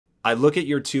I look at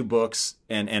your two books,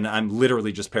 and I'm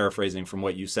literally just paraphrasing from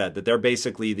what you said, that they're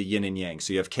basically the yin and yang.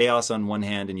 So you have chaos on one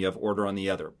hand and you have order on the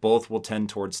other. Both will tend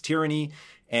towards tyranny.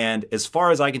 And as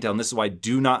far as I can tell, and this is why I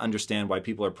do not understand why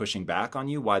people are pushing back on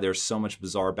you, why there's so much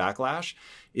bizarre backlash,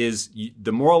 is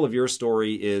the moral of your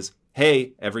story is,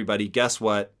 hey, everybody, guess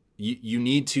what? You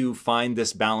need to find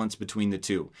this balance between the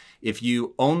two. If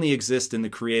you only exist in the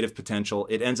creative potential,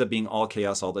 it ends up being all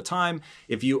chaos all the time.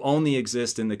 If you only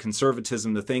exist in the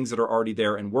conservatism, the things that are already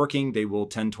there and working, they will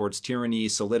tend towards tyranny,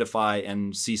 solidify,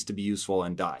 and cease to be useful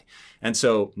and die. And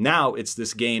so now it's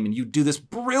this game, and you do this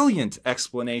brilliant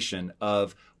explanation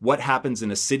of what happens in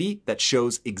a city that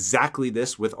shows exactly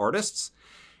this with artists.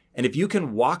 And if you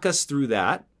can walk us through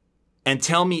that and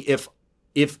tell me if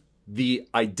the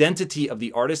identity of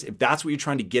the artist, if that's what you're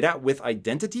trying to get at with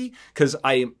identity, because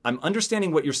I'm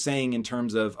understanding what you're saying in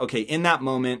terms of, okay, in that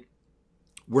moment,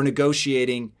 we're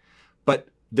negotiating, but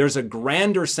there's a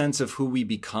grander sense of who we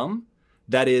become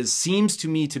that seems to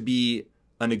me to be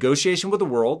a negotiation with the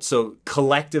world, so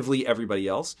collectively everybody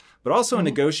else, but also a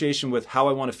negotiation with how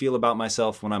I want to feel about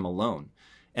myself when I'm alone,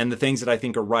 and the things that I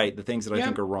think are right, the things that I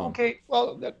think are wrong.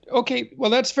 Well,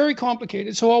 that's very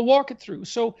complicated, so I'll walk it through.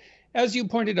 So as you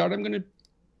pointed out, I'm going to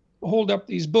hold up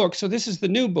these books. So this is the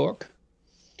new book,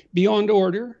 Beyond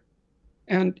Order,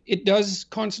 and it does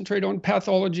concentrate on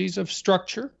pathologies of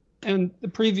structure. And the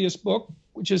previous book,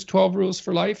 which is 12 Rules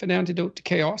for Life, An Antidote to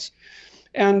Chaos.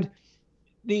 And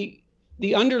the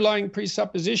underlying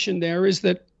presupposition there is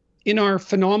that in our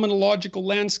phenomenological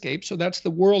landscape, so that's the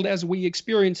world as we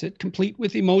experience it, complete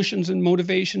with emotions and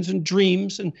motivations and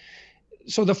dreams, and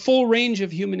so the full range of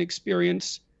human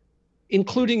experience,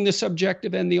 including the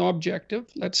subjective and the objective,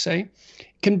 let's say,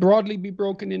 can broadly be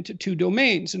broken into two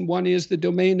domains. And one is the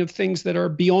domain of things that are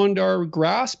beyond our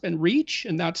grasp and reach,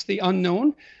 and that's the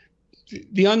unknown.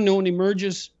 The unknown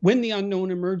emerges. When the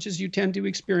unknown emerges, you tend to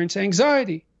experience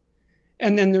anxiety.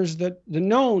 And then there's the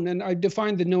known, and I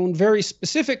define the known very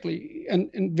specifically and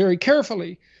very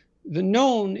carefully. The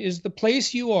known is the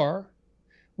place you are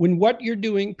when what you're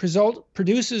doing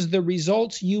produces the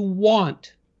results you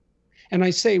want. And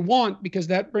I say want because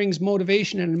that brings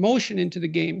motivation and emotion into the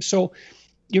game. So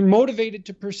you're motivated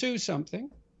to pursue something.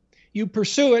 You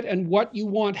pursue it, and what you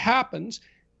want happens.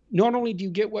 Not only do you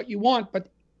get what you want, but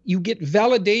you get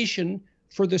validation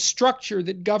for the structure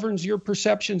that governs your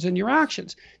perceptions and your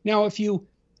actions. Now, if you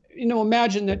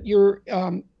imagine that you're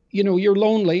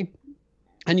lonely,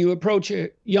 and you approach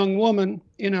a young woman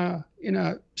in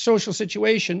a social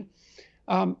situation,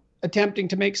 attempting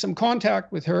to make some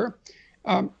contact with her,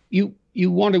 you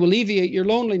want to alleviate your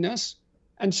loneliness,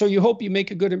 and so you hope you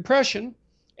make a good impression,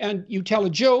 and you tell a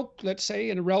joke, let's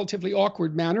say, in a relatively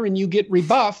awkward manner, and you get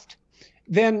rebuffed,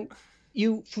 then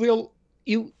you feel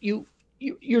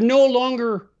you're no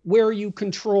longer where you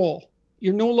control.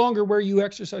 You're no longer where you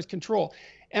exercise control.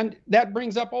 And that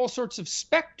brings up all sorts of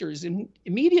specters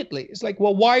immediately. It's like,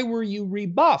 well, why were you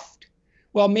rebuffed?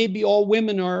 Well, maybe all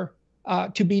women are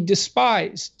to be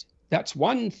despised. That's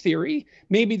one theory.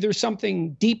 Maybe there's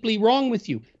something deeply wrong with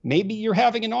you. Maybe you're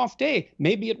having an off day.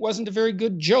 Maybe it wasn't a very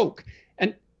good joke.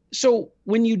 And so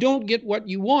when you don't get what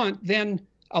you want, then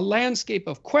a landscape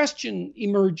of questions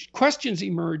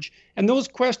emerge, and those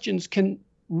questions can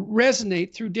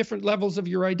resonate through different levels of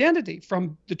your identity,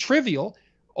 from the trivial,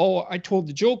 oh, I told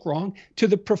the joke wrong, to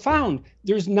the profound,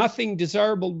 there's nothing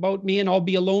desirable about me and I'll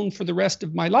be alone for the rest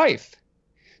of my life.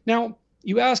 Now,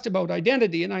 you asked about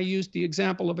identity, and I used the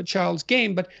example of a child's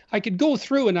game, but I could go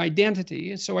through an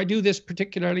identity. So I do this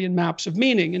particularly in maps of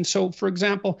meaning. And so, for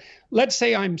example, let's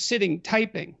say I'm sitting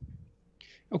typing.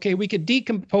 Okay, we could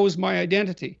decompose my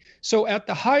identity. So at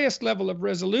the highest level of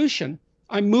resolution,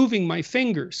 I'm moving my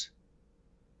fingers.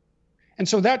 And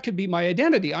so that could be my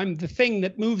identity. I'm the thing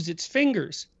that moves its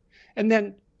fingers. And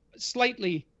then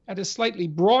at a slightly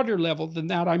broader level than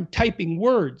that, I'm typing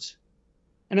words.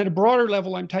 And at a broader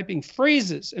level, I'm typing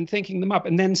phrases and thinking them up,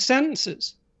 and then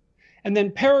sentences, and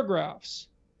then paragraphs,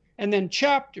 and then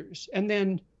chapters, and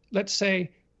then, let's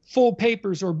say, full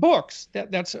papers or books.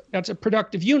 That's a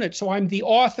productive unit. So I'm the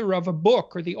author of a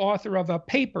book or the author of a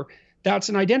paper. That's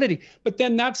an identity. But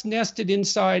then that's nested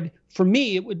inside, for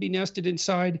me, it would be nested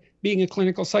inside being a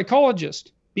clinical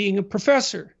psychologist, being a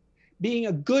professor, being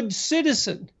a good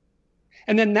citizen.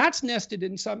 And then that's nested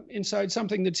inside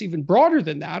something that's even broader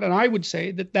than that. And I would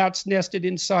say that that's nested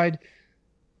inside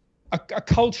a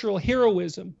cultural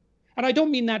heroism. And I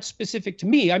don't mean that specific to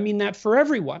me. I mean that for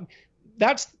everyone.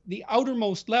 That's the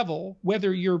outermost level,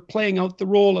 whether you're playing out the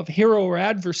role of hero or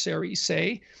adversary,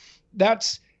 say,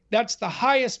 that's the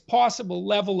highest possible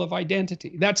level of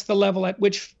identity. That's the level at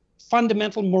which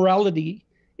fundamental morality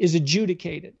is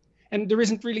adjudicated. And there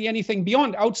isn't really anything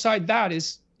beyond. Outside that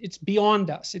it's beyond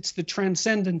us. It's the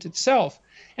transcendent itself.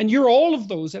 And you're all of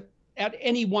those at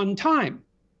any one time.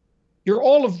 You're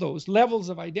all of those levels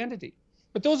of identity.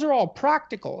 But those are all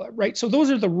practical, right? So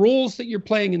those are the roles that you're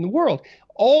playing in the world.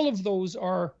 All of those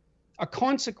are a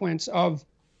consequence of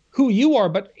who you are,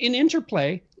 but in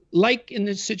interplay, like in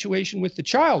this situation with the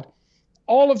child,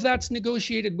 all of that's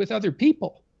negotiated with other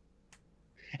people.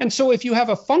 And so if you have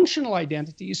a functional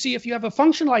identity, you see, if you have a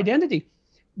functional identity,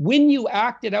 when you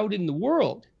act it out in the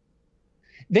world,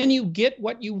 then you get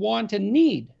what you want and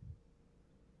need.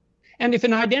 And if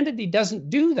an identity doesn't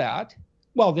do that,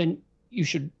 well, then you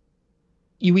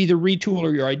either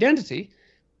retool your identity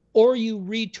or you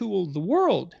retool the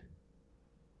world.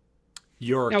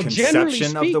 Your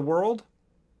conception of the world?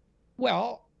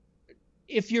 Well,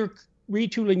 if you're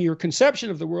retooling your conception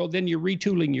of the world, then you're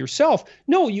retooling yourself.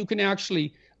 No, you can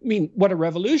actually, I mean, what a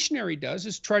revolutionary does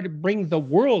is try to bring the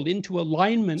world into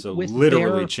alignment with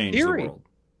literally their change theory. the world.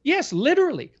 Yes,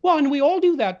 literally. Well, and we all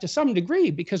do that to some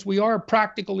degree because we are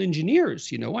practical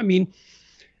engineers, you know. I mean,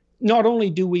 not only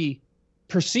do we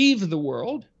perceive the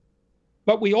world,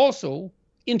 but we also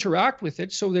interact with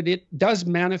it so that it does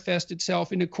manifest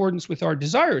itself in accordance with our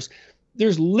desires.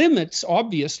 There's limits,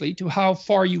 obviously, to how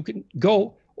far you can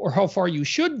go or how far you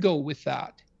should go with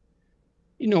that.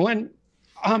 You know, and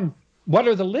what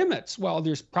are the limits? Well,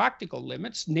 there's practical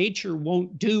limits. Nature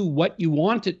won't do what you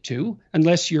want it to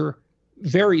unless you're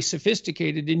very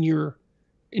sophisticated in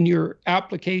your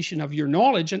application of your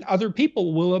knowledge, and other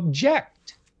people will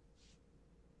object.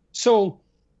 So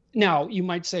now you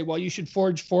might say, well, you should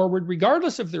forge forward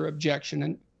regardless of their objection.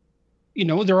 And, you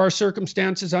know, there are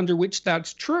circumstances under which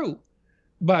that's true.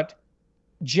 But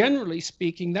generally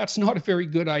speaking, that's not a very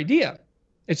good idea.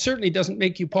 It certainly doesn't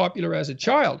make you popular as a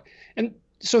child. And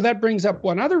so that brings up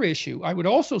one other issue. I would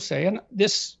also say, and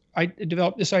I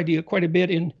developed this idea quite a bit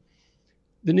in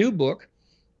the new book.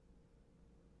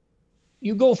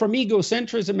 You go from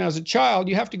egocentrism as a child,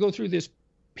 you have to go through this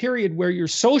period where you're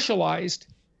socialized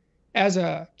as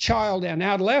a child and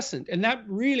adolescent. And that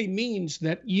really means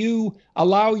that you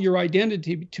allow your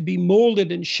identity to be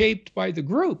molded and shaped by the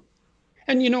group.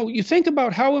 And, you know, you think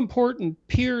about how important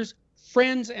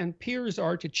friends and peers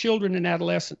are to children and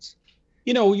adolescents.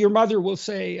 You know, your mother will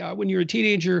say when you're a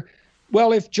teenager,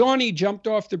 well, if Johnny jumped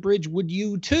off the bridge, would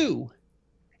you too?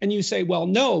 And you say, well,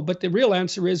 no. But the real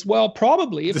answer is, well,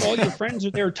 probably. If all your friends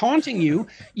are there taunting you,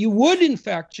 you would, in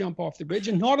fact, jump off the bridge.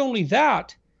 And not only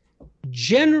that,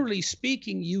 generally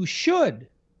speaking, you should,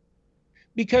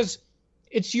 because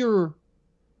it's your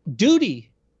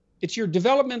duty, it's your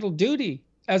developmental duty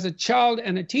as a child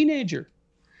and a teenager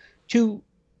to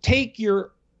take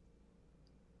your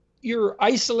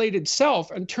isolated self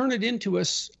and turn it into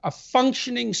a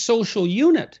functioning social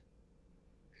unit.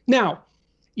 Now,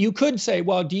 you could say,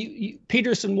 well,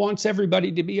 Peterson wants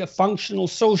everybody to be a functional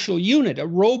social unit, a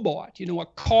robot, you know, a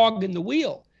cog in the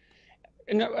wheel.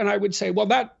 And I would say, well,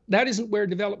 that isn't where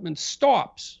development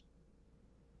stops.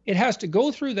 It has to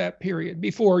go through that period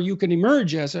before you can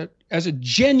emerge as a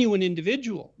genuine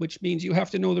individual, which means you have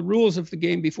to know the rules of the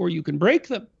game before you can break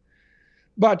them.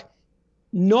 But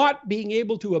not being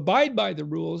able to abide by the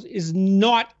rules is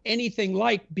not anything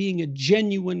like being a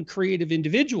genuine creative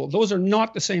individual. Those are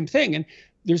not the same thing. And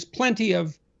there's plenty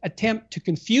of attempt to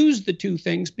confuse the two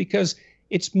things, because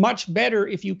it's much better,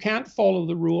 if you can't follow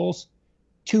the rules,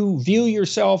 to view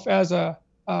yourself as a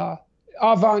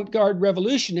avant-garde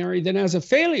revolutionary than as a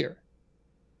failure.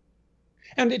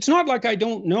 And it's not like I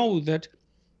don't know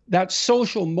that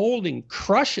social molding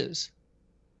crushes.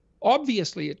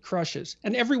 Obviously it crushes,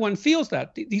 and everyone feels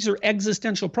that. These are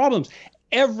existential problems.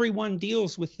 Everyone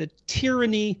deals with the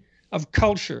tyranny of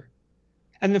culture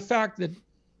and the fact that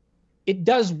it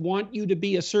does want you to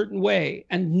be a certain way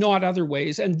and not other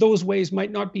ways, and those ways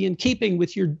might not be in keeping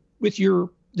with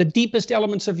the deepest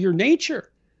elements of your nature.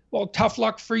 Well, tough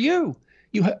luck for you.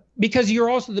 Because you're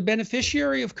also the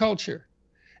beneficiary of culture.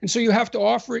 And so you have to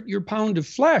offer it your pound of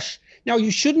flesh. Now,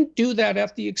 you shouldn't do that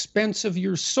at the expense of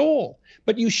your soul,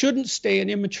 but you shouldn't stay an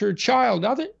immature child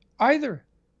either.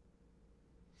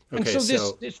 And Okay,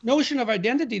 so this notion of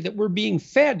identity that we're being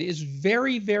fed is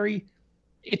very, very,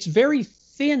 it's very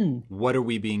thin. What are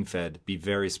we being fed? Be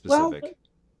very specific.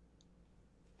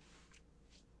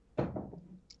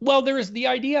 Well, there is the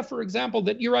idea, for example,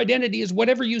 that your identity is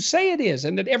whatever you say it is,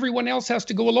 and that everyone else has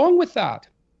to go along with that.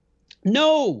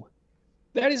 No,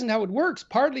 that isn't how it works,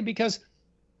 partly because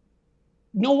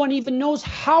no one even knows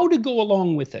how to go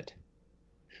along with it.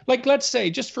 Like, let's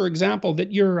say, just for example,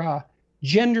 that you're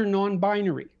gender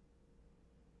non-binary.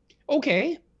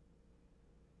 Okay,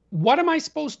 what am I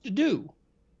supposed to do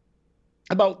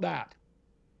about that?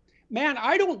 man,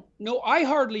 I don't know. I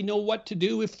hardly know what to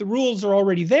do if the rules are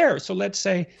already there. So let's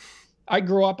say I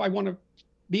grow up,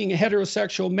 being a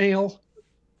heterosexual male,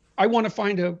 I want to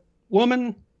find a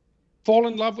woman, fall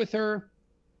in love with her,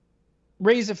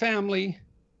 raise a family,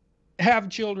 have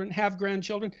children, have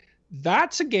grandchildren.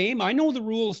 That's a game. I know the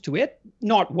rules to it,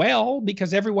 not well,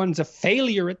 because everyone's a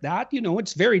failure at that.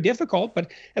 It's very difficult,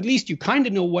 but at least you kind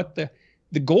of know what the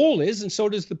goal is, and so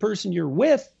does the person you're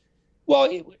with. Well,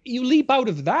 you leap out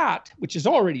of that, which is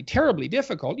already terribly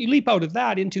difficult. You leap out of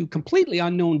that into completely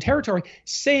unknown territory,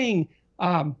 saying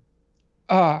that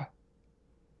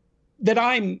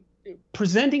I'm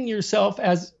presenting yourself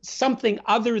as something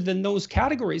other than those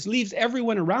categories, leaves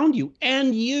everyone around you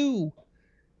and you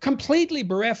completely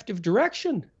bereft of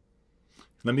direction.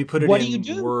 Let me put it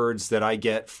in words that I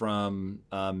get from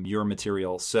your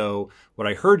material. So what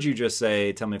I heard you just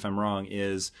say, tell me if I'm wrong,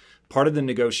 is part of the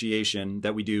negotiation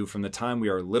that we do from the time we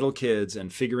are little kids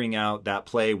and figuring out that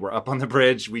play, we're up on the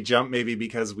bridge, we jump maybe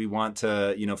because we want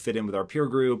to, fit in with our peer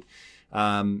group.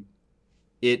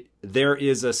 There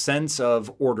is a sense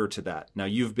of order to that. Now,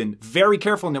 you've been very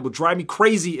careful, and it will drive me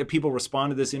crazy if people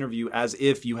respond to this interview as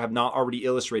if you have not already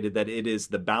illustrated that it is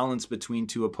the balance between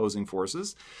two opposing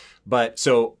forces. But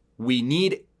so we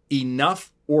need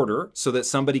enough order so that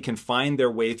somebody can find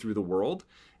their way through the world,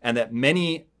 and that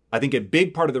I think a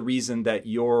big part of the reason that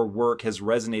your work has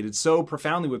resonated so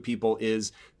profoundly with people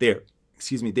is they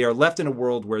are left in a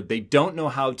world where they don't know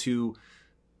how to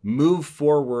move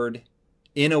forward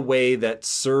in a way that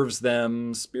serves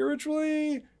them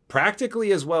spiritually,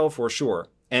 practically as well, for sure.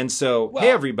 And so, hey,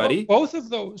 everybody. Both of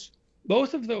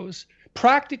those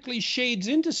practically shades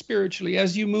into spiritually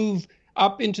as you move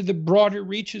up into the broader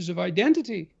reaches of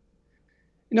identity.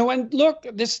 And look,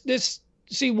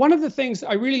 see, one of the things,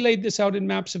 I really laid this out in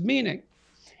Maps of Meaning.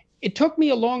 It took me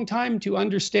a long time to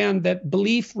understand that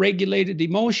belief regulated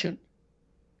emotion.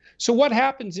 So what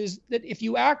happens is that if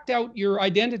you act out your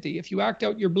identity, if you act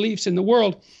out your beliefs in the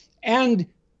world, and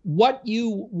what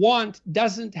you want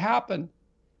doesn't happen,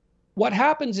 what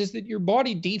happens is that your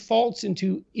body defaults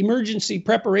into emergency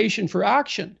preparation for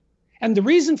action. And the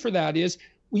reason for that is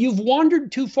you've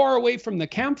wandered too far away from the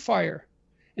campfire,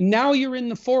 and now you're in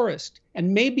the forest,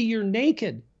 and maybe you're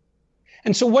naked.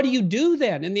 And so what do you do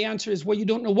then? And the answer is, well, you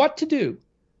don't know what to do.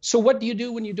 So what do you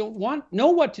do when you don't know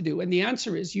what to do? And the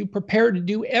answer is you prepare to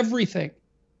do everything.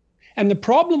 And the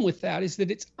problem with that is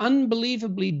that it's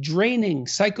unbelievably draining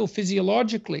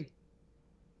psychophysiologically.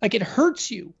 Like, it hurts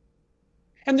you.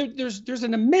 And there's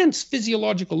an immense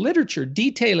physiological literature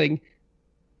detailing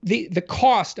the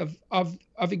cost of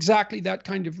exactly that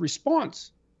kind of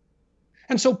response.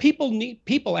 And so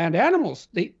people and animals,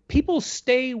 people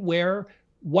stay where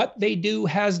what they do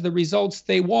has the results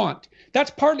they want. That's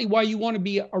partly why you want to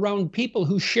be around people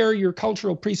who share your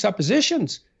cultural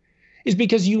presuppositions, is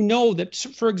because you know that,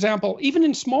 for example, even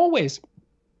in small ways,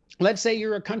 let's say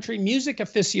you're a country music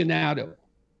aficionado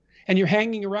and you're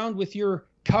hanging around with your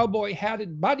cowboy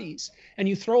hatted buddies and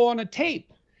you throw on a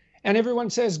tape and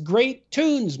everyone says, great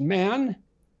tunes, man.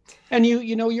 And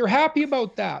you're happy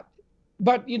about that.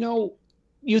 But,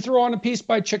 you throw on a piece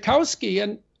by Tchaikovsky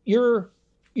and you're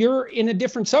in a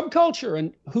different subculture,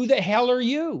 and who the hell are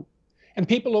you? And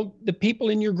the people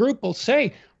in your group will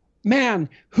say, man,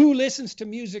 who listens to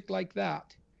music like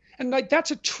that? And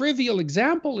that's a trivial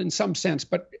example in some sense,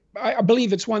 but I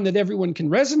believe it's one that everyone can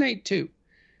resonate to.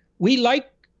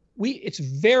 It's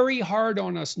very hard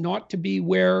on us not to be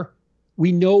where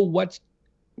we know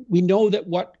that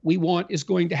what we want is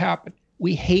going to happen.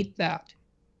 We hate that.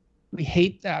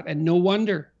 And no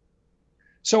wonder.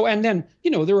 So, and then,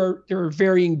 there are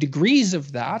varying degrees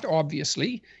of that,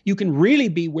 obviously. You can really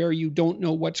be where you don't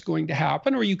know what's going to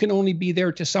happen, or you can only be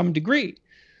there to some degree.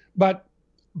 But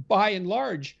by and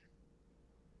large,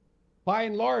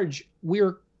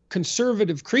 we're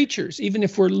conservative creatures, even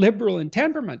if we're liberal in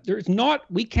temperament.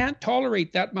 We can't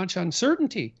tolerate that much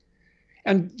uncertainty.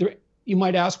 And you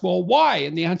might ask, well, why?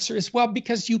 And the answer is, well,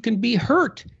 because you can be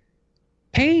hurt.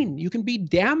 Pain, you can be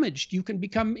damaged, you can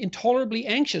become intolerably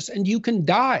anxious, and you can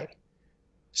die.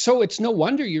 So it's no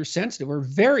wonder you're sensitive, or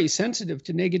very sensitive,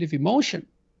 to negative emotion.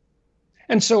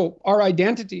 And so our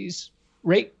identities,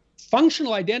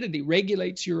 functional identity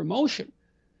regulates your emotion,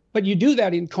 but you do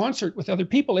that in concert with other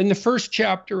people. In the first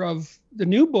chapter of the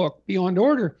new book, Beyond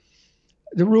Order,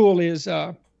 the rule is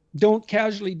don't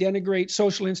casually denigrate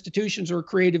social institutions or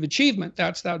creative achievement.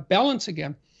 That's that balance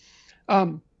again.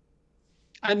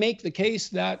 I make the case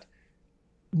that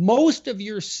most of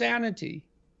your sanity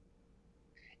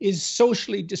is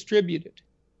socially distributed.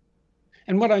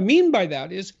 And what I mean by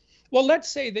that is, well, let's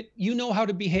say that you know how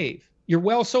to behave. You're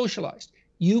well socialized.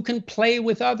 You can play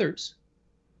with others.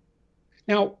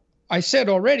 Now, I said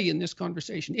already in this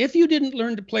conversation, if you didn't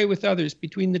learn to play with others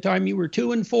between the time you were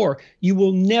 2 and 4, you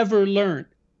will never learn.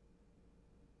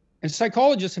 And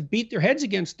psychologists have beat their heads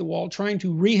against the wall trying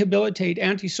to rehabilitate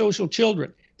antisocial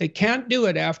children. They can't do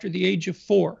it after the age of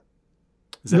 4.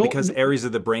 Is that because areas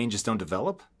of the brain just don't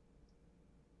develop?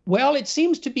 Well, it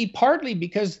seems to be partly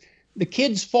because the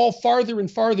kids fall farther and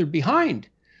farther behind.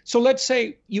 So let's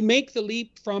say you make the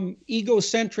leap from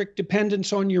egocentric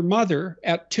dependence on your mother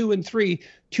at 2 and 3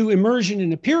 to immersion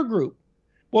in a peer group.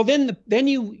 Well, then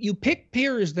you pick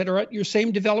peers that are at your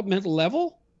same developmental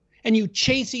level, and you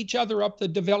chase each other up the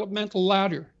developmental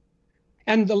ladder.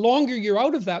 And the longer you're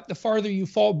out of that, the farther you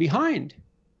fall behind.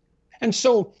 And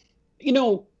so, you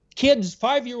know, kids,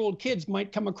 5-year-old kids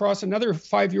might come across another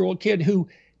 5-year-old kid who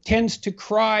tends to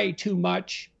cry too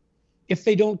much if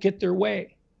they don't get their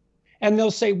way. And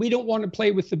they'll say, we don't want to play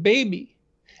with the baby.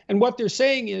 And what they're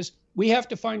saying is, we have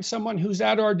to find someone who's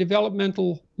at our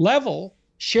developmental level,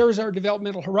 shares our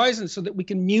developmental horizon, so that we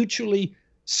can mutually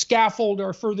scaffold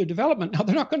our further development. Now,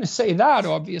 they're not going to say that,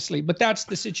 obviously, but that's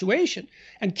the situation.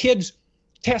 And kids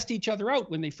test each other out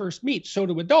when they first meet. So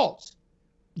do adults.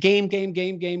 Game.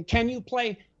 Can you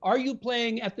play? Are you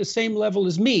playing at the same level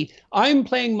as me? I'm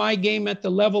playing my game at the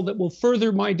level that will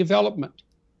further my development.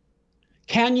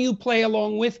 Can you play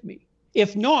along with me?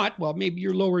 If not, well, maybe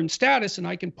you're lower in status and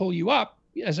I can pull you up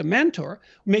as a mentor.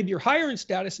 Maybe you're higher in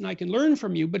status and I can learn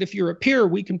from you. But if you're a peer,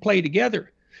 we can play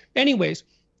together. Anyways,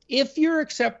 if you're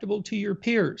acceptable to your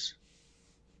peers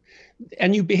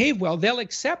and you behave well, they'll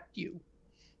accept you.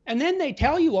 And then they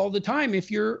tell you all the time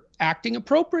if you're acting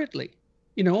appropriately.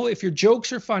 You know, if your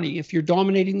jokes are funny, if you're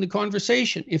dominating the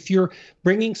conversation, if you're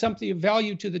bringing something of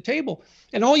value to the table.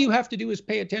 And all you have to do is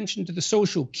pay attention to the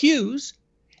social cues,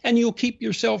 and you'll keep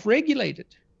yourself regulated.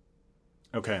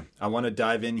 Okay, I want to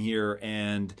dive in here,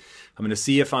 and I'm going to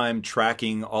see if I'm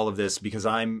tracking all of this, because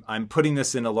I'm putting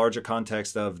this in a larger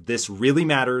context of this really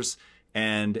matters,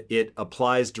 and it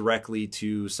applies directly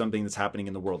to something that's happening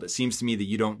in the world. It seems to me that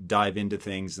you don't dive into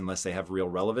things unless they have real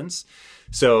relevance.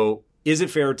 So is it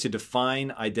fair to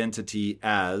define identity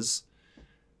as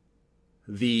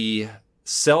the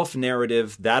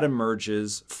self-narrative that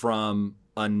emerges from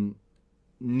a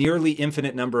nearly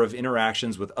infinite number of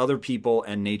interactions with other people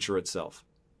and nature itself?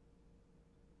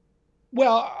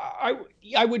 Well,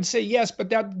 I would say yes, but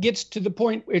that gets to the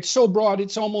point, it's so broad,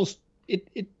 it's almost,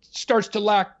 it starts to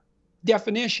lack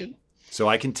definition. So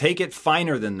I can take it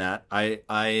finer than that. I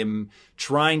am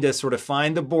trying to sort of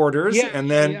find the borders, and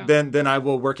then I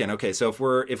will work in. Okay, so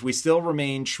if we still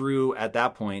remain true at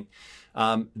that point,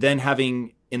 then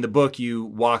having in the book you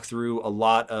walk through a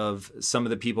lot of some of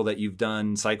the people that you've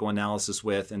done psychoanalysis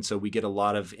with, and so we get a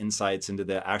lot of insights into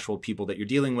the actual people that you're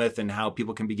dealing with and how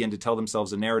people can begin to tell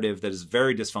themselves a narrative that is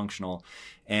very dysfunctional,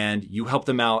 and you help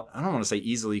them out. I don't want to say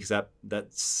easily, because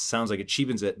that sounds like it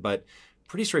cheapens it, but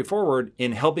pretty straightforward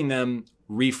in helping them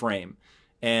reframe.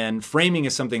 And framing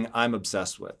is something I'm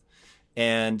obsessed with.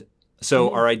 And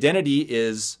so our identity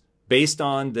is based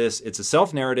on this. It's a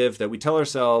self-narrative that we tell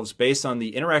ourselves based on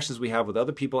the interactions we have with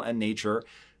other people and nature,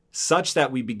 such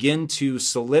that we begin to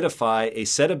solidify a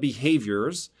set of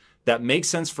behaviors that make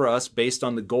sense for us based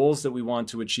on the goals that we want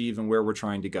to achieve and where we're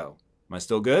trying to go. Am I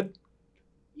still good?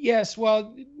 Yes,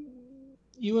 well,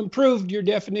 you improved your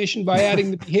definition by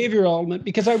adding the behavioral element,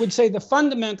 because I would say the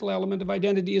fundamental element of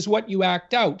identity is what you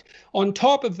act out. On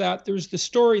top of that, there's the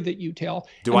story that you tell.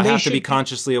 Do I have to be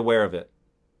consciously aware of it?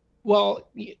 Well,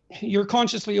 you're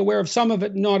consciously aware of some of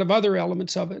it, not of other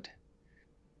elements of it.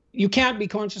 You can't be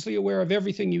consciously aware of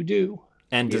everything you do.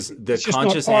 And does the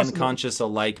conscious and unconscious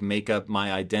alike make up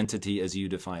my identity as you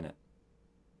define it?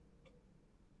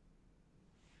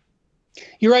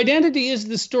 Your identity is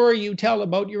the story you tell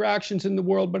about your actions in the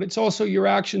world, but it's also your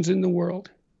actions in the world.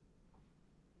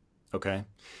 Okay.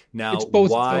 Now, it's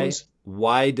both of those.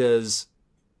 Why does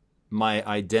my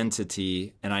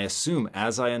identity, and I assume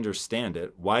as I understand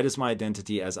it, why does my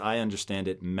identity as I understand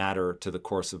it matter to the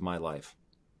course of my life?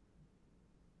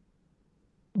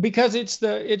 Because it's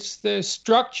the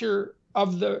structure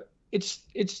of it's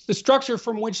the structure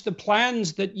from which the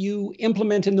plans that you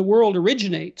implement in the world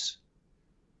originates.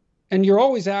 And you're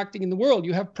always acting in the world.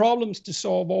 You have problems to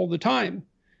solve all the time.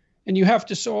 And you have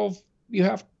to solve,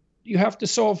 there's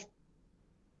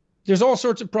all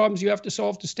sorts of problems you have to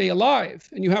solve to stay alive.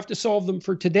 And you have to solve them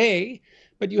for today,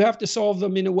 but you have to solve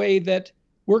them in a way that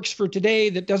works for today,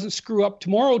 that doesn't screw up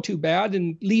tomorrow too bad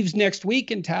and leaves next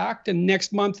week intact and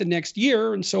next month and next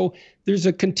year. And so there's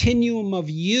a continuum of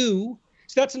you.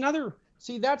 So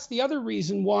that's the other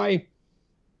reason why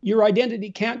your identity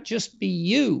can't just be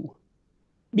you.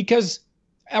 Because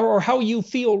or how you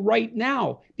feel right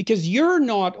now, because you're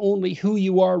not only who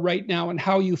you are right now and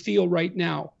how you feel right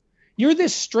now. You're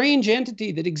this strange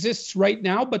entity that exists right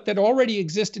now, but that already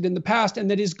existed in the past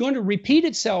and that is going to repeat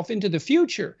itself into the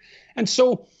future. And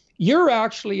so you're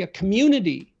actually a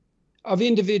community of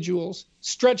individuals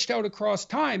stretched out across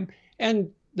time. And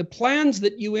the plans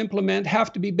that you implement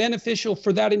have to be beneficial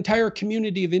for that entire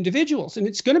community of individuals. And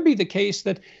it's going to be the case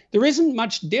that there isn't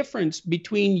much difference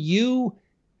between you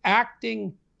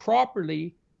acting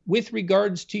properly with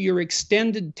regards to your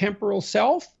extended temporal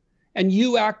self and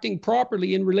you acting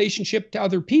properly in relationship to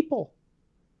other people.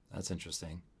 That's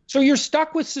interesting. So you're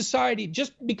stuck with society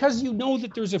just because you know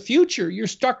that there's a future. You're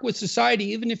stuck with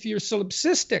society even if you're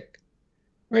solipsistic,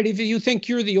 right? If you think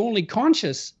you're the only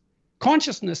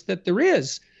consciousness that there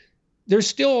is, there's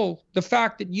still the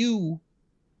fact that you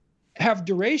have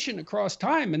duration across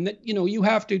time, and that, you know, you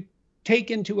have to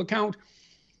take into account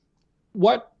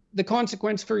what the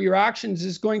consequence for your actions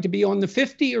is going to be on the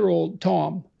 50-year-old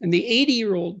Tom and the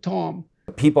 80-year-old Tom.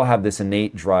 People have this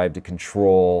innate drive to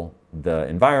control the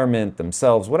environment,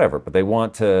 themselves, whatever, but they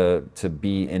want to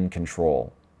be in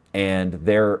control. And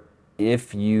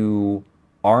if you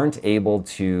aren't able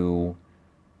to,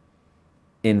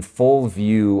 in full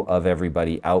view of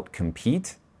everybody,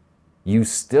 outcompete, you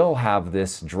still have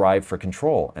this drive for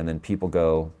control, and then people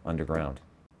go underground.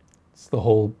 It's the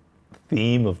whole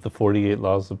theme of the 48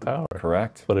 Laws of Power.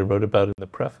 Correct. That's what I wrote about in the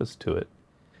preface to it.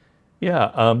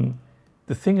 Yeah,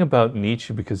 the thing about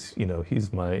Nietzsche, because, you know,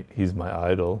 he's my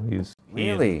idol.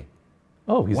 Really?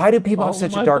 He's why do people have all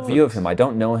such of a dark my view of books. him? I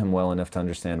don't know him well enough to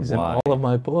understand He's why. in all of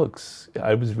my books.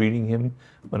 I was reading him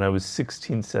when I was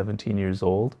 16, 17 years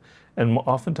old. And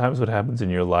oftentimes what happens in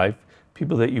your life,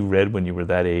 people that you read when you were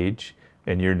that age,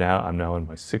 and I'm now in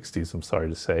my 60s, I'm sorry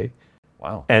to say.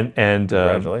 Wow. And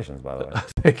congratulations, by the way.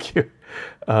 Thank you.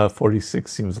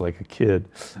 46 seems like a kid.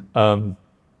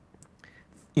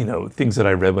 You know, things that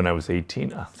I read when I was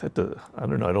 18, I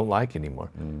don't know, I don't like anymore.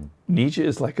 Nietzsche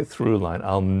is like a through line.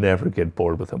 I'll never get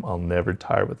bored with him. I'll never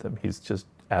tire with him. He's just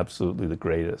absolutely the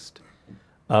greatest.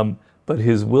 But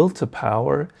his will to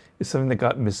power is something that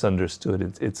got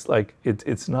misunderstood.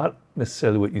 It's not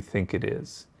necessarily what you think it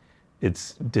is.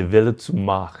 It's der Wille zur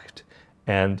Macht.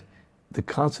 And the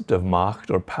concept of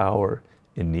Macht or power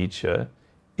in Nietzsche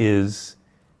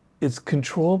it's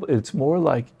control. It's more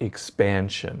like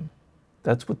expansion.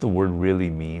 That's what the word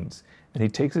really means. And he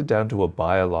takes it down to a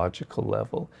biological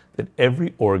level, that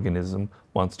every organism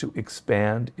wants to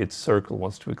expand its circle,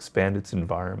 wants to expand its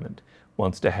environment,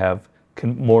 wants to have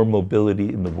more mobility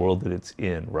in the world that it's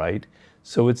in, right?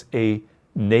 So it's a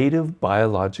native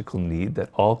biological need that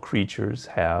all creatures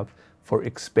have for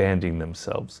expanding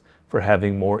themselves, for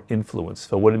having more influence.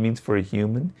 So what it means for a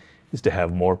human is to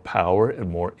have more power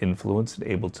and more influence and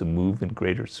able to move in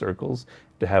greater circles,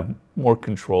 to have more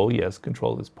control. Yes,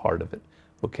 control is part of it,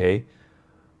 okay?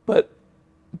 But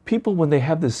people, when they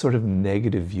have this sort of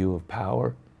negative view of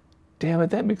power, damn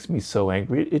it, that makes me so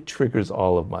angry. It triggers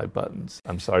all of my buttons.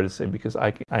 I'm sorry to say, because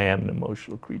I am an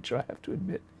emotional creature, I have to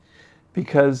admit.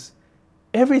 Because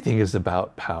everything is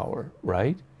about power,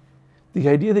 right? The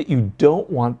idea that you don't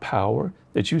want power,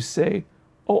 that you say,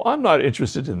 oh, I'm not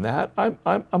interested in that.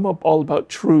 I'm all about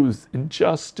truth and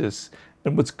justice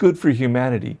and what's good for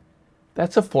humanity.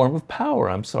 That's a form of power,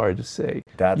 I'm sorry to say.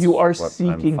 That's you are what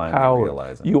seeking I'm finally power.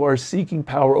 realizing. You are seeking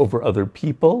power over other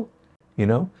people, you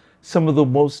know? Some of the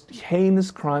most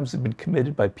heinous crimes have been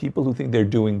committed by people who think they're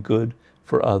doing good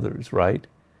for others, right?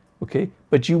 Okay?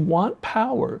 But you want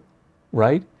power,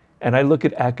 right? And I look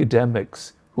at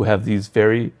academics who have these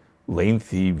very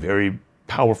lengthy, very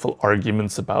powerful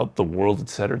arguments about the world, et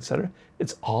cetera, et cetera.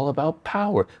 It's all about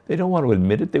power. They don't want to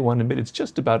admit it. They want to admit it's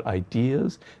just about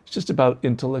ideas. It's just about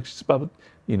intellect. It's about,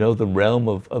 you know, the realm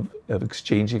of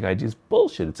exchanging ideas.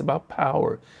 Bullshit. It's about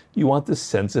power. You want this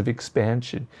sense of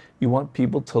expansion. You want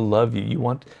people to love you.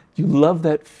 You love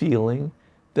that feeling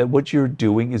that what you're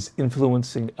doing is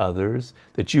influencing others,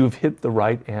 that you've hit the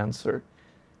right answer.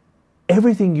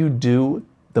 Everything you do,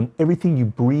 everything you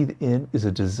breathe in is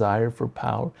a desire for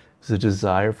power, is a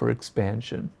desire for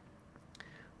expansion.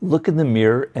 Look in the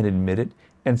mirror and admit it,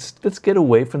 and let's get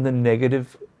away from the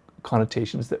negative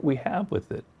connotations that we have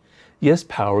with it. Yes,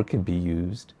 power can be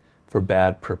used for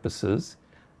bad purposes,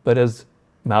 but as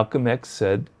Malcolm X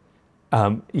said,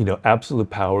 you know, absolute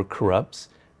power corrupts,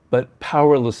 but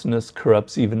powerlessness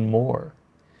corrupts even more.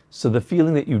 So the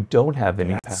feeling that you don't have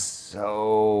any power.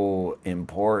 So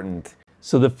important.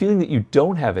 So the feeling that you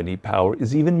don't have any power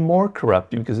is even more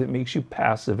corrupting because it makes you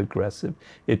passive aggressive.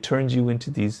 It turns you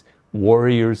into these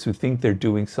warriors who think they're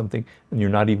doing something and you're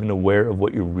not even aware of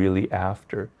what you're really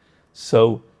after.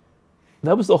 So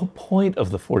that was the whole point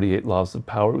of the 48 Laws of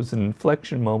Power. It was an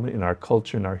inflection moment in our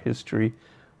culture, in our history,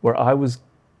 where I was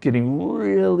getting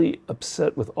really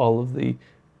upset with all of the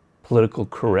political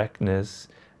correctness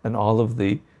and all of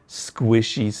the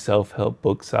squishy self-help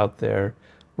books out there,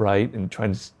 right? And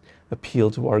trying to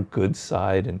appeal to our good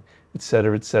side and et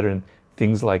cetera, et cetera. And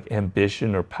things like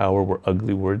ambition or power were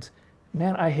ugly words.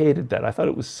 Man, I hated that. I thought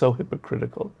it was so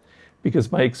hypocritical.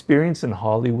 Because my experience in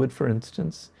Hollywood, for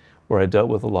instance, where I dealt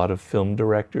with a lot of film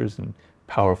directors and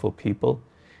powerful people,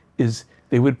 is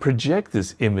they would project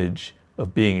this image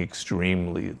of being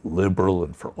extremely liberal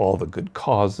and for all the good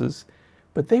causes,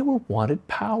 but they wanted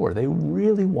power. They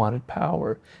really wanted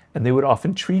power. And they would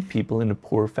often treat people in a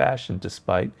poor fashion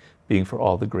despite being for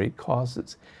all the great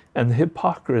causes. And the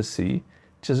hypocrisy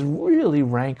just really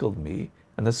rankled me.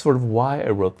 And that's sort of why I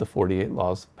wrote the 48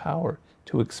 Laws of Power,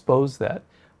 to expose that.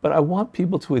 But I want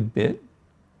people to admit,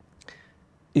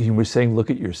 if you were saying look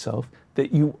at yourself,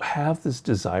 that you have this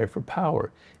desire for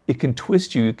power. It can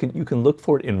twist you. You can look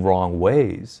for it in wrong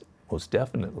ways, most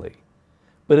definitely.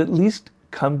 But at least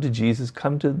come to Jesus,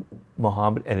 come to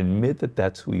Muhammad, and admit that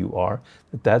that's who you are,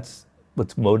 that that's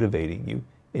what's motivating you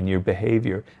in your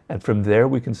behavior. And from there,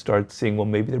 we can start seeing, well,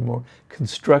 maybe there are more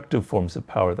constructive forms of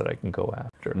power that I can go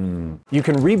after. You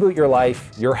can reboot your life,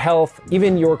 your health,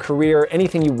 even your career,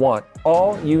 anything you want.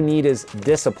 All you need is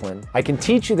discipline. I can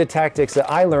teach you the tactics that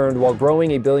I learned while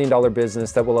growing a billion-dollar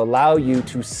business that will allow you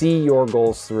to see your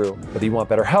goals through. Whether you want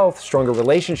better health, stronger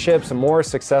relationships, a more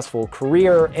successful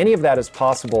career, any of that is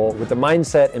possible with the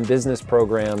mindset and business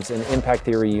programs in Impact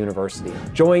Theory University.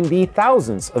 Join the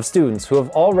thousands of students who have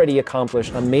already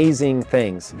accomplished amazing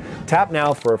things. Tap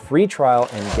now for a free trial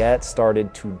and get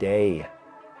started today.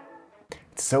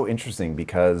 It's so interesting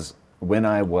because when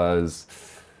I was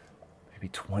maybe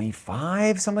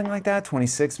 25, something like that,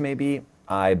 26 maybe,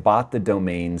 I bought the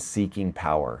domain Seeking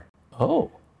Power.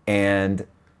 Oh. And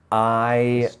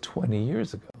It's 20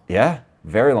 years ago. Yeah,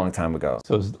 very long time ago.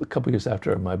 So it was a couple years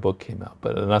after my book came out,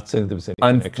 but I'm not saying there was any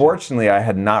connection. Unfortunately, I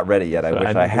had not read it yet. I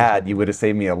wish I had. You would have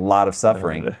saved me a lot of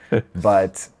suffering.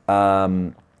 But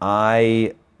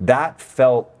that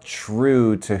felt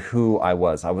true to who I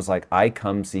was. I was like, I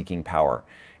come seeking power.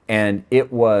 And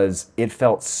it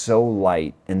felt so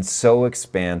light and so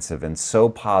expansive and so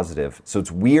positive. So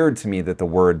it's weird to me that the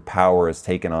word power has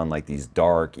taken on like these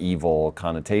dark, evil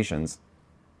connotations.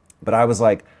 But I was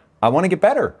like, I want to get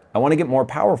better. I want to get more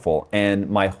powerful. And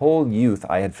my whole youth,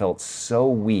 I had felt so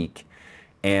weak.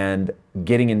 And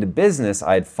getting into business,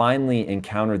 I had finally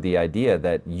encountered the idea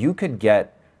that you could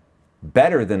get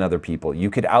better than other people. You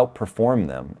could outperform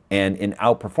them. And in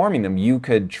outperforming them, you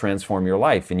could transform your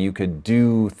life and you could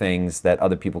do things that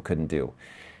other people couldn't do.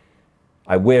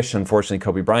 I wish, unfortunately,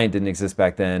 Kobe Bryant didn't exist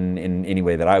back then in any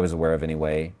way that I was aware of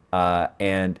anyway.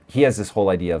 And he has this whole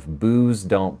idea of boos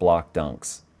don't block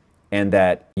dunks. And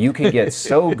that you can get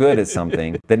so good at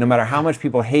something that no matter how much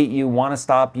people hate you, want to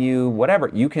stop you, whatever,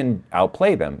 you can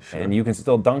outplay them and you can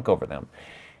still dunk over them.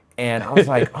 And I was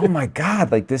like, oh my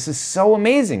God, like this is so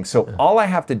amazing. So all I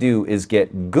have to do is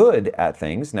get good at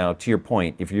things. Now, to your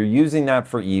point, if you're using that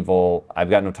for evil, I've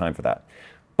got no time for that.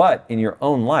 But in your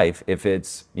own life, if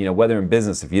it's, whether in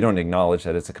business, if you don't acknowledge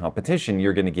that it's a competition,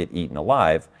 you're going to get eaten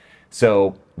alive.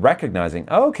 So recognizing,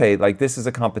 okay, like this is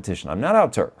a competition. I'm not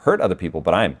out to hurt other people,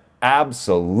 but I'm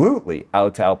absolutely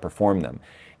out to outperform them.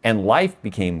 And life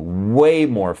became way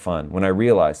more fun when I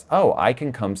realized, oh, I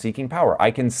can come seeking power.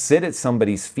 I can sit at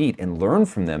somebody's feet and learn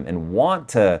from them and want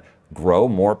to grow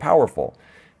more powerful.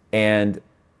 And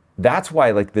that's why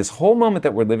like this whole moment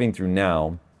that we're living through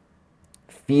now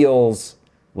feels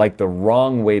like the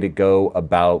wrong way to go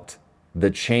about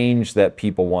the change that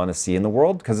people want to see in the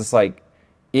world. Because it's like,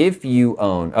 if you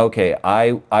own, okay,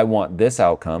 I want this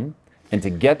outcome, and to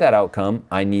get that outcome,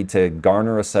 I need to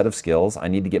garner a set of skills. I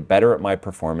need to get better at my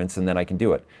performance, and then I can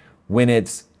do it. When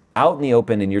it's out in the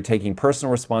open and you're taking personal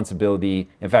responsibility,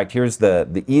 in fact, here's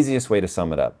the easiest way to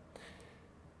sum it up.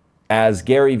 As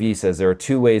Gary Vee says, there are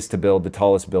two ways to build the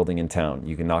tallest building in town.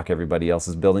 You can knock everybody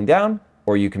else's building down,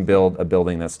 or you can build a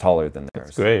building that's taller than theirs.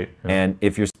 That's great. Yeah. And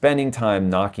if you're spending time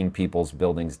knocking people's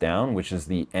buildings down, which is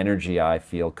the energy I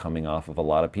feel coming off of a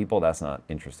lot of people, that's not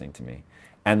interesting to me.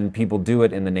 And people do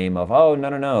it in the name of, oh,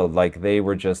 no, like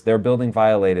their building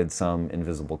violated some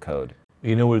invisible code.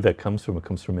 You know where that comes from? It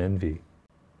comes from envy.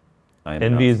 I'm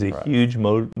envy is surprised. a huge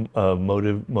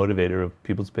motivator of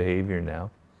people's behavior now.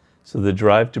 So the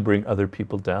drive to bring other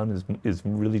people down is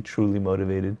really truly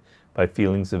motivated by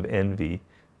feelings of envy,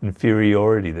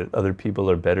 inferiority, that other people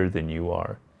are better than you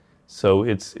are. So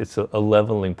it's a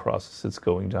leveling process that's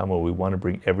going down where we want to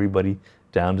bring everybody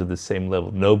down to the same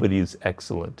level. Nobody is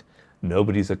excellent.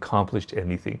 Nobody's accomplished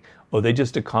anything. Oh, they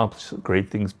just accomplished great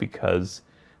things because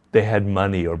they had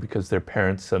money, or because their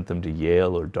parents sent them to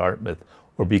Yale or Dartmouth,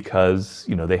 or because,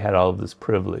 you know, they had all of this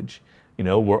privilege. You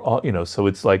know, we're all, you know, so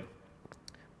it's like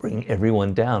bringing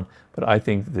everyone down. But I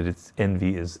think that it's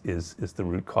envy is the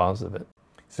root cause of it.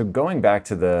 So going back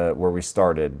to where we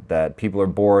started, that people are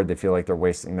bored, they feel like they're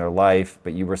wasting their life,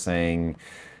 but you were saying,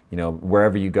 you know,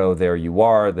 wherever you go, there you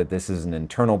are, that this is an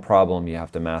internal problem, you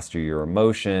have to master your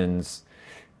emotions.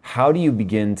 How do you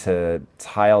begin to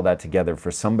tie all that together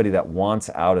for somebody that wants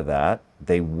out of that?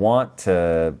 They want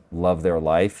to love their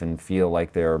life and feel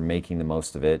like they're making the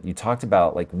most of it. You talked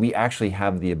about, like, we actually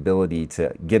have the ability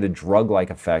to get a drug-like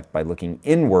effect by looking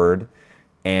inward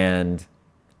and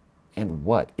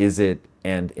what is it?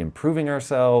 And improving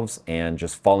ourselves and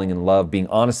just falling in love, being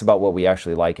honest about what we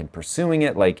actually like and pursuing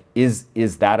it. Like, is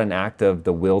that an act of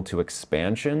the will to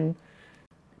expansion?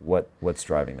 What's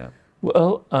driving that?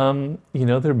 Well, you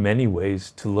know, there are many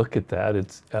ways to look at that.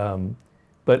 It's,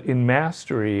 but in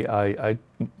mastery,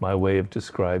 my way of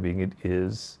describing it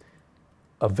is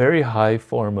a very high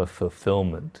form of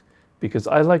fulfillment, because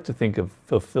I like to think of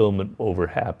fulfillment over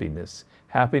happiness.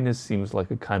 Happiness seems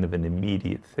like a kind of an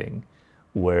immediate thing,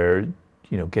 where,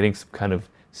 you know, getting some kind of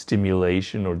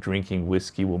stimulation or drinking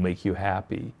whiskey will make you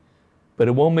happy, but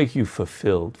it won't make you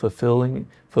fulfilled.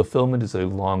 Fulfillment is a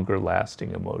longer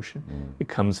lasting emotion. It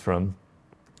comes from,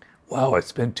 wow, I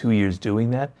spent 2 years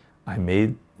doing that. I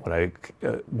made what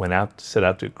I set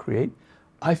out to create.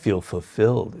 I feel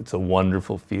fulfilled. It's a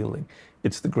wonderful feeling.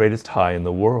 It's the greatest high in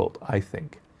the world, I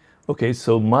think. Okay,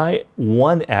 so my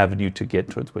one avenue to get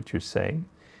towards what you're saying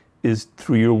is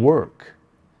through your work.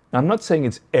 Now, I'm not saying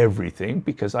it's everything,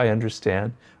 because I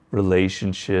understand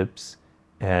relationships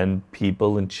and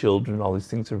people and children, all these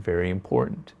things are very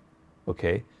important,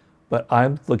 okay? But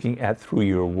I'm looking at through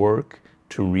your work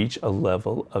to reach a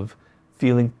level of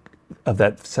feeling of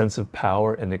that sense of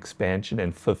power and expansion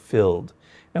and fulfilled.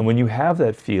 And when you have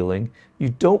that feeling, you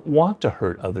don't want to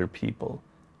hurt other people.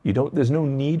 There's no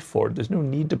need for it. There's no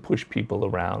need to push people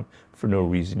around for no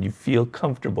reason. You feel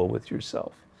comfortable with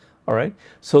yourself. All right.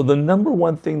 So the number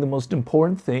one thing, the most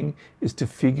important thing, is to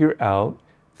figure out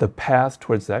the path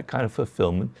towards that kind of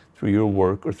fulfillment through your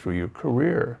work or through your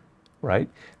career. Right.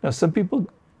 Now, some people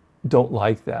don't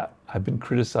like that. I've been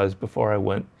criticized before. I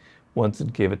went once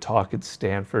and gave a talk at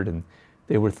Stanford, and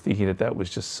they were thinking that was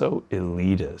just so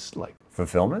elitist. Like,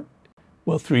 fulfillment?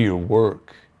 Well, through your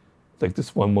work. Like,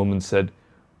 this one woman said,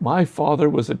 my father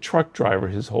was a truck driver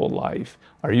his whole life.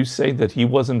 Are you saying that he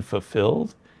wasn't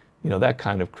fulfilled? You know, that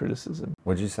kind of criticism.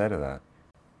 What did you say to that?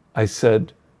 I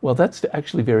said, well, that's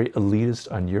actually very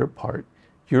elitist on your part.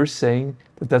 You're saying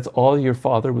that that's all your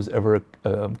father was ever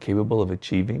capable of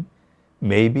achieving.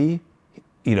 Maybe,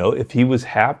 you know, if he was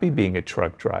happy being a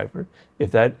truck driver,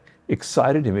 if that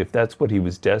excited him, if that's what he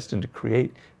was destined to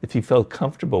create, if he felt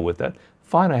comfortable with that,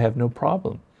 fine, I have no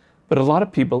problem. But a lot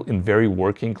of people in very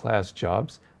working class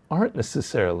jobs aren't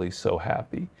necessarily so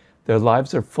happy. Their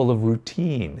lives are full of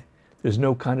routine. There's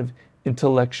no kind of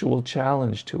intellectual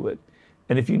challenge to it.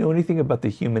 And if you know anything about the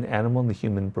human animal and the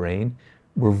human brain,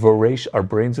 we're voracious. Our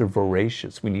brains are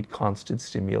voracious. We need constant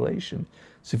stimulation.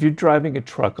 So if you're driving a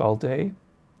truck all day,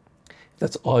 if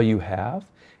that's all you have,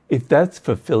 if that's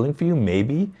fulfilling for you,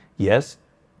 maybe, yes,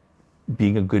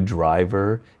 being a good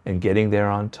driver and getting there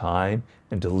on time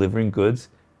and delivering goods,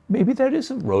 maybe that is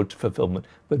a road to fulfillment.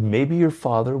 But maybe your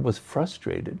father was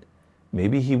frustrated.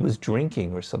 Maybe he was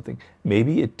drinking or something.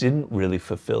 Maybe it didn't really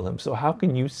fulfill him. So how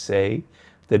can you say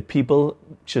that people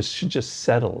should just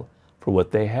settle for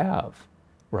what they have,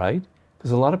 right?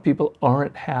 Because a lot of people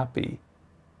aren't happy,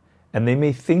 and they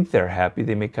may think they're happy.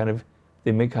 They may kind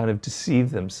of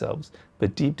deceive themselves,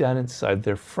 but deep down inside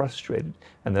they're frustrated,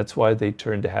 and that's why they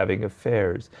turn to having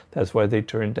affairs. That's why they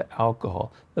turn to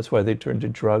alcohol. That's why they turn to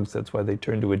drugs. That's why they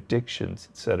turn to addictions,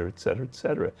 et cetera, et cetera, et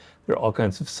cetera. There are all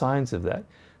kinds of signs of that.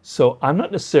 So I'm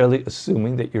not necessarily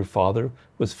assuming that your father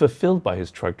was fulfilled by his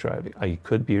truck driving. He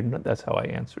could be, or not. That's how I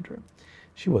answered her.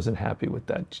 She wasn't happy with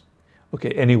that.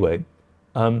 Okay, anyway,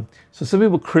 so some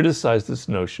people criticize this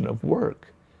notion of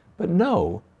work, but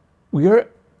no, we are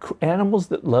animals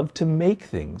that love to make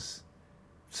things.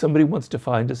 Somebody once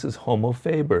defined us as Homo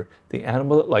faber, the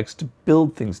animal that likes to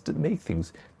build things, to make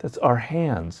things. That's our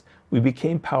hands. We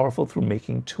became powerful through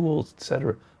making tools,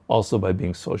 etc. Also by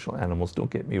being social animals,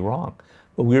 don't get me wrong.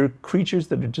 But we're creatures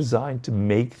that are designed to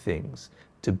make things,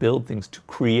 to build things, to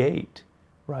create,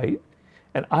 right?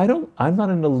 And I'm not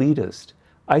an elitist.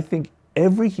 I think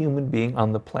every human being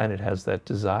on the planet has that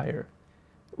desire,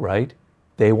 right?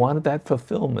 They wanted that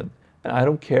fulfillment. And I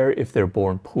don't care if they're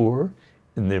born poor,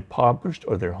 and they're impoverished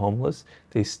or they're homeless,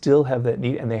 they still have that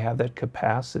need and they have that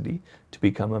capacity to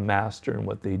become a master in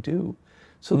what they do.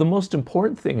 So the most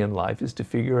important thing in life is to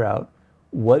figure out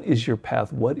what is your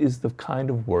path, what is the kind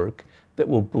of work that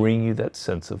will bring you that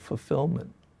sense of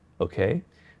fulfillment, okay?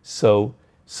 So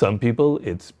some people,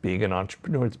 it's being an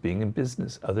entrepreneur, it's being in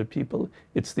business. Other people,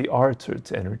 it's the arts or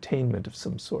it's entertainment of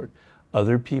some sort.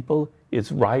 Other people,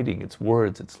 it's writing, it's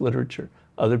words, it's literature.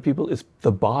 Other people, it's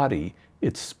the body,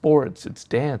 it's sports, it's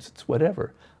dance, it's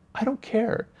whatever. I don't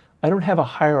care. I don't have a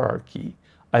hierarchy.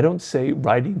 I don't say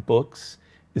writing books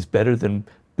is better than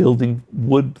building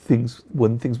wooden things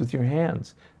with your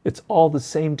hands. It's all the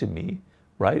same to me,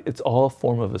 right? It's all a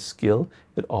form of a skill.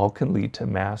 It all can lead to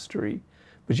mastery.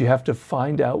 But you have to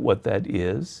find out what that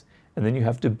is, and then you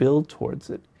have to build towards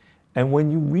it. And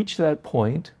when you reach that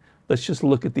point, let's just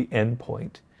look at the end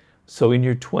point. So in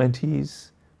your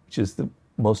 20s, which is the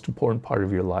most important part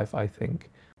of your life, I think.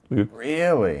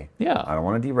 Really? Yeah. I don't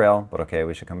want to derail, but okay,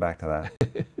 we should come back to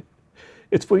that.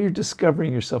 It's where you're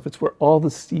discovering yourself. It's where all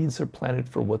the seeds are planted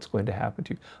for what's going to happen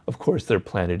to you. Of course, they're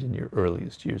planted in your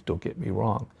earliest years, don't get me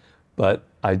wrong. But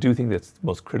I do think that's the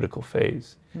most critical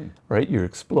phase, right? You're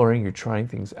exploring, you're trying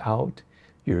things out,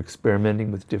 you're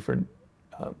experimenting with different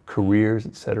careers,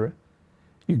 etc.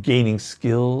 You're gaining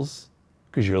skills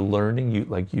because you're learning. You,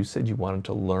 like you said, you wanted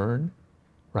to learn,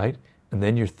 right? And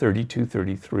then you're 32,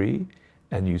 33,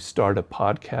 and you start a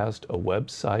podcast, a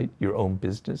website, your own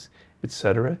business,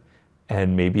 etc.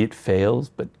 And maybe it fails,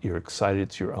 but you're excited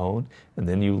it's your own, and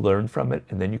then you learn from it,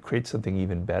 and then you create something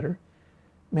even better.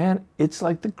 Man, it's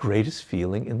like the greatest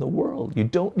feeling in the world. You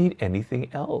don't need anything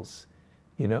else.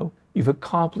 You know, you've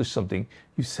accomplished something.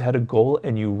 You set a goal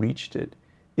and you reached it.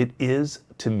 It is,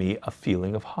 to me, a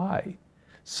feeling of high.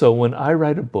 So when I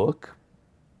write a book,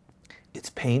 it's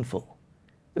painful.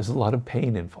 There's a lot of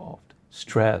pain involved,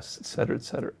 stress, etc.,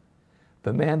 etc.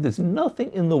 But man, there's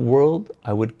nothing in the world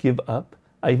I would give up.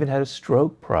 I even had a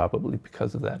stroke probably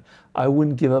because of that. I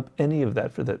wouldn't give up any of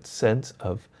that for that sense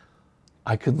of,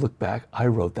 I could look back, I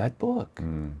wrote that book.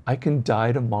 I can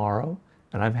die tomorrow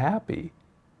and I'm happy.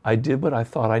 I did what I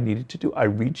thought I needed to do. I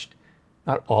reached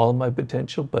not all of my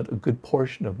potential, but a good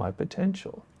portion of my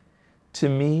potential. To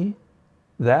me,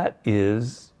 that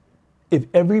is, if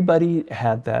everybody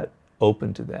had that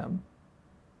open to them,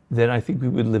 then I think we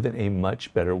would live in a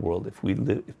much better world if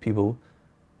people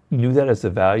knew that as a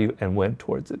value and went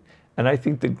towards it. And I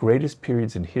think the greatest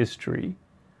periods in history,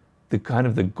 the kind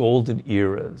of the golden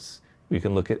eras, we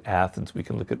can look at Athens, we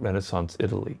can look at Renaissance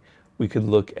Italy, we could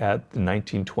look at the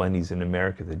 1920s in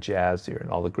America, the jazz era, and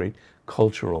all the great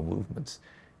cultural movements.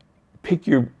 Pick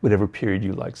your whatever period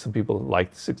you like. Some people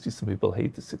like the 60s, some people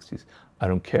hate the 60s. I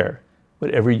don't care.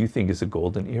 Whatever you think is a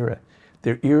golden era.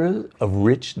 They're eras of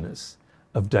richness,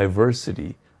 of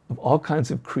diversity, of all kinds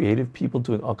of creative people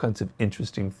doing all kinds of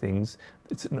interesting things.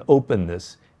 It's an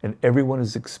openness, and everyone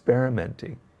is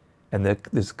experimenting. And that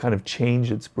this kind of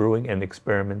change that's brewing and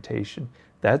experimentation,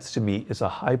 that's to me is a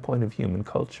high point of human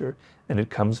culture, and it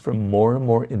comes from more and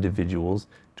more individuals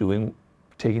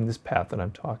taking this path that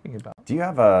I'm talking about. Do you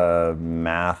have a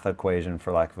math equation,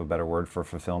 for lack of a better word, for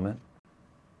fulfillment?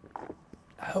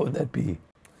 How would that be?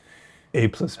 A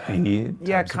plus B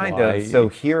Yeah, times kind Y. of. So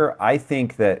here, I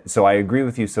think that, so I agree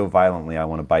with you so violently, I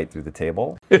want to bite through the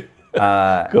table. Go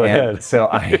ahead. So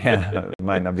it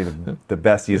might not be the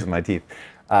best use of my teeth.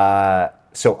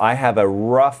 So I have a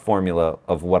rough formula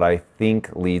of what I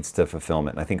think leads to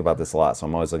fulfillment. And I think about this a lot, so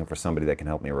I'm always looking for somebody that can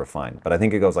help me refine. But I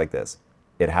think it goes like this.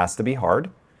 It has to be hard.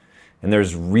 And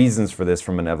there's reasons for this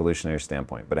from an evolutionary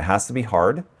standpoint. But it has to be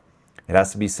hard. It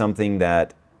has to be something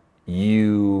that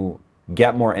you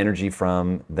get more energy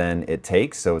from than it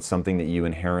takes. So it's something that you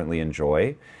inherently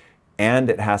enjoy. And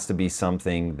it has to be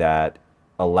something that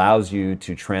allows you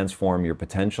to transform your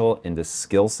potential into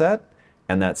skill set.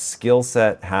 And that skill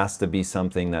set has to be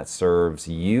something that serves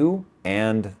you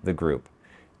and the group.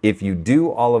 If you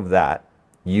do all of that,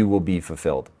 you will be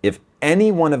fulfilled. If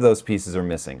any one of those pieces are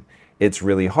missing, it's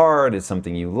really hard, it's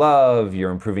something you love,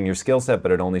 you're improving your skill set,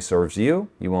 but it only serves you,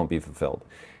 you won't be fulfilled.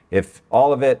 If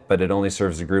all of it, but it only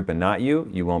serves the group and not you,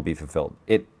 you won't be fulfilled.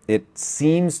 It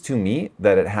seems to me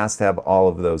that it has to have all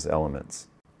of those elements.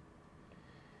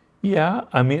 Yeah,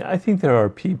 I mean, I think there are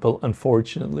people,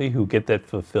 unfortunately, who get that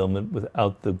fulfillment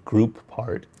without the group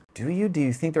part. Do you? Do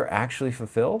you think they're actually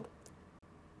fulfilled?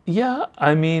 Yeah,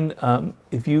 I mean,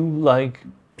 if you like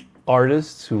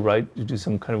artists who do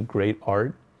some kind of great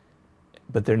art,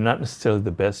 but they're not necessarily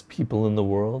the best people in the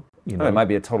world, you know. It might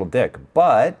be a total dick,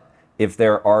 but if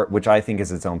there are, which I think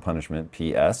is its own punishment,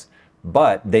 P.S.,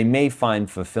 but they may find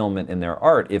fulfillment in their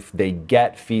art if they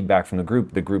get feedback from the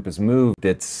group is moved,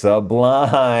 it's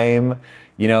sublime,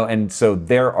 you know, and so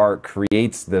their art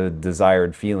creates the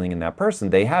desired feeling in that person.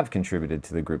 They have contributed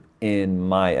to the group, in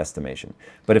my estimation.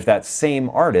 But if that same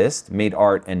artist made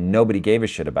art and nobody gave a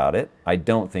shit about it, I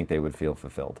don't think they would feel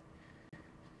fulfilled.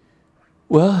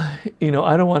 Well, you know,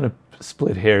 I don't want to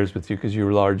split hairs with you because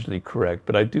you're largely correct,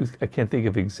 but I can't think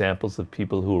of examples of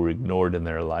people who were ignored in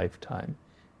their lifetime.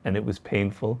 And it was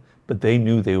painful, but they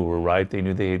knew they were right. They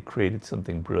knew they had created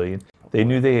something brilliant. They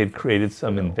knew they had created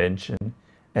some invention,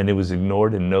 and it was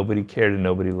ignored, and nobody cared, and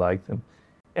nobody liked them.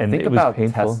 And Think it was about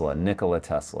painful. Tesla, Nikola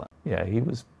Tesla. Yeah, he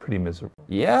was pretty miserable.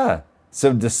 Yeah.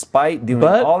 So despite doing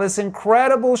all this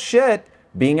incredible shit,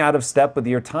 being out of step with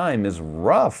your time is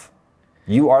rough.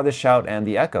 You are the shout and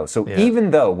the echo. So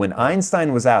even though when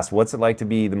Einstein was asked, what's it like to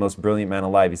be the most brilliant man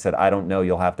alive? He said, I don't know,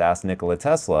 you'll have to ask Nikola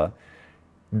Tesla.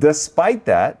 Despite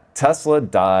that, Tesla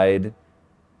died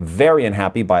very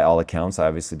unhappy by all accounts. I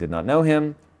obviously did not know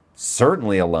him,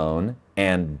 certainly alone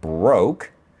and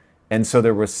broke. And so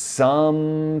there was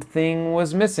something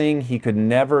was missing. He could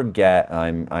never get, I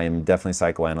am definitely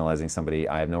psychoanalyzing somebody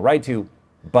I have no right to,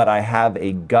 but I have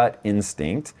a gut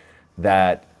instinct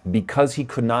that because he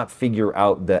could not figure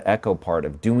out the echo part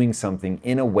of doing something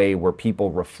in a way where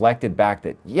people reflected back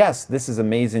that, yes, this is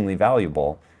amazingly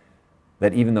valuable,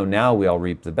 that even though now we all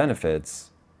reap the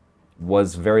benefits,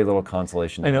 was very little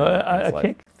consolation. I know, I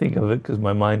can't think of it because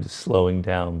my mind is slowing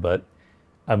down, but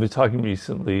I was talking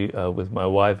recently with my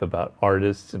wife about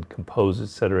artists and composers,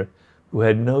 etc., who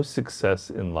had no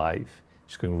success in life.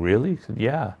 She's going, really? I said,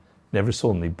 yeah, never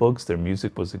sold any books, their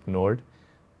music was ignored.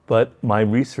 But my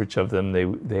research of them,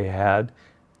 they had,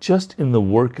 just in the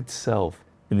work itself,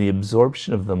 in the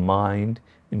absorption of the mind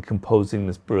in composing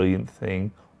this brilliant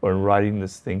thing, or in writing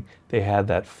this thing, they had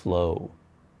that flow.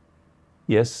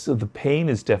 Yes, so the pain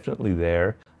is definitely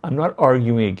there. I'm not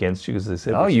arguing against you because I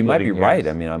said, oh, you might be right.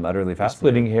 I mean, I'm utterly fascinated.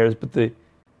 Splitting hairs, but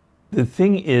the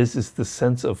thing is the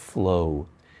sense of flow.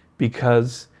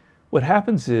 Because what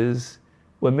happens is,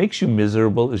 what makes you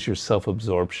miserable is your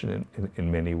self-absorption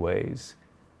in many ways,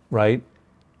 right?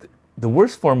 The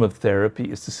worst form of therapy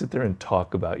is to sit there and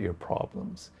talk about your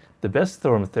problems. The best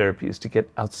form of therapy is to get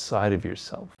outside of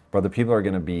yourself. Brother, people are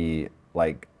going to be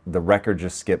like, the record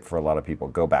just skipped for a lot of people.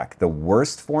 Go back. The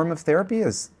worst form of therapy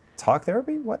is talk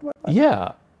therapy? What?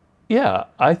 Yeah.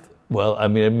 Well, I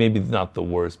mean, maybe not the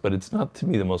worst, but it's not, to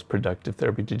me, the most productive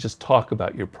therapy to just talk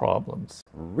about your problems.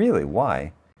 Really?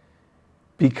 Why?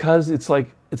 Because it's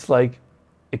like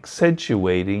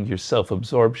accentuating your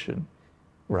self-absorption,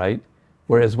 right?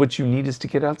 Whereas what you need is to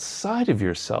get outside of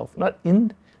yourself, not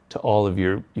into all of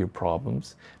your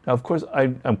problems. Now, of course,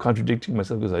 I'm contradicting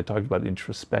myself because I talked about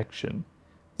introspection.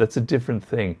 That's a different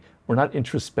thing. We're not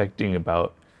introspecting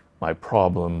about my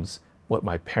problems, what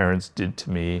my parents did to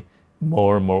me,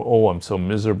 more and more, oh, I'm so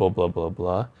miserable, blah, blah,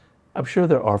 blah. I'm sure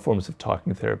there are forms of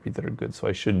talking therapy that are good, so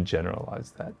I shouldn't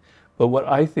generalize that. But what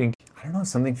I think... I don't know,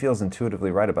 something feels intuitively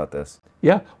right about this.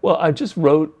 Yeah, well, I just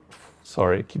wrote,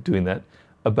 sorry, I keep doing that,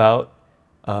 about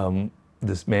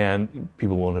this man,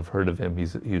 people won't have heard of him,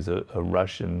 he's a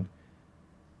Russian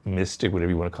mystic,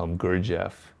 whatever you want to call him,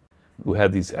 Gurdjieff, who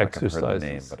had these exercises. I've heard the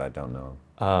name, but I don't know.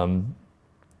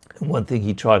 One thing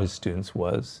he taught his students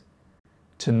was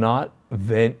to not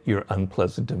vent your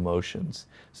unpleasant emotions.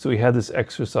 So he had this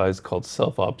exercise called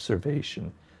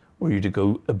self-observation, where you're to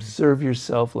go observe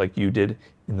yourself like you did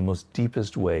in the most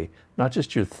deepest way, not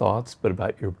just your thoughts, but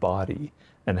about your body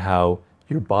and how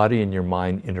your body and your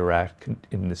mind interact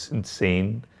in this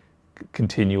insane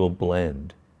continual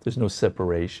blend. There's no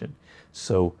separation.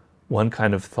 So one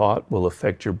kind of thought will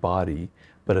affect your body,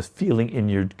 but a feeling in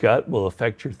your gut will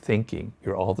affect your thinking.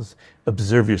 You're all this,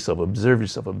 observe yourself, observe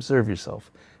yourself, observe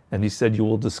yourself. And he said, you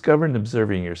will discover in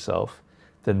observing yourself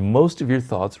that most of your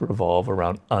thoughts revolve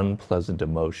around unpleasant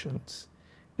emotions.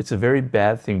 It's a very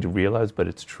bad thing to realize, but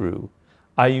it's true.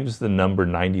 I use the number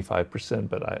 95%,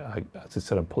 but as I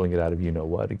said, I'm pulling it out of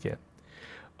you-know-what again.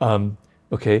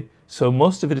 Okay, so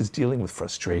most of it is dealing with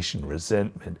frustration,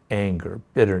 resentment, anger,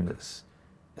 bitterness,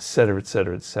 et cetera, et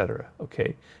cetera, et cetera,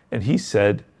 okay? And he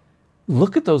said,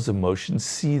 look at those emotions,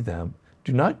 see them,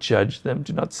 do not judge them,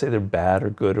 do not say they're bad or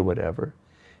good or whatever,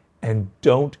 and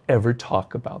don't ever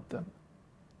talk about them.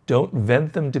 Don't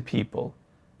vent them to people.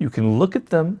 You can look at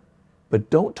them, but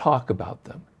don't talk about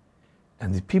them.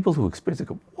 And the people who experience it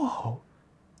go, whoa,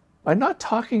 by not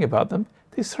talking about them,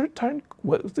 they start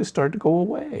to go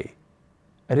away.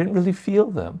 I didn't really feel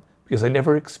them because I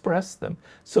never expressed them.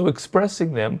 So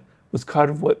expressing them was kind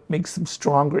of what makes them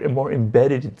stronger and more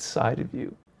embedded inside of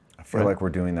you. I feel like we're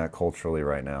doing that culturally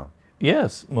right now.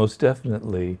 Yes, most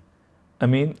definitely. I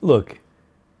mean, look,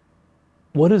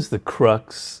 what is the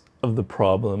crux of the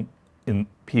problem in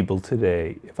people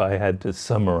today, if I had to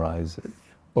summarize it?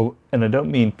 And I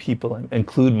don't mean people, I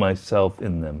include myself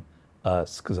in them,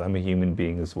 us, because I'm a human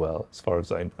being as well, as far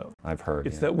as I know. I've heard.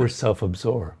 It's that we're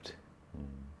self-absorbed,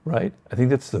 right? I think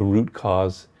that's the root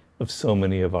cause of so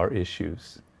many of our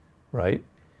issues, right?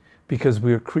 Because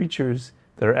we're creatures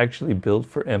that are actually built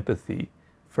for empathy,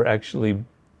 for actually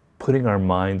putting our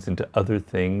minds into other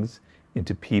things,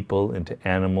 into people, into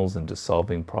animals, into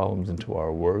solving problems, into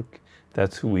our work.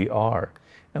 That's who we are.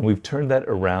 And we've turned that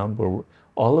around where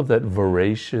all of that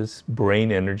voracious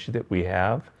brain energy that we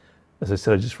have, as I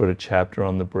said, I just wrote a chapter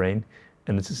on the brain,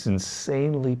 and it's this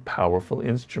insanely powerful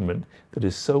instrument that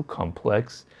is so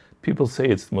complex. People say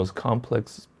it's the most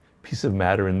complex piece of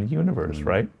matter in the universe,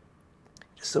 right?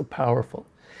 It's so powerful.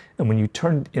 And when you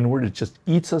turn inward, it just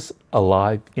eats us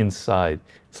alive inside.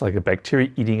 It's like a bacteria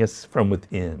eating us from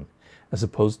within, as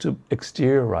opposed to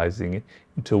exteriorizing it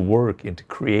into work, into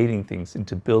creating things,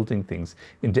 into building things,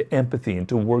 into empathy,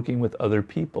 into working with other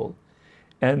people.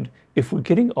 And if we're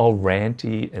getting all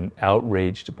ranty and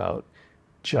outraged about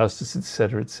justice, et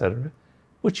cetera,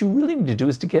 what you really need to do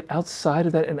is to get outside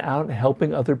of that and out and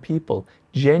helping other people,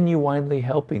 genuinely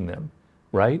helping them,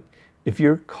 right? If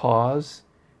your cause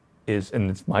is, and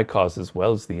it's my cause as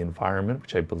well, is the environment,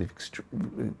 which I believe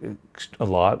a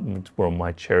lot, and it's where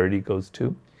my charity goes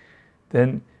to,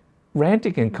 then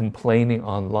ranting and complaining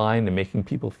online and making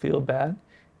people feel bad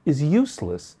is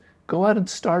useless. Go out and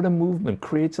start a movement,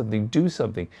 create something, do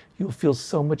something. You'll feel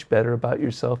so much better about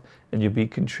yourself and you'll be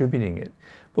contributing it.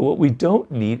 But what we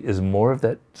don't need is more of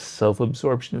that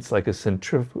self-absorption. It's like a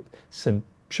centripetal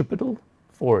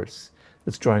force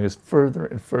that's drawing us further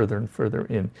and further and further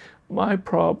in. My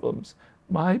problems,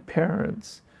 my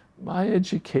parents, my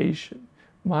education,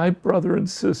 my brother and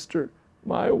sister,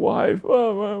 my wife,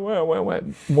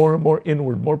 more and more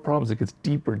inward, more problems. It gets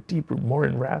deeper, deeper, more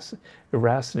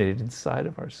irracinated inside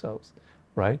of ourselves,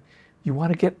 right? You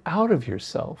want to get out of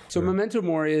yourself. So memento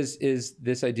mori is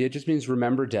this idea. It just means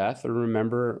remember death or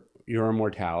remember your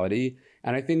immortality.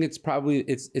 And I think it's probably,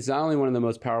 it's not only one of the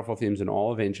most powerful themes in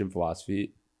all of ancient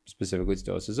philosophy, specifically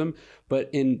Stoicism, but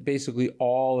in basically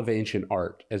all of ancient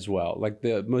art as well. Like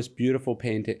the most beautiful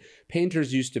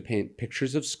painters used to paint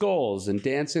pictures of skulls and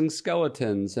dancing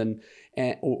skeletons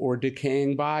or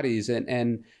decaying bodies.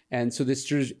 And so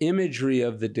this imagery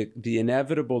of the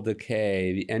inevitable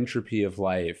decay, the entropy of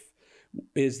life,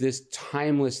 is this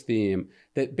timeless theme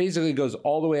that basically goes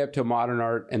all the way up to modern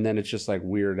art, and then it's just like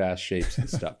weird ass shapes and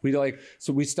stuff.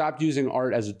 So we stopped using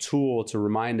art as a tool to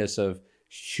remind us of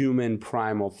human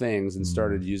primal things and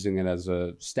started using it as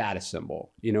a status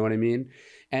symbol. You know what I mean?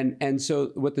 And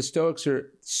so what the Stoics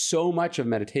are, so much of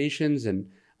meditations and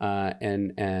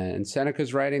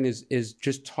Seneca's writing is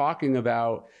just talking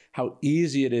about how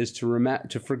easy it is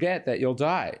to forget that you'll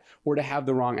die or to have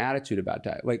the wrong attitude about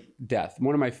death.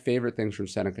 One of my favorite things from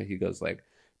Seneca, he goes like,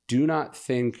 do not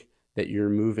think that you're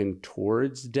moving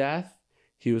towards death.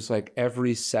 He was like,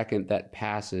 every second that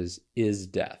passes is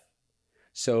death.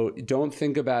 So don't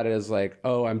think about it as like,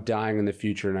 oh, I'm dying in the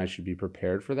future and I should be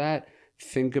prepared for that.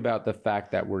 Think about the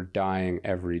fact that we're dying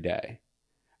every day.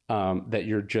 That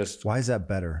you're just... Why is that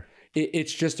better?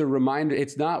 It's just a reminder.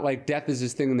 It's not like death is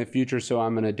this thing in the future, so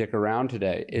I'm going to dick around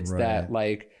today. It's that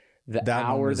like that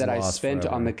hour that I spent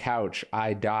on the couch,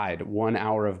 I died 1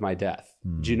 hour of my death.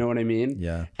 Do you know what I mean?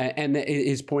 Yeah. And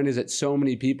his point is that so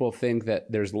many people think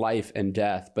that there's life and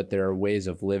death, but there are ways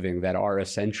of living that are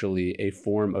essentially a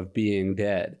form of being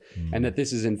dead. And that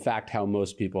this is in fact how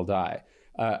most people die,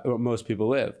 or most people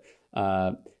live.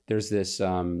 There's this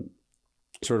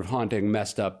sort of haunting,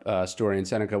 messed up story in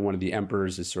Seneca. One of the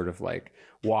emperors is sort of like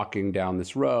walking down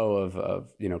this row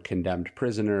of condemned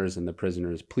prisoners, and the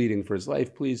prisoner is pleading for his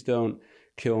life. Please don't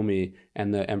kill me.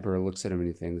 And the emperor looks at him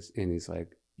and he's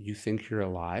like, you think you're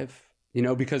alive?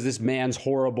 Because this man's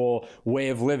horrible way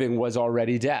of living was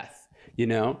already death,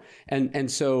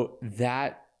 And so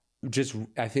that just,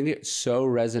 I think it so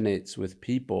resonates with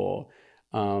people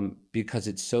because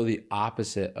it's so the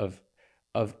opposite of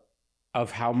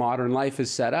how modern life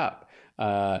is set up.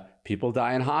 People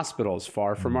die in hospitals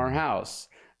far from our house.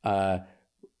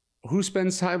 Who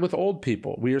spends time with old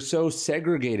people? We are so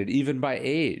segregated, even by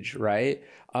age, right?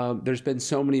 There's been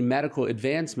so many medical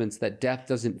advancements that death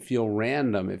doesn't feel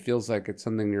random. It feels like it's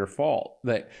something your fault.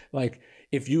 Like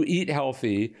if you eat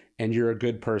healthy and you're a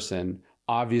good person,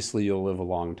 obviously you'll live a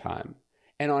long time.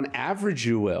 And on average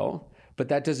you will. But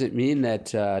that doesn't mean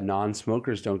that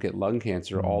non-smokers don't get lung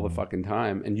cancer all the fucking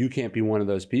time, and you can't be one of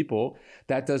those people.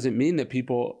 That doesn't mean that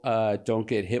people don't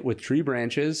get hit with tree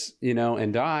branches,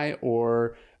 and die,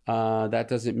 or That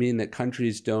doesn't mean that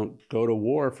countries don't go to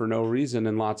war for no reason,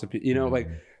 and lots of people, you know, like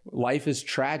life is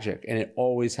tragic, and it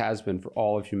always has been for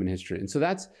all of human history. And so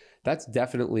that's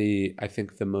definitely, I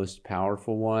think, the most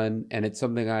powerful one. And it's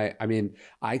something I mean,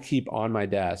 I keep on my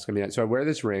desk. I mean, so I wear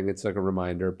this ring. It's like a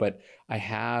reminder, but I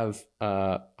have,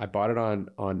 I bought it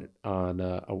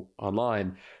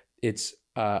online. It's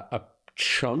a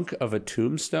chunk of a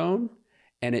tombstone.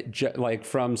 And it like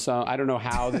from some, I don't know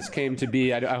how this came to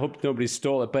be. I hope nobody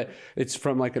stole it, but it's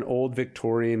from like an old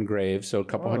Victorian grave. So a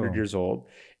couple hundred years old.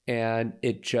 And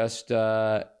it just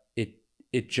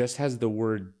it just has the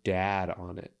word dad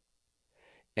on it.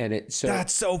 And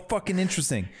that's so fucking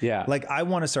interesting. Yeah. Like I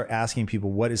want to start asking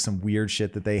people what is some weird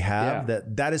shit that they have.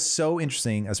 That is so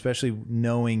interesting, especially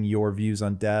knowing your views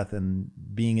on death and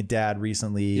being a dad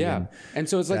recently. Yeah. And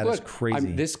so it's like, look,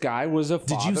 crazy. This guy was a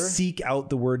father. Did you seek out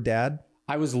the word dad?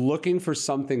 I was looking for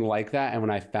something like that. And when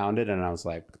I found it, and I was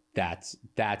like, that's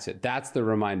it. That's the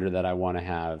reminder that I want to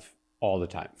have all the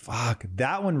time. Fuck,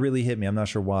 that one really hit me. I'm not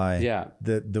sure why. Yeah.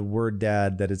 The word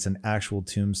dad, that it's an actual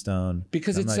tombstone.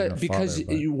 Because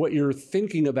what you're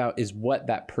thinking about is what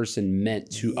that person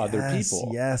meant to other people.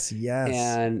 Yes.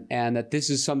 And that this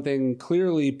is something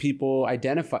clearly people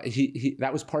identify. He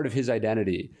that was part of his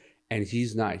identity, and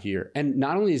he's not here. And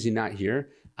not only is he not here,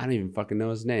 I don't even fucking know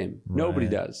his name. Right. Nobody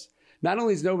does. Not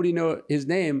only does nobody know his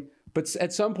name, but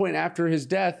at some point after his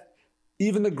death,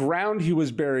 even the ground he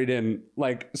was buried in,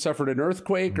 like, suffered an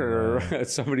earthquake or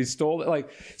somebody stole it. Like,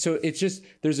 so it's just,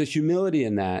 there's a humility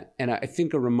in that. And I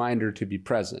think a reminder to be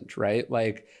present, right?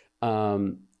 Like,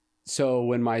 so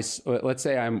when let's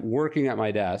say I'm working at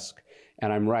my desk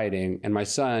and I'm writing, and my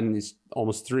son is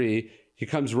almost 3, he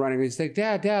comes running and he's like,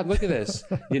 Dad, look at this.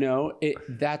 You know,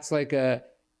 that's like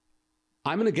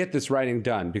I'm going to get this writing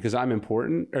done because I'm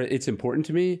important, or it's important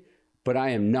to me. But I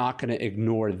am not going to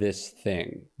ignore this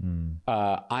thing.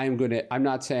 I'm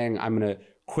not saying I'm going to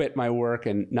quit my work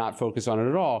and not focus on it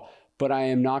at all, but I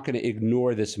am not going to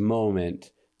ignore this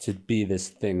moment to be this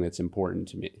thing that's important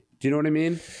to me. Do you know what I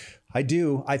mean? I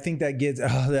do. I think that gets,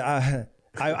 I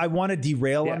want to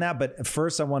derail on that, but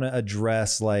first I want to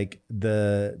address like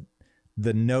the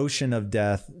notion of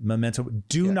death, memento.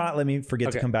 Do not let me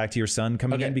forget to come back to your son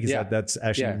coming in, because that's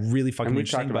actually really fucking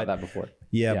interesting. And we've talked about that before.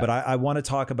 But I want to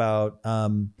talk about,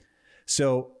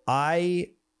 so I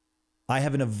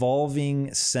have an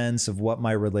evolving sense of what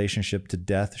my relationship to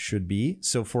death should be.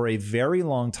 So for a very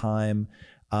long time,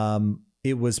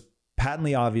 it was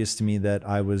patently obvious to me that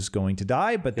I was going to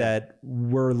die, but that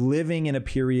we're living in a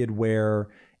period where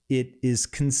it is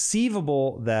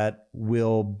conceivable that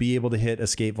we'll be able to hit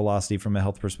escape velocity from a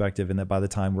health perspective, and that by the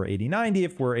time we're 80, 90,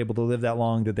 if we're able to live that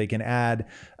long, that they can add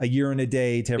a year and a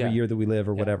day to every year that we live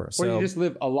or whatever. Or you just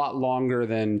live a lot longer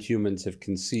than humans have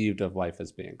conceived of life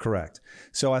as being. Correct.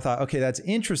 So I thought, okay, that's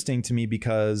interesting to me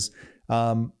because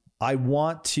I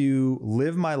want to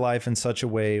live my life in such a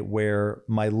way where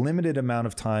my limited amount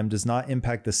of time does not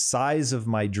impact the size of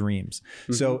my dreams.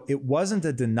 Mm-hmm. So it wasn't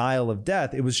a denial of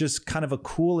death. It was just kind of a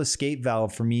cool escape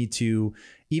valve for me to,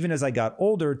 even as I got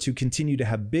older, to continue to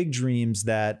have big dreams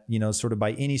that, you know, sort of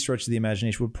by any stretch of the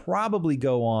imagination would probably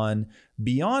go on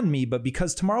beyond me. But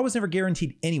because tomorrow was never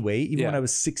guaranteed anyway, even when I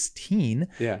was 16,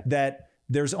 that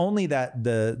there's only that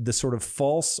the sort of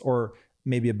false, or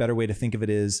maybe a better way to think of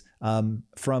it is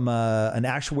from an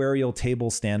actuarial table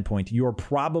standpoint, you're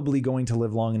probably going to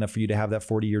live long enough for you to have that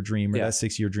 40-year dream or that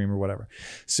 6-year dream or whatever.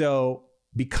 So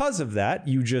because of that,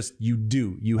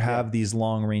 you have these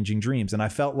long-ranging dreams. And I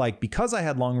felt like because I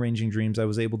had long-ranging dreams, I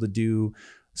was able to do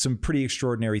some pretty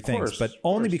extraordinary things, but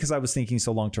only because I was thinking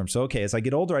so long-term. So, okay, as I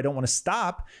get older, I don't want to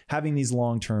stop having these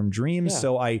long-term dreams.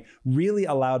 So I really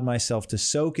allowed myself to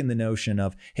soak in the notion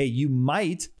of, hey, you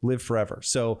might live forever.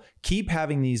 So keep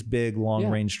having these big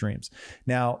long-range dreams.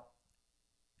 Now,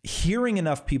 hearing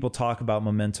enough people talk about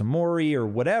memento mori or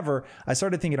whatever, I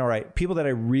started thinking, all right, people that I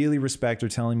really respect are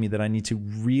telling me that I need to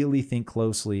really think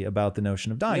closely about the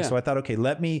notion of dying. So I thought, okay,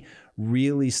 let me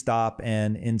really stop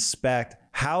and inspect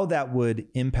how that would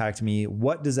impact me.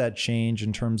 What does that change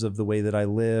in terms of the way that I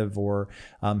live, or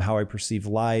how I perceive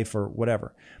life, or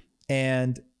whatever.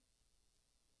 And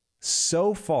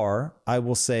so far, I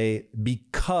will say,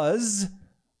 because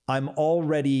I'm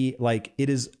already like, it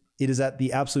is at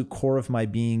the absolute core of my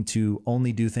being to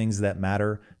only do things that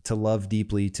matter, to love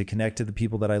deeply, to connect to the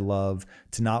people that I love,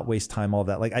 to not waste time, all of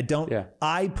that. Like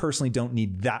I personally don't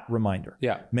need that reminder.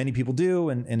 Many people do,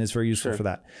 and it's very useful for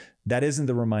that. That isn't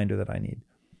the reminder that I need.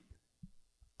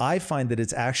 I find that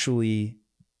it's actually,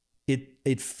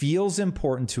 it feels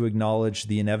important to acknowledge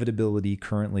the inevitability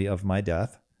currently of my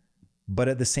death. But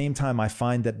at the same time, I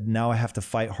find that now I have to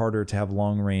fight harder to have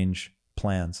long range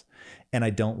plans. And I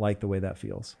don't like the way that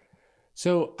feels.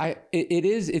 So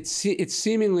it's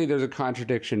seemingly there's a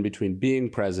contradiction between being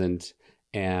present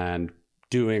and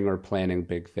doing or planning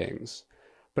big things.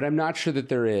 But I'm not sure that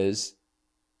there is.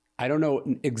 I don't know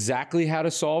exactly how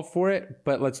to solve for it,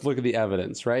 but let's look at the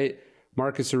evidence, right?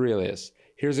 Marcus Aurelius.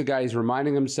 Here's a guy, he's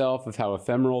reminding himself of how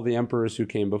ephemeral the emperors who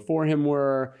came before him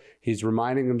were. He's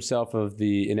reminding himself of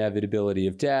the inevitability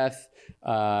of death.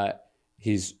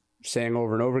 He's saying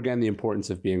over and over again the importance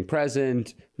of being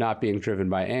present, not being driven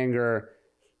by anger.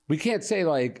 We can't say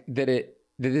like that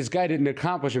this guy didn't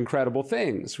accomplish incredible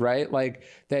things, right? Like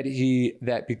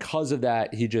that because of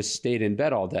that, he just stayed in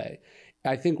bed all day.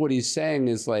 I think what he's saying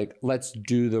is like, let's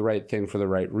do the right thing for the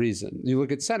right reason. You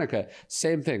look at Seneca,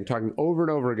 same thing, talking over and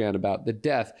over again about the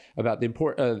death, about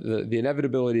the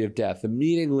inevitability of death, the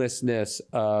meaninglessness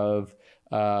of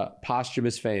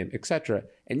posthumous fame, etc.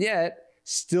 And yet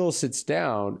still sits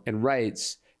down and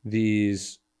writes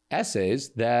these essays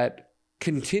that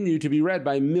continue to be read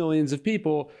by millions of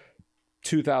people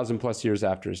 2,000 plus years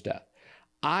after his death.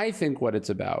 I think what it's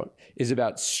about is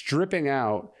about stripping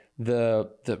out the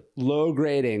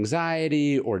low-grade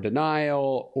anxiety or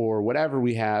denial or whatever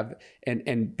we have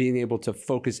and being able to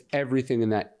focus everything in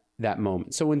that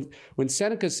moment. So when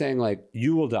Seneca's saying like,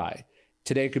 you will die,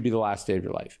 today could be the last day of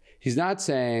your life, he's not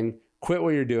saying quit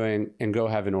what you're doing and go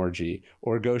have an orgy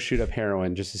or go shoot up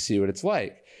heroin just to see what it's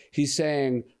like. He's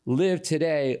saying live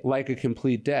today like a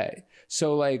complete day.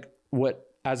 So like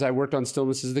as I worked on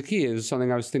Stillness is the Key, it was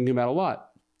something I was thinking about a lot.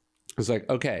 I was like,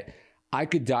 okay, I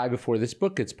could die before this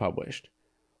book gets published.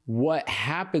 What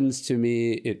happens to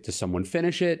me? Does someone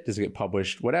finish it? Does it get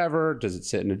published? Whatever? Does it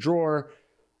sit in a drawer?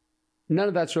 None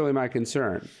of that's really my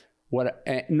concern.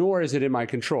 Nor is it in my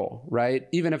control, right?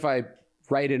 Even if I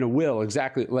write in a will,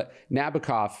 exactly.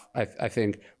 Nabokov, I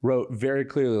think, wrote very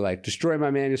clearly, like, destroy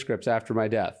my manuscripts after my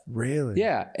death. Really?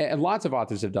 Yeah, and lots of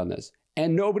authors have done this.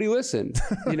 And nobody listened.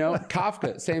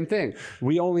 Kafka, same thing.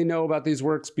 We only know about these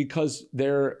works because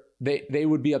they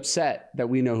would be upset that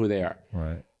we know who they are.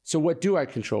 Right. So what do I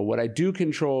control? What I do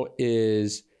control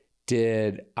is,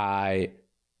 did I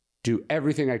do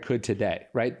everything I could today,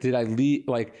 right? Did I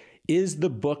is the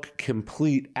book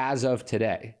complete as of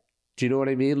today? Do you know what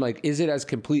I mean? Like, is it as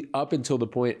complete up until the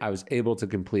point I was able to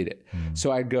complete it?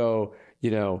 So I go,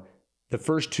 the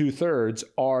first 2/3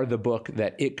 are the book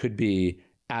that it could be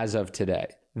as of today.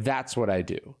 That's what I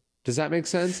do. Does that make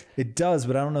sense? It does,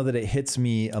 but I don't know that it hits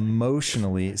me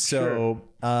emotionally. So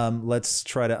let's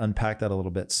try to unpack that a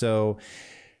little bit. So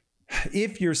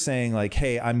if you're saying like,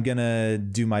 hey, I'm going to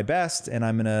do my best and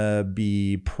I'm going to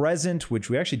be present, which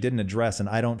we actually didn't address and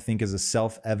I don't think is a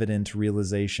self-evident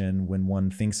realization when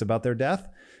one thinks about their death,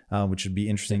 which would be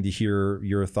interesting to hear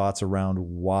your thoughts around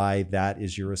why that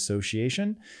is your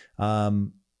association.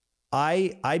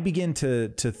 I begin to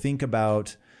think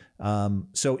about,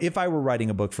 so if I were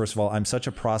writing a book, first of all, I'm such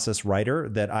a process writer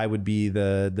that I would be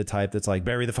the type that's like,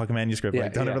 bury the fucking manuscript.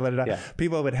 Don't ever let it out. Yeah.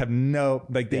 People would have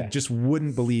they just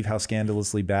wouldn't believe how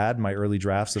scandalously bad my early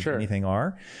drafts of anything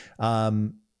are.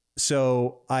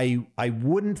 So I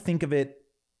wouldn't think of it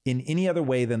in any other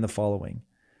way than the following.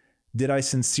 Did I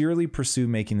sincerely pursue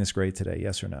making this great today?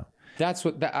 Yes or no? That's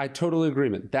I totally agree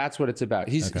with. That's what it's about.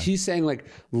 He's saying like,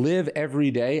 live every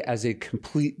day as a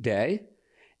complete day.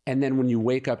 And then when you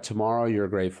wake up tomorrow, you're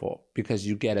grateful because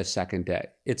you get a second day.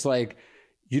 It's like,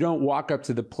 you don't walk up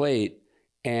to the plate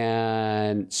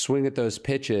and swing at those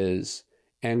pitches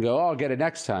and go, oh, I'll get it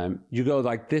next time. You go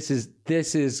like, this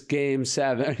is game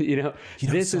 7.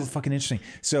 This is fucking interesting.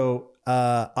 So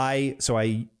I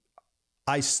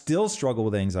still struggle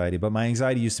with anxiety, but my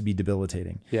anxiety used to be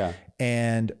debilitating. Yeah.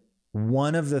 And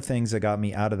one of the things that got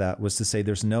me out of that was to say,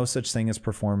 there's no such thing as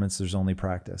performance. There's only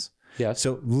practice. Yeah.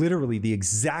 So literally the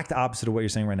exact opposite of what you're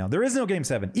saying right now. There is no game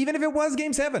 7. Even if it was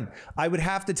game 7, I would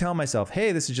have to tell myself,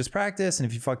 hey, this is just practice. And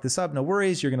if you fuck this up, no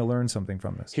worries. You're going to learn something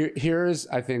from this. Here's,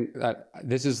 I think that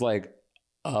this is like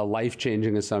a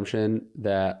life-changing assumption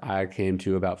that I came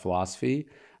to about philosophy.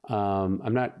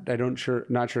 I'm not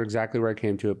sure exactly where I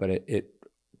came to it, but it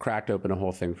cracked open a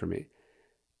whole thing for me.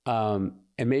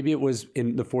 And maybe it was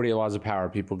in the 48 Laws of Power.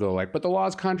 People go like, but the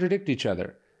laws contradict each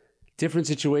other. Different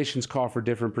situations call for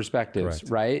different perspectives,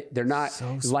 right? They're not,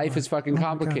 life is fucking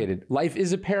complicated. Life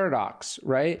is a paradox,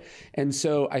 right? And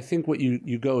so I think what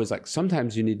you go is like,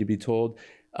 sometimes you need to be told,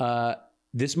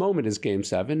 this moment is game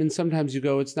 7. And sometimes you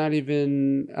go, it's not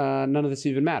even, none of this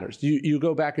even matters. You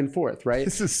go back and forth, right?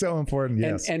 This is so important.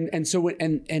 Yes.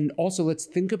 And also let's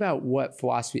think about what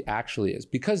philosophy actually is,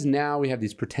 because now we have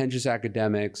these pretentious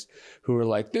academics who are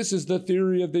like, this is the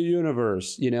theory of the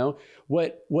universe.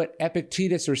 What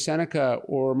Epictetus or Seneca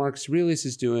or Marcus Aurelius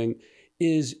is doing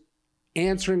is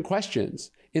answering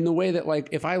questions in the way that, like,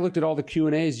 if I looked at all the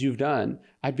Q&As you've done,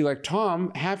 I'd be like,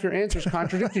 Tom, half your answers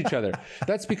contradict each other.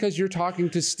 That's because you're talking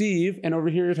to Steve and over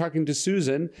here you're talking to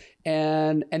Susan.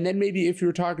 And then maybe if you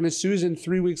were talking to Susan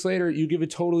 3 weeks later, you give a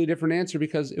totally different answer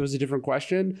because it was a different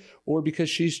question or because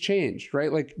she's changed,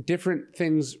 right? Like different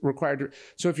things required.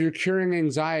 So if you're curing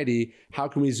anxiety, how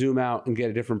can we zoom out and get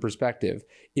a different perspective?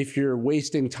 If you're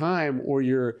wasting time or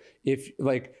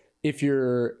if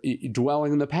you're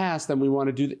dwelling in the past, then we want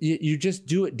to do, you just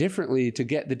do it differently to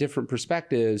get the different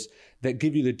perspectives that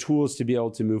give you the tools to be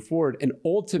able to move forward. And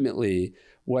ultimately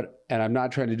and I'm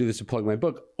not trying to do this to plug my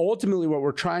book, ultimately what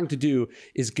we're trying to do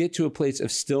is get to a place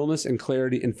of stillness and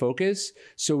clarity and focus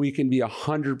so we can be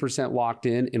 100% locked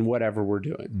in whatever we're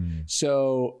doing.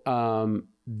 So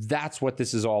that's what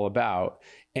this is all about.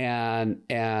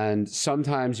 And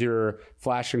sometimes you're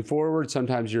flashing forward,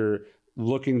 sometimes you're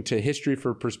looking to history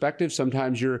for perspective.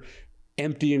 Sometimes you're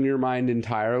emptying your mind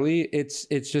entirely. It's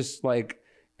just like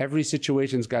every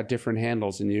situation's got different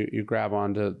handles and you grab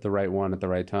onto the right one at the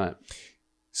right time.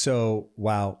 So,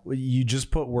 wow, you just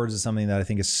put words to something that I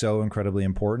think is so incredibly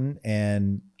important.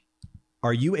 And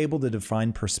are you able to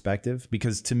define perspective?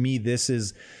 Because to me,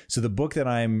 so the book that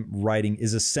I'm writing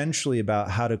is essentially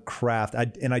about how to craft,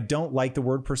 and I don't like the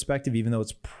word perspective, even though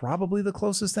it's probably the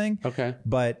closest thing. Okay.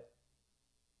 But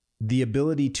the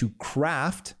ability to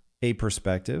craft a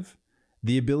perspective,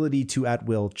 the ability to at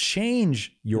will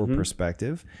change your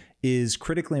perspective is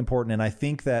critically important. And I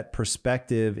think that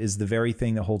perspective is the very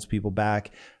thing that holds people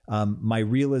back. My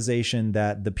realization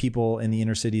that the people in the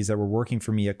inner cities that were working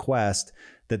for me at Quest,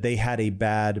 that they had a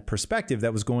bad perspective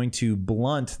that was going to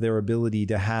blunt their ability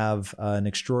to have an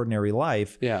extraordinary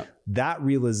life. Yeah. That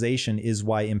realization is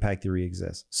why impact theory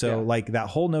exists. So like that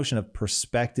whole notion of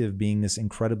perspective being this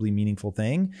incredibly meaningful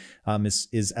thing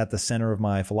is at the center of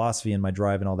my philosophy and my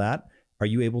drive and all that. Are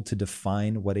you able to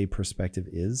define what a perspective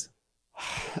is?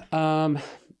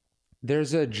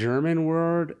 There's a German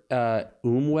word,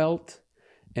 Umwelt,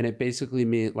 and it basically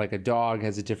means like a dog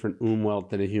has a different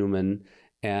Umwelt than a human.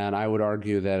 And I would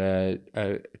argue that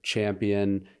a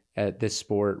champion at this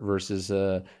sport versus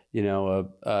an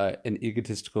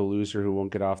egotistical loser who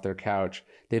won't get off their couch,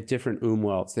 they have different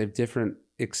Umwelts. They have different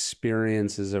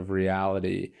experiences of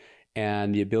reality,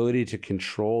 and the ability to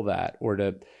control that or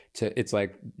to it's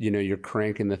like, you're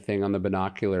cranking the thing on the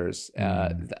binoculars.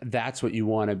 That's what you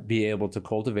want to be able to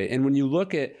cultivate. And when you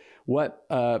look at what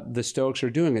the Stoics are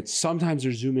doing, it's sometimes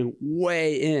they're zooming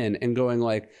way in and going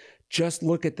like, just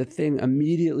look at the thing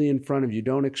immediately in front of you.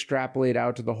 Don't extrapolate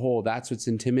out to the whole. That's what's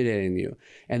intimidating you.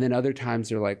 And then other times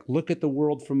they're like, look at the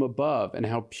world from above and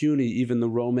how puny even the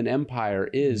Roman Empire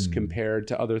is compared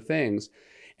to other things.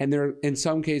 And they're in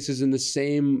some cases in the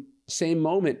same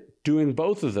moment doing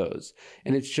both of those.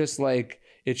 And it's just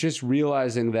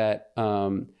realizing that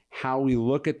how we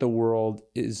look at the world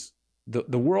is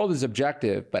the world is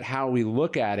objective, but how we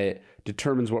look at it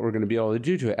determines what we're going to be able to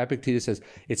do to it. Epictetus says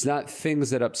it's not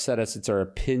things that upset us, it's our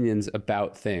opinions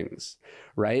about things,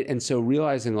 right? And so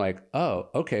realizing like, oh,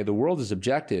 okay, the world is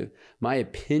objective. My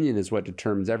opinion is what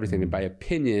determines everything. And by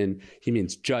opinion, he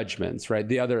means judgments, right?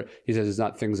 He says it's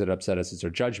not things that upset us, it's our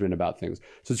judgment about things.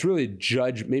 So it's really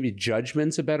maybe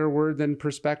judgment's a better word than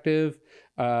perspective.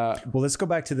 Well, let's go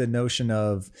back to the notion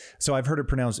of, so I've heard it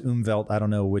pronounced Umwelt. I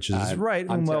don't know which is right.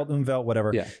 Umwelt,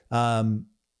 whatever. Yeah.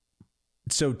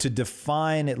 So to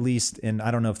define at least, and I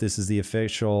don't know if this is the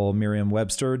official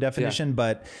Merriam-Webster definition,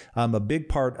 but a big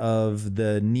part of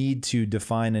the need to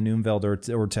define an Umwelt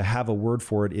or to have a word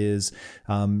for it is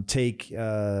take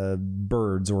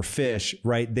birds or fish,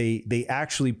 right? They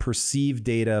actually perceive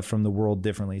data from the world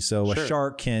differently. So a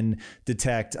shark can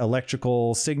detect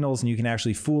electrical signals, and you can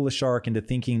actually fool a shark into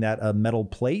thinking that a metal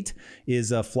plate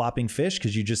is a flopping fish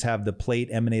because you just have the plate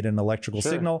emanate an electrical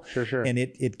signal. And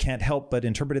it can't help but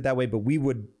interpret it that way. But we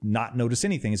would not notice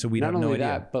anything. So we'd have no idea.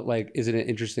 That, but like, isn't it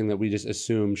interesting that we just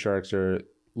assume sharks are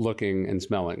looking and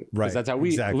smelling? Right. That's how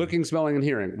we looking, smelling, and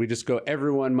hearing. We just go,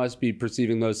 everyone must be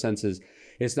perceiving those senses.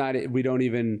 It's not, we can't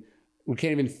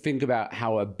even think about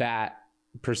how a bat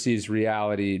perceives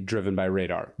reality driven by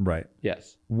radar. Right.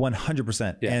 Yes.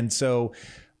 100%. Yeah. And so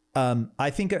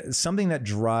I think something that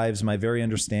drives my very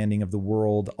understanding of the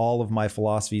world, all of my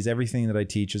philosophies, everything that I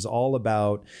teach is all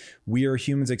about we are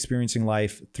humans experiencing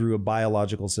life through a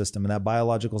biological system. And that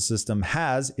biological system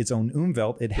has its own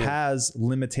Umwelt. It has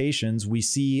limitations. We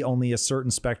see only a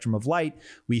certain spectrum of light.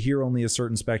 We hear only a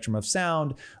certain spectrum of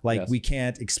sound. Like we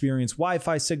can't experience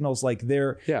Wi-Fi signals like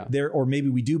they're, or maybe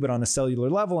we do, but on a cellular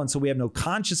level. And so we have no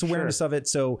conscious awareness of it.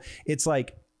 So it's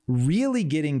like really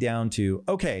getting down to,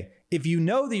 okay, if you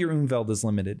know that your Umwelt is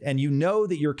limited and you know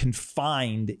that you're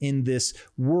confined in this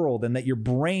world and that your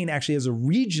brain actually has a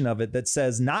region of it that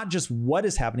says not just what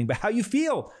is happening, but how you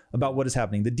feel about what is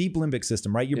happening, the deep limbic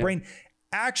system, right? Your brain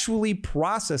actually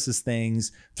processes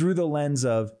things through the lens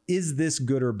of, is this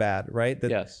good or bad, right?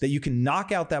 That you can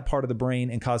knock out that part of the brain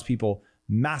and cause people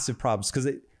massive problems because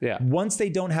once they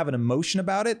don't have an emotion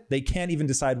about it, they can't even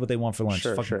decide what they want for lunch.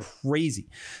 It's fucking crazy.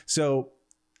 So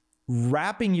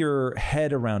wrapping your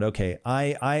head around, okay,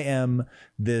 I am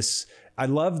this, I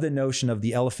love the notion of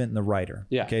the elephant and the rider.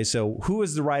 Okay, so who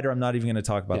is the rider? I'm not even going to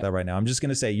talk about that right now. I'm just going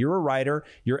to say you're a rider.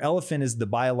 Your elephant is the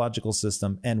biological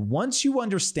system. And once you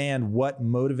understand what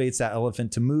motivates that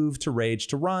elephant to move, to rage,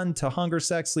 to run, to hunger,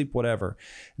 sex, sleep, whatever,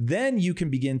 then you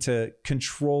can begin to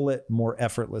control it more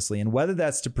effortlessly. And whether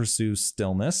that's to pursue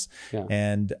stillness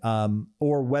and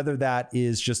or whether that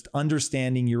is just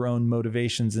understanding your own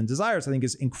motivations and desires, I think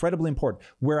is incredibly important.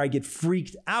 Where I get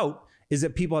freaked out is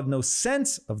that people have no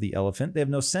sense of the elephant. They have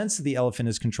no sense that the elephant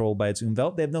is controlled by its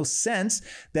Umwelt. They have no sense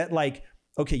that, like,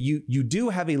 okay, you do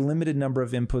have a limited number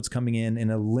of inputs coming in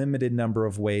a limited number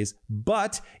of ways,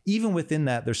 but even within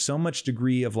that, there's so much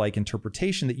degree of like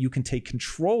interpretation that you can take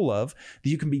control of, that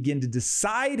you can begin to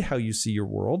decide how you see your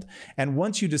world. And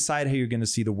once you decide how you're going to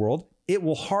see the world, it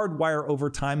will hardwire over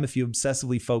time if you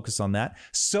obsessively focus on that,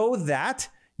 so that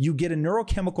you get a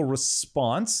neurochemical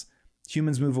response.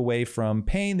 Humans move away from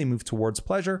pain, they move towards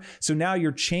pleasure. So now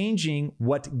you're changing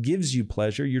what gives you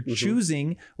pleasure. You're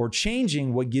choosing or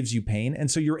changing what gives you pain. And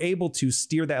so you're able to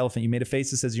steer the elephant. You made a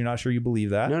face that says you're not sure you believe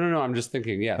that. No, I'm just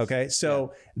thinking, yes. Okay,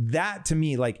 so that to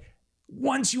me, like,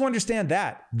 once you understand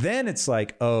that, then it's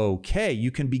like, okay,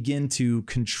 you can begin to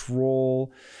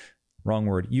control, wrong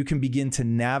word, you can begin to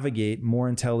navigate more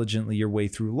intelligently your way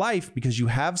through life because you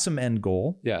have some end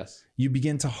goal. Yes. You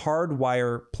begin to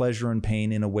hardwire pleasure and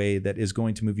pain in a way that is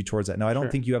going to move you towards that. Now, I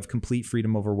don't think you have complete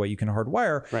freedom over what you can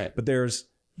hardwire, but there's,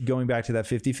 going back to that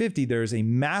 50-50, there's a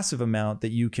massive amount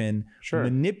that you can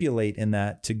manipulate in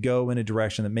that to go in a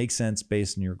direction that makes sense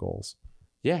based on your goals.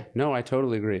 Yeah, no, I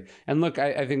totally agree. And look,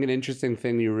 I think an interesting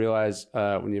thing you realize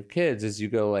when you have kids is you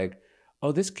go like,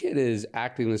 oh, this kid is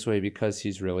acting this way because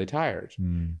he's really tired.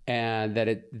 And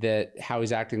that how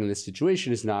he's acting in this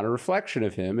situation is not a reflection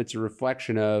of him. It's a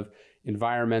reflection of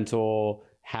environmental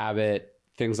habit,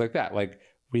 things like that. Like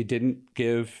he didn't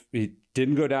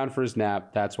go down for his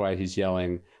nap. That's why he's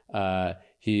yelling.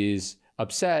 He's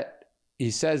upset.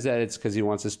 He says that it's because he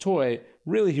wants his toy.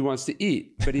 Really, he wants to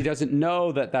eat, but he doesn't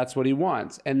know that that's what he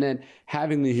wants. And then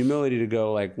having the humility to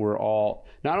go like,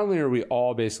 not only are we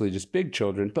all basically just big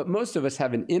children, but most of us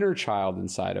have an inner child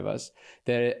inside of us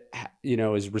that, you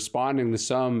know, is responding to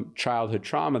some childhood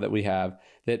trauma that we have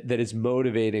that is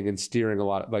motivating and steering a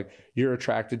lot. Like you're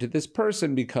attracted to this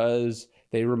person because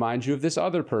they remind you of this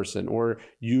other person, or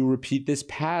you repeat this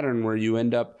pattern where you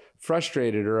end up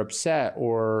frustrated or upset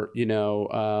or, you know,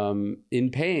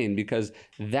 in pain because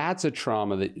that's a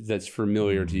trauma that's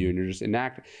familiar to you and you're just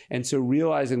enacting. And so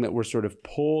realizing that we're sort of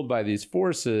pulled by these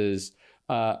forces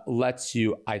lets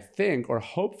you, I think, or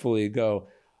hopefully go,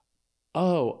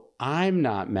 oh, I'm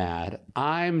not mad.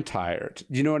 I'm tired.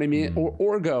 Do you know what I mean?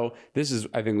 Or go, I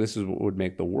think this is what would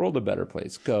make the world a better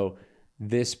place. Go,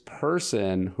 this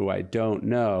person who I don't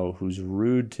know, who's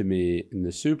rude to me in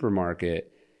the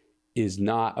supermarket, is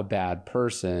not a bad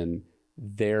person.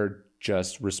 They're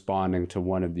just responding to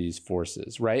one of these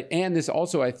forces, right? And this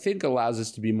also, I think, allows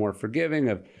us to be more forgiving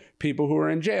of people who are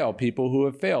in jail, people who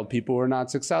have failed, people who are not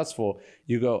successful.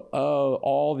 You go, oh,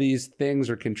 all these things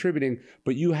are contributing,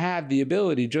 but you have the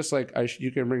ability, just like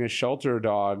you can bring a shelter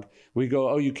dog. We go,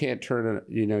 oh, you can't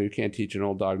you can't teach an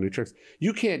old dog new tricks.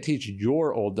 You can't teach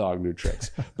your old dog new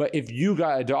tricks. But if you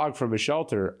got a dog from a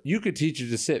shelter, you could teach it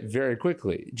to sit very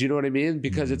quickly. Do you know what I mean?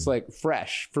 Because it's like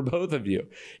fresh for both of you.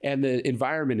 And the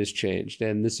environment has changed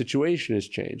and the situation has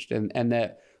changed. And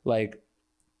that, like,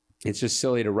 it's just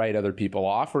silly to write other people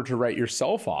off or to write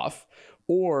yourself off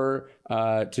or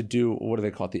to do, what do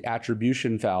they call it? The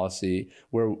attribution fallacy,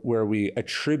 where we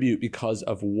attribute because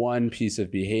of one piece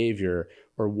of behavior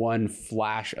or one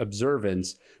flash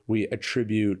observance, we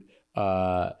attribute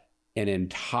an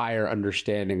entire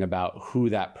understanding about who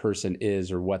that person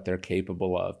is or what they're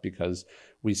capable of because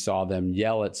we saw them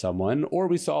yell at someone or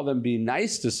we saw them be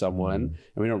nice to someone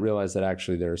and we don't realize that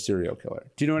actually they're a serial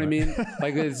killer. Do you know what I mean?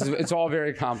 Like it's all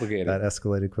very complicated. That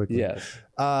escalated quickly. Yes.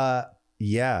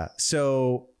 Yeah.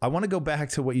 So I want to go back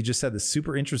to what you just said. That's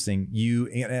super interesting.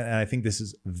 And I think this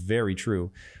is very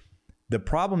true. The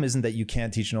problem isn't that you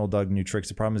can't teach an old dog new tricks.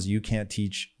 The problem is you can't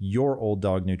teach your old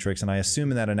dog new tricks. And I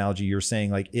assume in that analogy, you're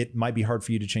saying like it might be hard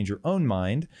for you to change your own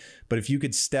mind, but if you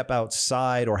could step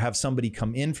outside or have somebody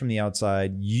come in from the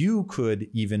outside, you could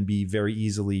even be very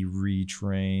easily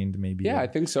retrained. Maybe. Yeah, I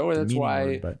think so. That's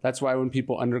why when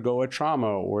people undergo a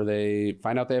trauma or they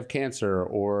find out they have cancer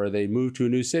or they move to a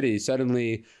new city,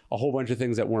 suddenly a whole bunch of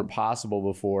things that weren't possible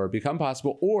before become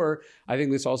possible. Or I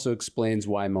think this also explains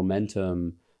why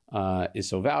momentum is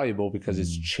so valuable, because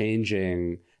it's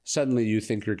changing. Suddenly you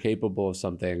think you're capable of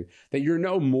something that you're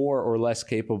no more or less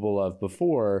capable of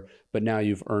before, but now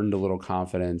you've earned a little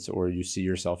confidence or you see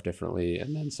yourself differently,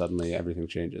 and then suddenly everything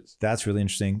changes. That's really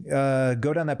interesting.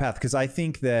 Go down that path, because I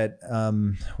think that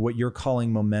what you're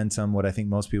calling momentum, what I think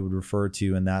most people would refer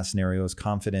to in that scenario as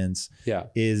confidence,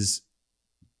 is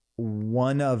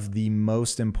one of the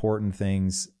most important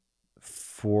things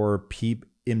for people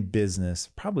in business,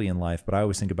 probably in life, but I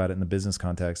always think about it in the business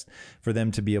context, for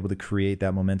them to be able to create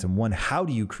that momentum. One, how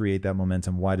do you create that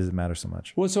momentum? Why does it matter so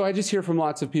much? Well, so I just hear from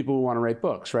lots of people who want to write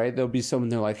books, right? There'll be someone,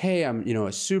 they're like, hey, I'm,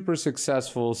 a super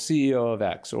successful CEO of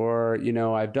X, or,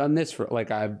 I've done this for,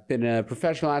 like, I've been a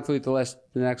professional athlete the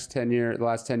last 10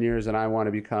 years, and I want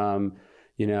to become,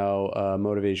 a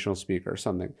motivational speaker or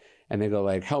something. And they go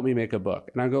like, help me make a book.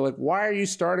 And I go like, why are you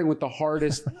starting with the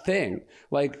hardest thing?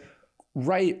 Like,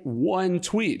 write one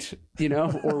tweet,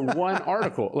 or one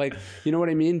article. Like, you know what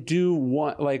I mean? Do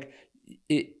one, like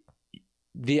it.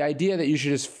 The idea that you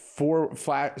should just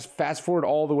fast forward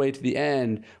all the way to the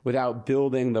end without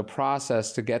building the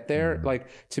process to get there. Like,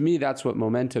 to me, that's what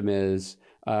momentum is.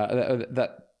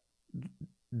 That's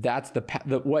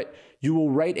what you will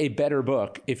write a better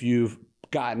book if you've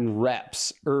gotten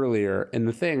reps earlier in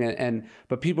the thing.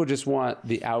 But people just want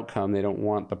the outcome. They don't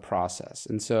want the process.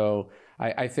 And so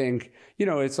I think,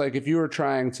 it's like if you were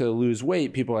trying to lose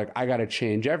weight, people are like, I got to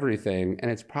change everything.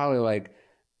 And it's probably like,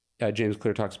 James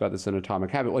Clear talks about this in Atomic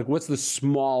Habit. Like, what's the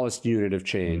smallest unit of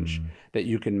change that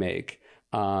you can make?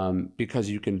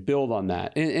 Because you can build on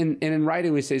that. And in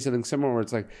writing, we say something similar where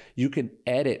it's like, you can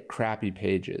edit crappy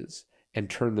pages and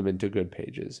turn them into good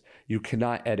pages. You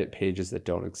cannot edit pages that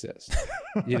don't exist,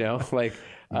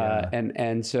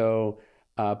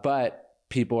 but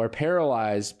people are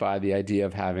paralyzed by the idea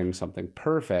of having something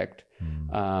perfect,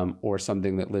 or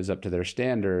something that lives up to their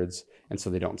standards. And so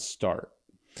they don't start.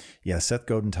 Yeah, Seth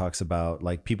Godin talks about,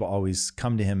 like, people always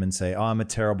come to him and say, oh, I'm a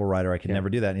terrible writer, I can never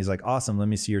do that. And he's like, awesome, let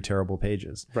me see your terrible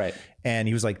pages. Right. And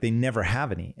he was like, they never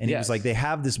have any. And he was like, they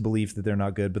have this belief that they're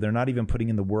not good, but they're not even putting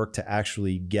in the work to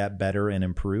actually get better and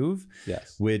improve.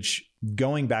 Yes. Which,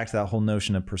 going back to that whole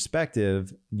notion of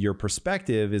perspective, your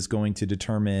perspective is going to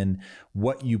determine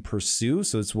what you pursue.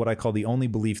 So it's what I call the only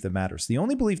belief that matters. The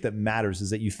only belief that matters is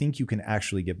that you think you can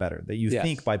actually get better, that you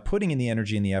think by putting in the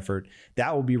energy and the effort,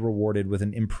 that will be rewarded with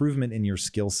an improvement in your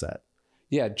skill set.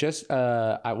 Yeah. Just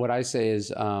what I say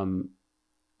is,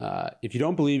 if you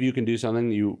don't believe you can do something,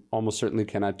 you almost certainly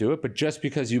cannot do it. But just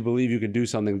because you believe you can do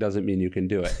something doesn't mean you can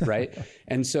do it, right?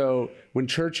 And so when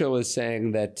Churchill is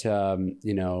saying that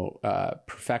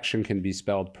perfection can be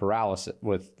spelled paralysis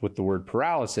with the word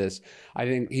paralysis, I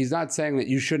think he's not saying that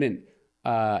you shouldn't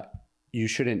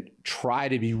try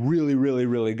to be really, really,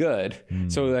 really good.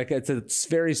 So like it's a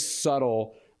very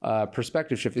subtle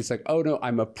perspective shift. It's like, oh no,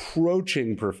 I'm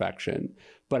approaching perfection,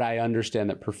 but I understand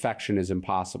that perfection is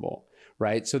impossible.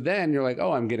 Right. So then you're like,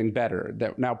 oh, I'm getting better.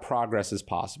 That now progress is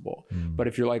possible. But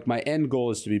if you're like, my end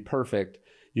goal is to be perfect,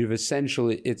 you've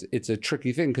essentially, it's a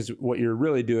tricky thing, because what you're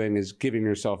really doing is giving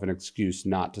yourself an excuse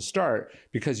not to start,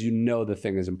 because the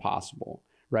thing is impossible.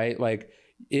 Right. Like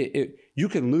you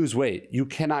can lose weight. You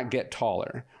cannot get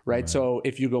taller. Right. So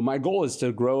if you go, my goal is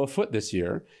to grow a foot this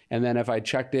year. And then if I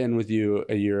checked in with you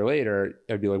a year later,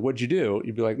 I'd be like, what'd you do?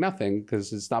 You'd be like, nothing,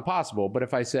 because it's not possible. But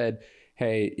if I said,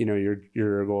 hey,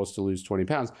 your goal is to lose 20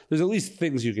 pounds, there's at least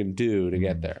things you can do to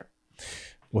get there.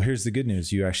 Well, here's the good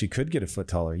news. You actually could get a foot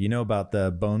taller. You know about the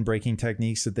bone breaking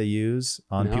techniques that they use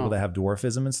on people that have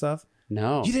dwarfism and stuff?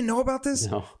 No. You didn't know about this?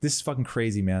 No. This is fucking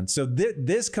crazy, man. So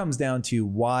this comes down to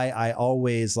why I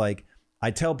always I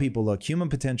tell people, look, human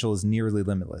potential is nearly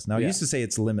limitless. Now, I used to say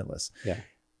it's limitless. Yeah.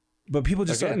 But people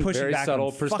just started pushing back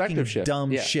on fucking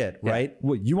dumb shit, right?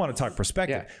 Well, you want to talk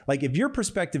perspective. Yeah. Like, if your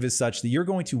perspective is such that you're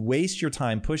going to waste your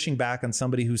time pushing back on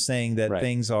somebody who's saying that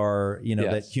things are,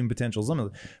 that human potential is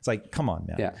limitless, it's like, come on,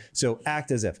 man. Yeah. So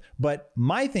act as if. But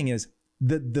my thing is,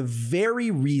 the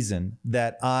very reason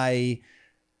that I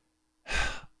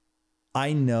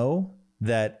know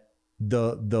that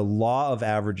the law of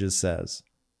averages says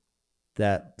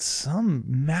that some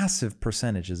massive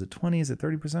percentage, is it 20, is it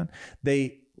 30%?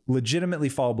 They legitimately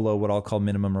fall below what I'll call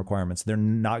minimum requirements. They're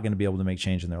not going to be able to make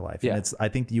change in their life. Yeah. And I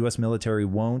think the US military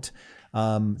won't.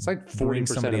 It's like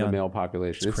 40% of the male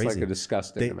population. It's like a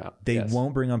disgusting amount. They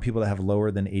won't bring on people that have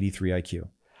lower than 83 IQ.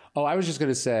 Oh, I was just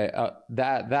going to say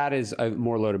that is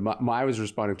more loaded. I was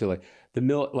responding to like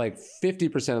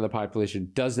 50% of the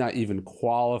population does not even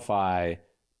qualify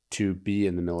to be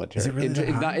in the military. Is it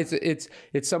really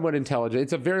it's somewhat intelligent.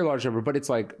 It's a very large number, but it's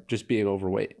like just being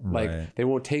overweight. Right. Like they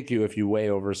won't take you if you weigh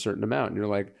over a certain amount. And you're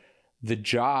like, the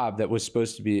job that was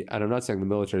supposed to be, and I'm not saying the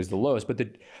military is the lowest, but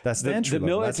the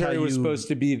military was supposed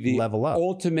to be the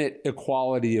ultimate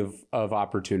equality of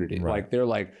opportunity. Right. Like they're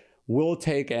like, we'll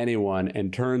take anyone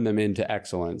and turn them into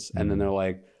excellence. And then they're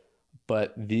like,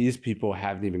 but these people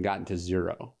haven't even gotten to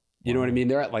zero. You know what I mean?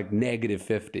 They're at like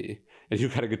 -50 and you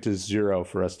got to get to 0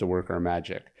 for us to work our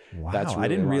magic. Wow. That's really I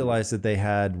didn't realize that they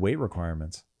had weight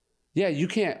requirements. Yeah, you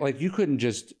can't, like, you couldn't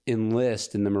just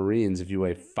enlist in the Marines if you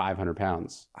weigh 500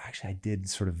 pounds. Actually, I did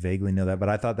sort of vaguely know that, but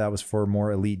I thought that was for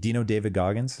more elite. Do you know David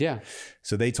Goggins? Yeah.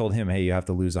 So they told him, hey, you have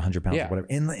to lose 100 pounds or whatever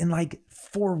in like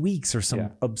 4 weeks or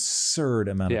some absurd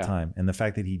amount of time. And the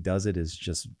fact that he does it is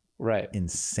just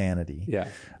insanity. Yeah.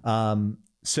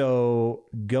 So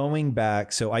going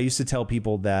back, so I used to tell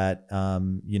people that,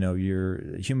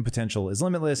 your human potential is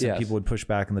limitless, and people would push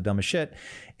back on the dumbest shit.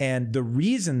 And the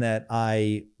reason that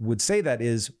I would say that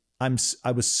is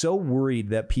I was so worried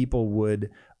that people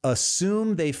would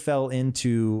assume they fell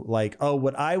into like, oh,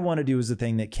 what I want to do is the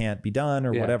thing that can't be done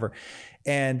or whatever.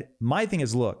 And my thing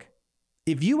is, look,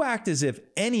 if you act as if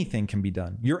anything can be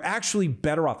done, you're actually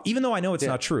better off, even though I know it's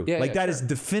not true. That is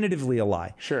definitively a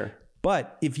lie. Sure.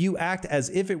 But if you act as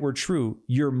if it were true,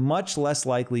 you're much less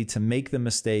likely to make the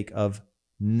mistake of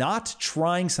not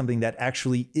trying something that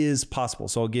actually is possible.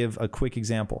 So I'll give a quick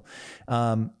example.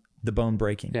 The bone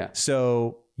breaking. Yeah.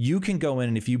 So you can go in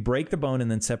and if you break the bone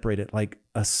and then separate it like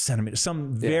a centimeter,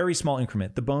 some very small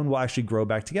increment, the bone will actually grow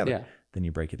back together. Yeah. Then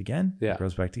you break it again, it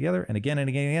grows back together and again and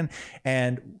again and again.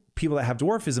 And people that have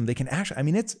dwarfism, they can actually,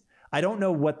 I don't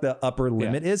know what the upper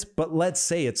limit is, but let's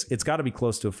say it's got to be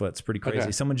close to a foot. It's pretty crazy.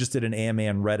 Okay. Someone just did an AMA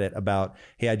on Reddit about,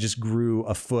 hey, I just grew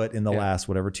a foot in the last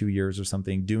 2 years or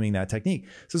something doing that technique.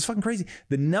 So it's fucking crazy.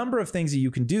 The number of things that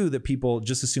you can do that people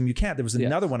just assume you can't. There was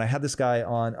another one. I had this guy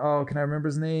on, can I remember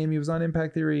his name? He was on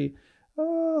Impact Theory.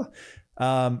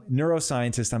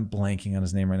 Neuroscientist. I'm blanking on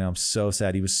his name right now. I'm so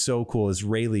sad. He was so cool.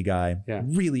 Israeli guy,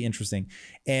 really interesting.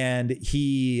 And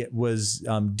he was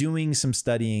doing some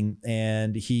studying,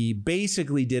 and he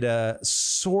basically did a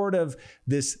sort of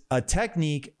a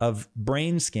technique of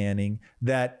brain scanning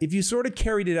that if you sort of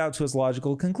carried it out to its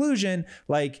logical conclusion,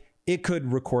 like it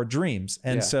could record dreams.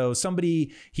 And so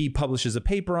he publishes a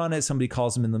paper on it. Somebody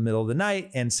calls him in the middle of the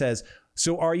night and says,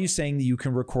 so are you saying that you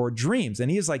can record dreams? And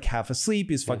he's like half asleep.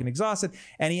 He's fucking exhausted.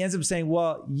 And he ends up saying,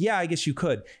 well, yeah, I guess you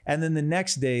could. And then the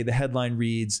next day, the headline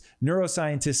reads,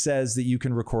 neuroscientist says that you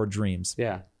can record dreams.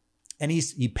 Yeah. And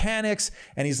he panics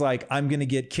and he's like, I'm going to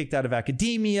get kicked out of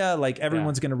academia. Like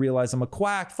everyone's going to realize I'm a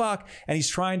quack, fuck. And he's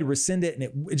trying to rescind it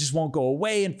and it just won't go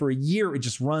away. And for a year, it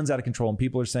just runs out of control. And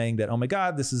people are saying that, oh my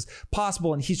God, this is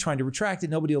possible. And he's trying to retract it.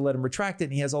 Nobody will let him retract it.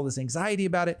 And he has all this anxiety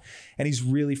about it. And he's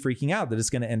really freaking out that it's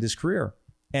going to end his career.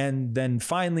 And then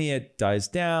finally it dies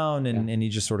down and he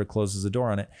just sort of closes the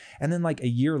door on it. And then like a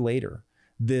year later,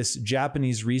 this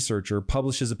Japanese researcher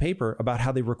publishes a paper about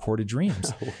how they recorded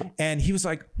dreams. And he was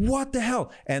like, what the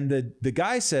hell? And the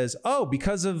guy says, oh,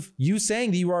 because of you saying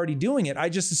that you were already doing it, I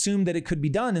just assumed that it could be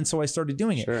done. And so I started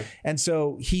doing it. And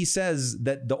so he says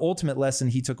that the ultimate lesson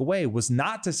he took away was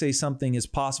not to say something is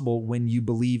possible when you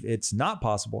believe it's not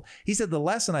possible. He said the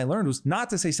lesson I learned was not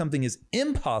to say something is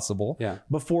impossible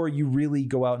before you really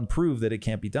go out and prove that it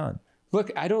can't be done. Look,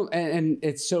 and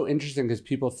it's so interesting because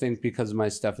people think because of my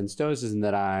stuff in Stoicism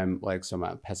that I'm like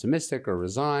somehow pessimistic or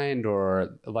resigned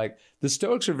or like the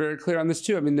Stoics are very clear on this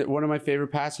too. I mean, one of my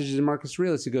favorite passages in Marcus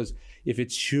Aurelius, he goes, if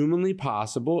it's humanly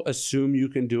possible, assume you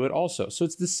can do it also. So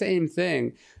it's the same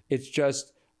thing. It's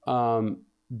just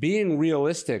being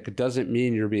realistic doesn't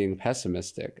mean you're being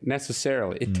pessimistic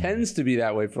necessarily. It tends to be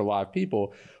that way for a lot of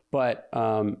people, but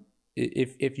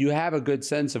if you have a good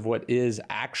sense of what is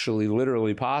actually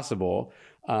literally possible,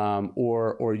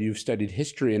 or you've studied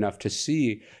history enough to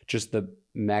see just the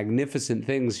magnificent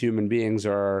things human beings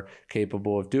are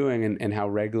capable of doing and how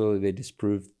regularly they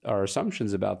disprove our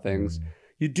assumptions about things,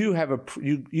 you do have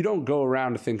you don't go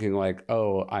around thinking like,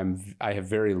 oh, I have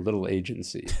very little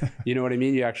agency. You know what I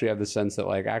mean? You actually have the sense that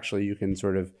like actually you can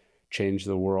sort of change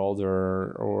the world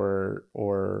or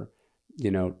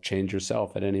change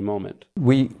yourself at any moment.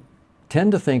 We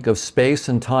tend to think of space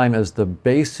and time as the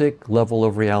basic level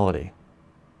of reality.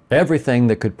 Everything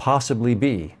that could possibly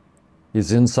be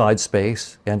is inside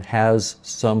space and has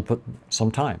some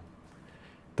time.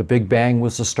 The Big Bang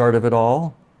was the start of it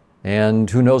all, and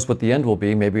who knows what the end will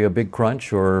be, maybe a big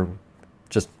crunch or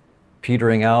just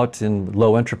petering out in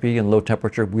low entropy and low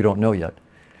temperature, we don't know yet.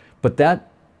 But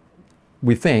that,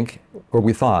 we think, or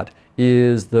we thought,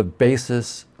 is the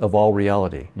basis of all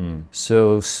reality.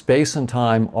 So space and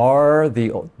time are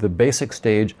the basic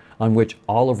stage on which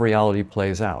all of reality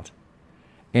plays out.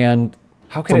 And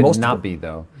how can it not be,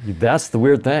 though? That's the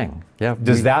weird thing. Yeah.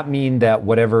 Does that mean that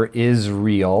whatever is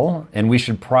real, and we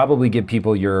should probably give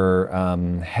people your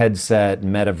headset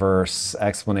metaverse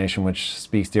explanation, which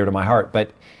speaks dear to my heart,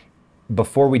 but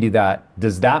before we do that,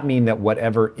 does that mean that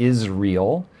whatever is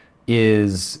real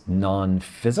is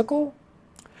non-physical?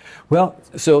 Well,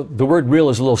 so the word real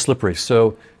is a little slippery.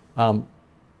 So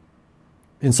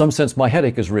in some sense, my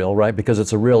headache is real, right? Because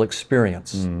it's a real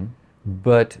experience.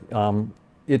 But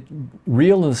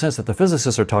real in the sense that the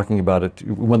physicists are talking about it,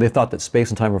 when they thought that space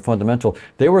and time were fundamental,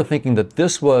 they were thinking that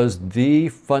this was the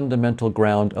fundamental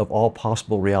ground of all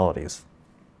possible realities.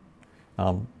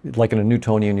 Like in a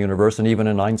Newtonian universe, and even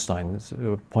in Einstein's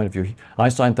point of view.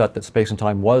 Einstein thought that space and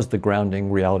time was the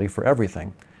grounding reality for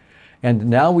everything. And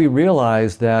now we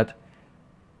realize that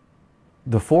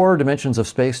the 4 dimensions of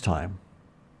space-time,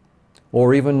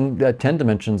 or even 10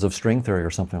 dimensions of string theory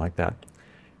or something like that,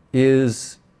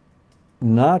 is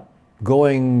not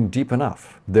going deep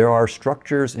enough. There are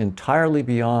structures entirely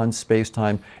beyond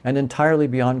space-time and entirely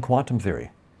beyond quantum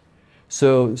theory.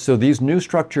 So these new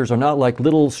structures are not like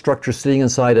little structures sitting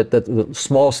inside at the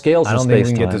small scales of space-time. I don't think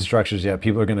we can get to structures yet.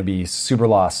 People are going to be super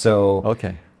lost. So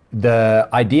okay. The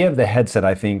idea of the headset,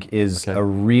 I think, is a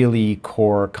really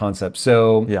core concept.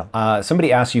 So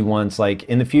somebody asked you once, like,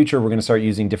 in the future, we're going to start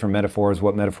using different metaphors.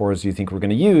 What metaphors do you think we're going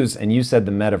to use? And you said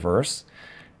the metaverse.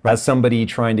 As somebody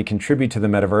trying to contribute to the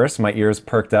metaverse, my ears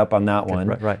perked up on that one.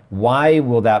 Right. Why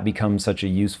will that become such a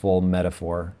useful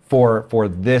metaphor for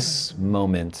this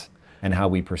moment and how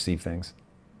we perceive things?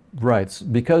 Right,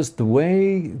 because the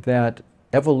way that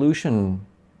evolution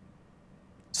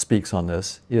speaks on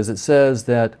this is it says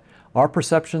that our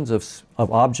perceptions of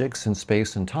objects in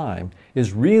space and time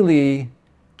is really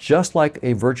just like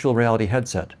a virtual reality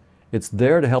headset. It's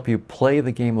there to help you play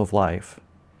the game of life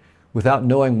without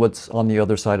knowing what's on the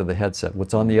other side of the headset,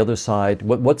 what's on the other side,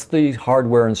 what's the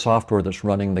hardware and software that's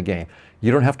running the game.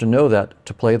 You don't have to know that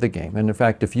to play the game. And in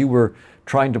fact, if you were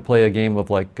trying to play a game of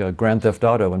like Grand Theft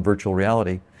Auto in virtual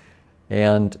reality,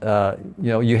 and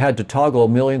you had to toggle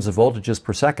millions of voltages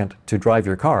per second to drive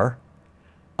your car,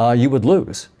 you would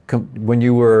lose when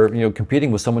you were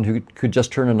competing with someone who could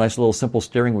just turn a nice little simple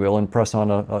steering wheel and press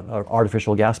on an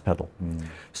artificial gas pedal.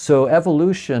 So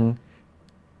evolution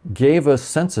gave us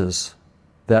senses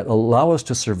that allow us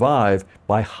to survive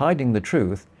by hiding the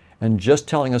truth and just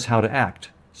telling us how to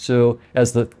act. So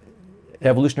as the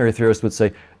evolutionary theorists would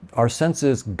say, our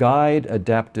senses guide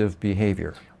adaptive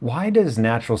behavior. Why does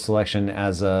natural selection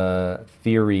as a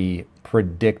theory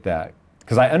predict that?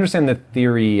 Because I understand the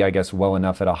theory, I guess, well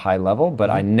enough at a high level, but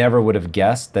I never would have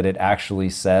guessed that it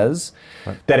actually says,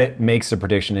 that it makes a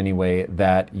prediction anyway,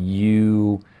 that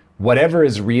whatever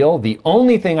is real, the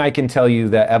only thing I can tell you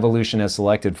that evolution has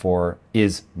selected for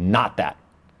is not that.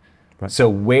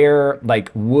 So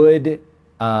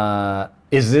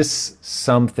is this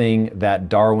something that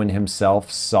Darwin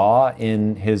himself saw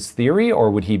in his theory, or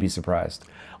would he be surprised?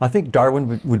 I think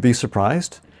Darwin would be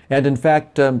surprised. And in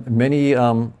fact, many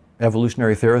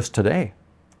evolutionary theorists today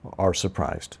are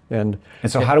surprised. And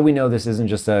so how do we know this isn't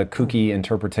just a kooky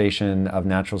interpretation of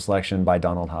natural selection by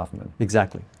Donald Hoffman?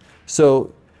 Exactly.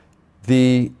 So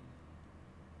the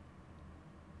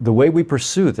way we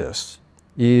pursue this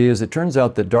is, it turns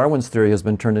out that Darwin's theory has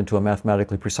been turned into a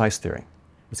mathematically precise theory.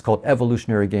 It's called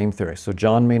evolutionary game theory. So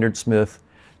John Maynard Smith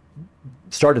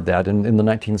started that in the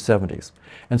 1970s.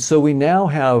 And so we now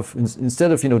have,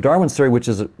 instead of Darwin's theory, which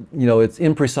is it's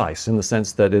imprecise in the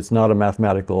sense that it's not a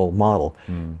mathematical model,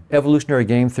 evolutionary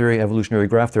game theory, evolutionary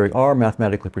graph theory are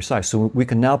mathematically precise. So we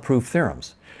can now prove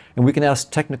theorems, and we can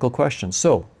ask technical questions.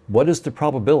 So what is the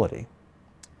probability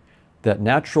that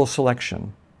natural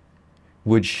selection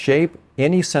would shape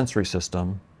any sensory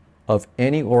system of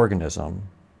any organism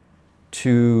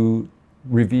to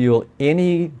reveal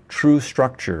any true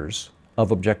structures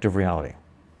of objective reality?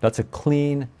 That's a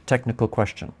clean technical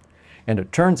question. And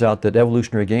it turns out that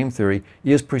evolutionary game theory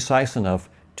is precise enough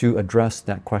to address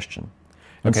that question.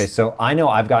 Okay, so I know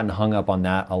I've gotten hung up on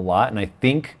that a lot, and I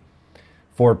think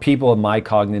for people of my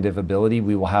cognitive ability,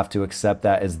 we will have to accept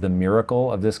that as the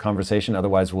miracle of this conversation.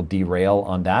 Otherwise, we'll derail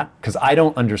on that. Because I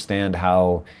don't understand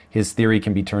how his theory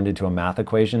can be turned into a math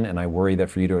equation. And I worry that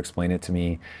for you to explain it to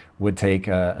me would take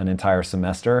an entire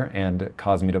semester and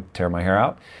cause me to tear my hair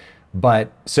out.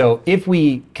 But so if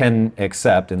we can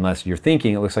accept, unless you're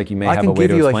thinking, it looks like you may have a way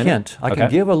to explain it. I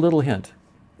can give a little hint.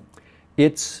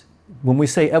 It's when we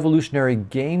say evolutionary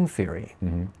game theory,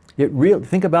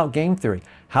 think about game theory.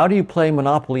 How do you play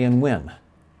Monopoly and win?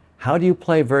 How do you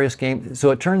play various games?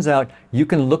 So it turns out you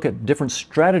can look at different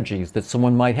strategies that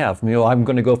someone might have. You know, I'm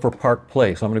going to go for Park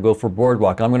Place. I'm going to go for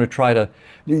Boardwalk. I'm going to try to,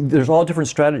 there's all different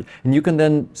strategies. And you can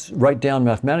then write down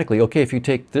mathematically, okay, if you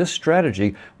take this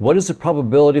strategy, what is the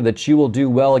probability that you will do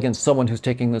well against someone who's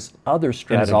taking this other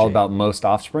strategy? And it's all about most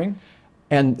offspring?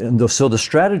 So the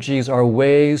strategies are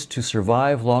ways to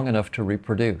survive long enough to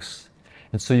reproduce.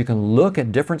 And so you can look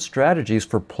at different strategies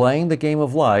for playing the game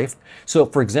of life. So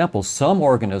for example, some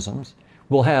organisms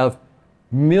will have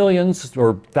millions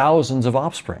or thousands of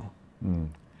offspring.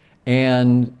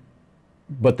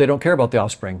 But they don't care about the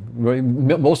offspring.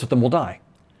 Most of them will die.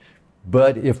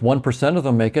 But if 1% of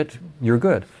them make it, you're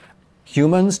good.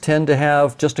 Humans tend to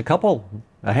have just a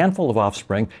handful of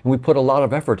offspring, and we put a lot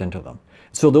of effort into them.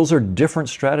 So those are different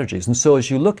strategies. And so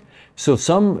as you look, so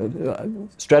some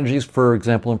strategies, for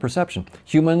example, in perception,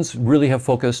 humans really have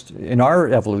focused in our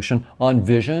evolution on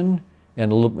vision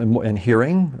and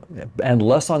hearing, and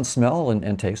less on smell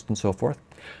and taste and so forth.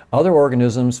 Other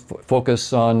organisms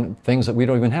focus on things that we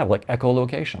don't even have, like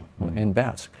echolocation in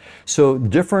bats. So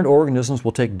different organisms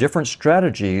will take different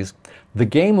strategies. The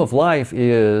game of life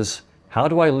is, how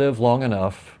do I live long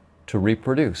enough to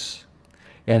reproduce?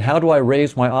 And how do I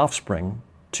raise my offspring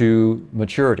to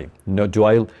maturity? Do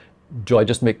I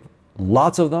just make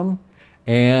lots of them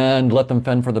and let them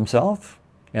fend for themselves,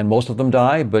 and most of them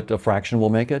die, but a fraction will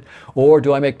make it? Or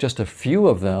do I make just a few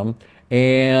of them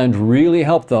and really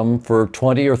help them for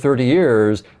 20 or 30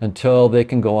 years until they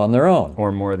can go on their own?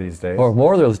 Or more these days. Or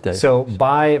more those days. So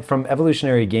from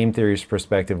evolutionary game theory's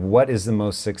perspective, what is the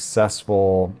most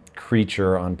successful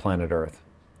creature on planet Earth?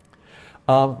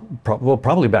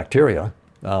 Probably bacteria.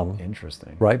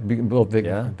 Interesting. Right?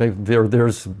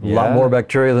 There's a lot more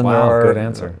bacteria than there are good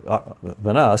answer.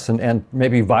 Than us, and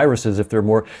maybe viruses if they're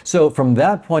more. So from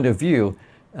that point of view,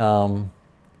 the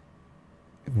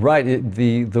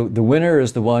winner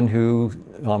is the one who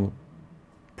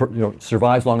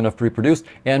survives long enough to reproduce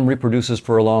and reproduces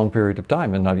for a long period of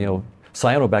time. And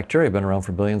cyanobacteria have been around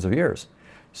for billions of years.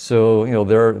 So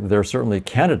they're certainly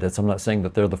candidates. I'm not saying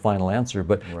that they're the final answer,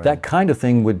 but that kind of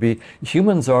thing would be.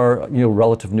 Humans are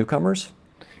relative newcomers.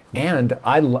 And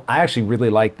I actually really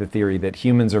like the theory that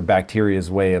humans are bacteria's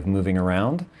way of moving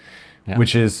around,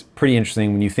 which is pretty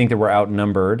interesting when you think that we're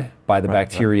outnumbered by the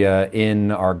bacteria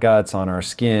in our guts, on our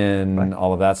skin,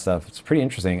 all of that stuff. It's pretty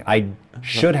interesting. I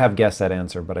should have guessed that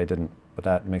answer, but I didn't. But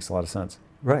that makes a lot of sense.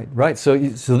 Right. So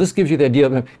this gives you the idea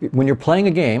of when you're playing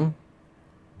a game.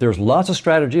 There's lots of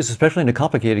strategies, especially in a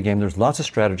complicated game, there's lots of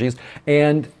strategies.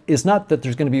 And it's not that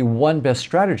there's going to be one best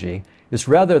strategy. It's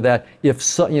rather that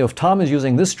if Tom is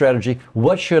using this strategy,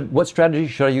 what strategy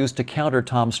should I use to counter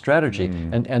Tom's strategy?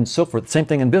 And so forth. Same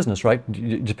thing in business, right?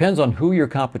 It depends on who your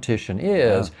competition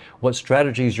is, what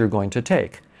strategies you're going to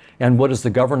take. And what is the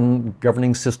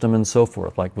governing system and so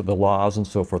forth, like with the laws and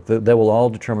so forth. That will all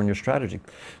determine your strategy.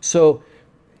 So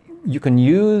you can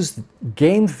use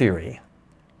game theory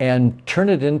and turn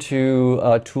it into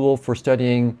a tool for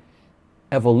studying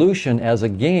evolution as a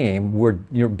game where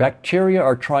your bacteria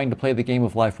are trying to play the game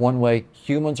of life one way,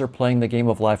 humans are playing the game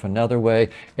of life another way.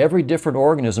 Every different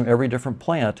organism, every different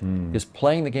plant is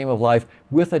playing the game of life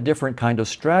with a different kind of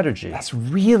strategy. That's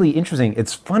really interesting.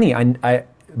 It's funny,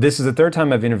 this is the third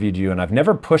time I've interviewed you, and I've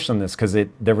never pushed on this because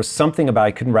there was something about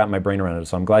I couldn't wrap my brain around it,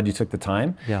 so I'm glad you took the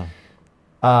time. Yeah.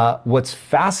 What's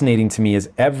fascinating to me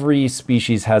is every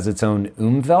species has its own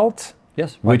Umwelt,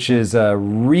 which is a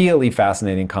really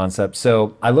fascinating concept.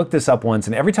 So I looked this up once,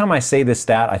 and every time I say this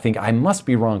stat, I think I must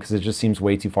be wrong because it just seems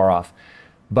way too far off.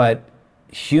 But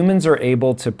humans are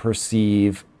able to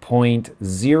perceive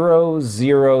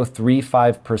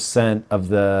 0.0035% of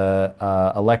the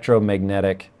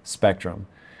electromagnetic spectrum.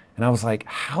 And I was like,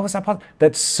 how is that possible?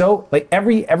 That's so, like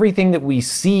everything that we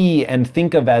see and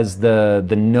think of as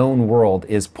the known world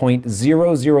is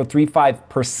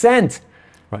 0.0035%.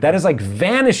 That is like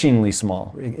vanishingly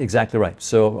small. Exactly right.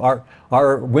 So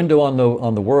our window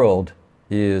on the world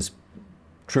is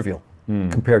trivial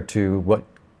compared to what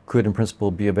could in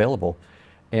principle be available.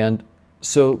 And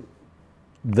so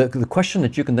the question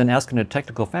that you can then ask in a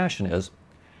technical fashion is,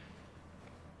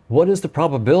 what is the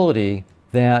probability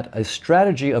that a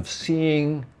strategy of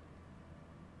seeing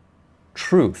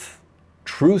true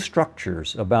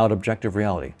structures about objective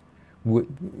reality,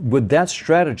 would that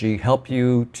strategy help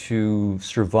you to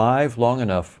survive long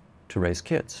enough to raise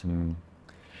kids?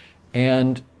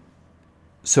 And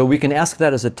so we can ask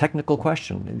that as a technical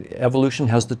question. Evolution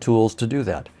has the tools to do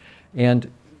that.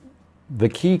 And the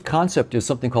key concept is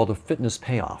something called a fitness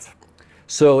payoff.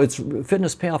 So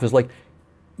fitness payoff is like,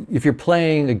 if you're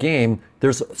playing a game,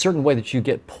 there's a certain way that you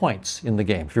get points in the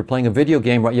game. If you're playing a video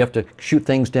game, right, you have to shoot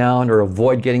things down or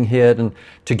avoid getting hit and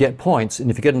to get points.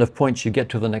 And if you get enough points, you get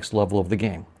to the next level of the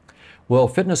game. Well,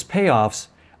 fitness payoffs,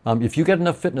 if you get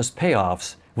enough fitness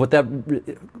payoffs, what that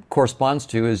corresponds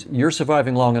to is you're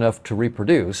surviving long enough to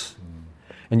reproduce,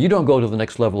 and you don't go to the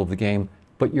next level of the game,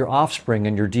 but your offspring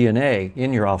and your DNA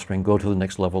in your offspring go to the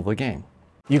next level of the game.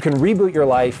 You can reboot your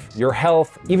life, your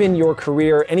health, even your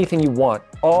career, anything you want.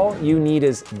 All you need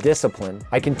is discipline.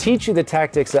 I can teach you the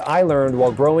tactics that I learned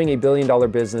while growing a billion-dollar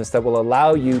business that will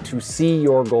allow you to see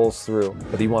your goals through.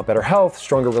 Whether you want better health,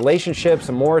 stronger relationships,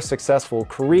 a more successful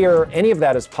career, any of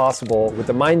that is possible with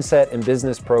the mindset and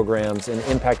business programs in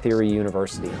Impact Theory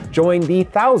University. Join the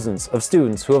thousands of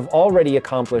students who have already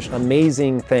accomplished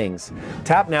amazing things.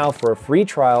 Tap now for a free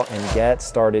trial and get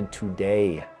started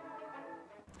today.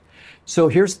 So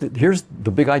here's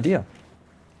the big idea.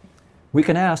 We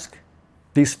can ask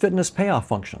these fitness payoff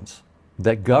functions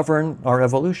that govern our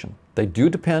evolution. They do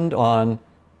depend on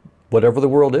whatever the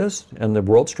world is and the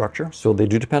world structure. So they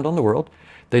do depend on the world.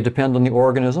 They depend on the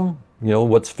organism. You know,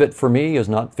 what's fit for me is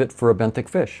not fit for a benthic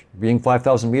fish. Being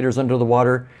 5,000 meters under the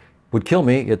water would kill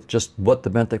me. It's just what the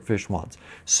benthic fish wants.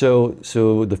 So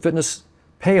the fitness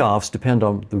payoffs depend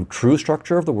on the true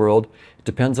structure of the world. It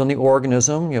depends on the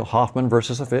organism, you know, Hoffman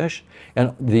versus a fish,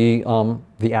 and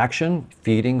the action,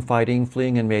 feeding, fighting,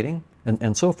 fleeing, and mating,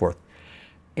 and so forth.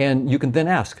 And you can then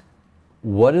ask,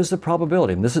 what is the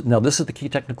probability? And this is the key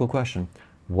technical question.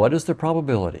 What is the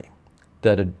probability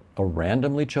that a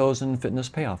randomly chosen fitness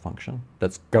payoff function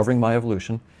that's governing my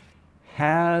evolution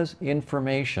has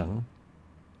information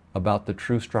about the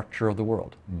true structure of the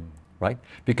world? Right?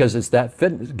 Because it's that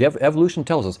evolution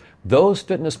tells us those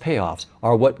fitness payoffs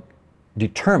are what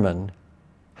determine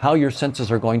how your senses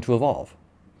are going to evolve.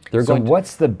 So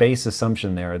what's the base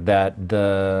assumption there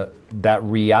that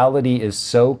reality is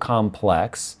so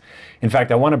complex? In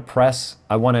fact, I want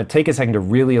to take a second to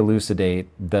really elucidate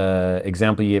the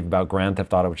example you gave about Grand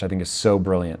Theft Auto, which I think is so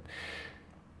brilliant.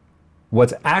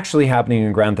 What's actually happening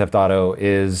in Grand Theft Auto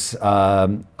is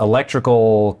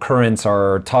electrical currents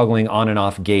are toggling on and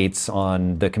off gates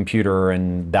on the computer,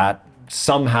 and that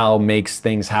somehow makes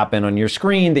things happen on your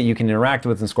screen that you can interact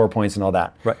with and score points and all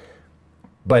that. Right.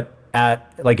 But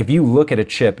if you look at a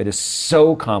chip, it is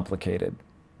so complicated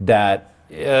that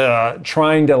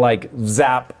trying to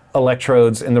zap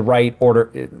electrodes in the right order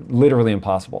is literally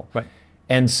impossible. Right.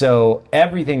 And so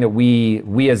everything that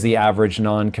we as the average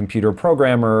non-computer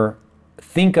programmer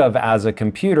think of as a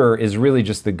computer is really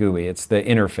just the GUI. It's the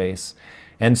interface.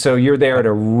 And so you're there at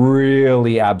a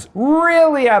really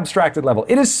abstracted level.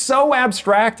 It is so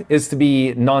abstract as to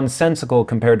be nonsensical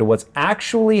compared to what's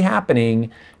actually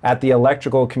happening at the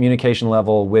electrical communication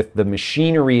level with the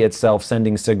machinery itself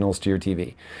sending signals to your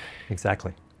TV.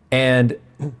 Exactly. And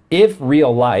if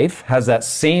real life has that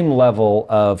same level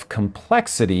of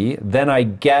complexity, then I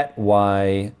get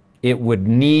why it would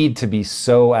need to be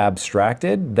so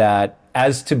abstracted that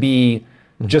as to be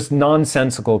just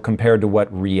nonsensical compared to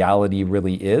what reality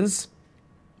really is.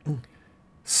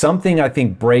 Something I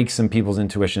think breaks in people's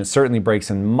intuition. It certainly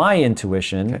breaks in my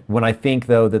intuition when I think,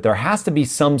 though, that there has to be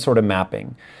some sort of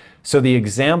mapping. So the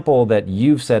example that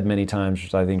you've said many times,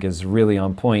 which I think is really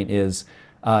on point, is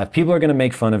if people are going to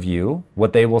make fun of you,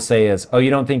 what they will say is, oh, you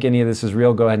don't think any of this is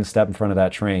real? Go ahead and step in front of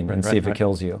that train and see if it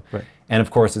kills you. Right. And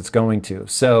of course, it's going to.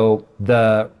 So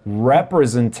the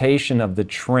representation of the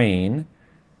train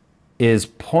is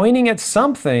pointing at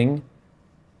something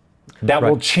that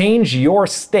will change your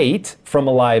state from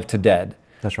alive to dead.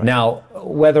 That's right. Now,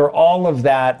 whether all of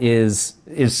that is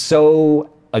so,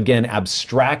 again,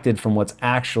 abstracted from what's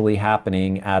actually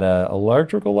happening at an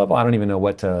electrical level, I don't even know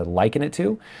what to liken it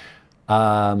to.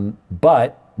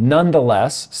 But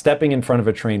nonetheless, stepping in front of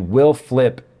a train will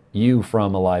flip you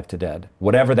from alive to dead,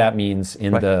 whatever that means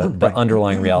in the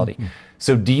underlying reality.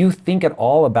 So do you think at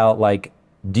all about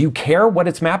do you care what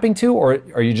it's mapping to, or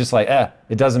are you just like,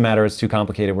 it doesn't matter, it's too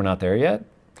complicated, we're not there yet?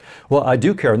 Well, I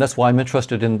do care, and that's why I'm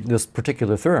interested in this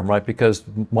particular theorem, right? Because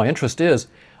my interest is,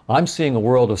 I'm seeing a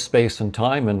world of space and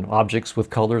time and objects with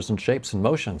colors and shapes and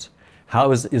motions. How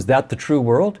is that the true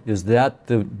world? Is that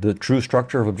the true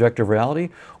structure of objective reality?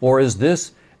 Or is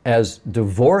this as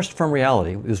divorced from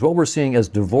reality, is what we're seeing as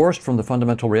divorced from the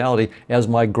fundamental reality as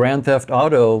my Grand Theft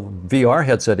Auto VR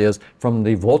headset is from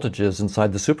the voltages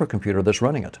inside the supercomputer that's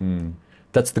running it.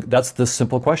 That's the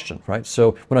simple question, right?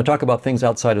 So when I talk about things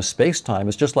outside of space-time,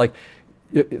 it's just like,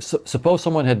 suppose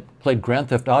someone had played Grand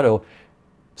Theft Auto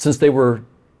since they were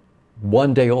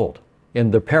 1 day old,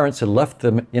 and their parents had left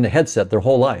them in a headset their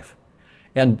whole life.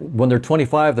 And when they're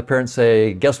 25, the parents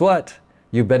say, guess what?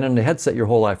 You've been in a headset your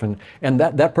whole life. And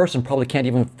that person probably can't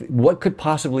even, what could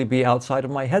possibly be outside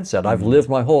of my headset? I've lived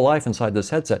my whole life inside this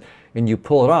headset. And you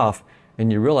pull it off and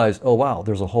you realize, oh wow,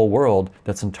 there's a whole world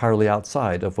that's entirely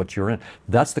outside of what you're in.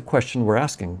 That's the question we're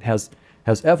asking. Has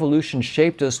evolution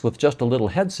shaped us with just a little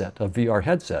headset, a VR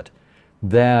headset,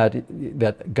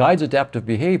 that guides adaptive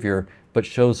behavior but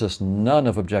shows us none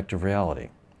of objective reality?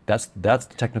 That's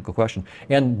the technical question.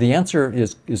 And the answer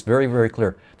is very, very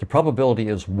clear. The probability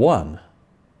is 1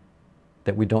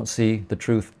 that we don't see the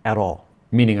truth at all.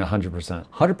 Meaning 100%.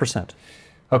 100%.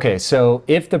 Okay, so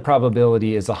if the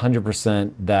probability is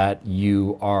 100% that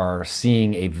you are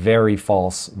seeing a very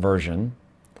false version,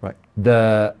 Right.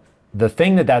 the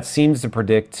thing that seems to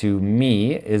predict to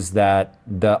me is that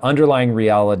the underlying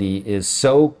reality is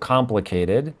so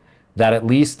complicated that at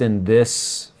least in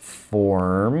this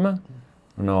form, I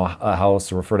don't know how else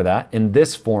to refer to that, in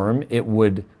this form, it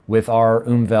would, with our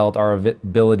Umwelt, our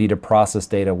ability to process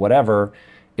data, whatever,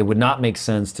 it would not make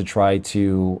sense to try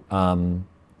to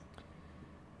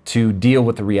deal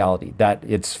with the reality, that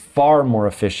it's far more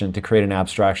efficient to create an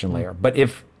abstraction layer. But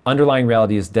if underlying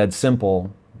reality is dead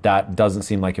simple, that doesn't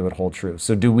seem like it would hold true.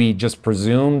 So do we just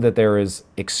presume that there is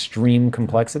extreme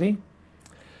complexity?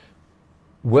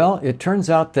 Well, it turns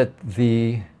out that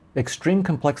the extreme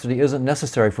complexity isn't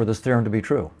necessary for this theorem to be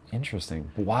true.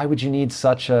 Interesting. Why would you need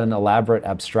such an elaborate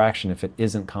abstraction if it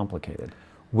isn't complicated?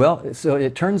 Well, so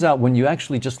it turns out when you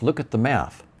actually just look at the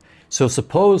math, so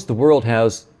suppose the world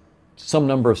has some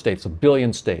number of states, 1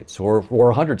 billion states, or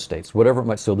 100 states, whatever it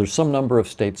might, so there's some number of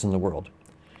states in the world.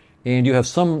 And you have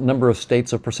some number of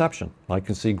states of perception. I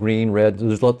can see green, red,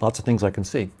 there's lots of things I can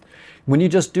see. When you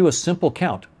just do a simple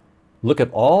count, look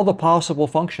at all the possible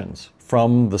functions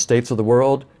from the states of the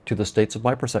world to the states of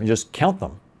my perception, just count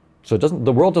them. So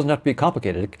the world doesn't have to be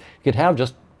complicated. It could have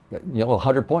just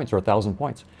 100 points or 1,000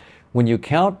 points. When you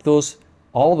count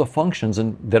all the functions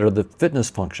that are the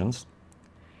fitness functions,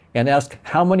 and ask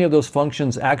how many of those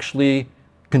functions actually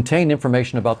contain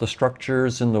information about the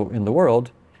structures in the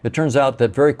world, it turns out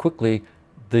that very quickly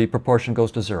the proportion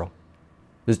goes to 0.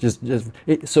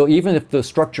 So even if the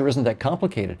structure isn't that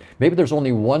complicated, maybe there's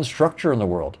only one structure in the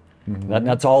world. Mm-hmm.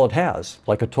 That's all it has,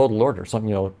 like a total order.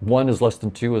 Something, 1 is less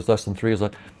than 2, is less than 3,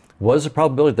 what is the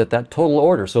probability that total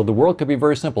order, so the world could be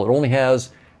very simple. It only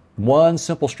has one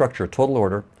simple structure, total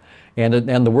order, and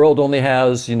the world only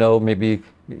has, maybe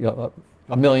 1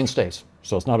 million states.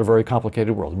 So it's not a very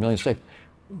complicated world, 1 million states.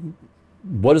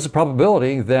 What is the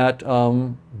probability that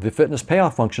the fitness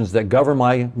payoff functions that govern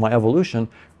my evolution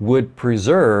would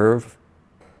preserve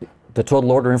the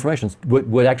total order information,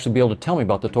 would actually be able to tell me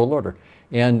about the total order?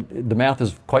 And the math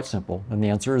is quite simple, and the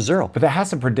answer is 0. But that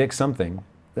has to predict something.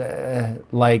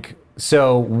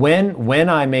 So when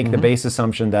I make the base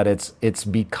assumption that it's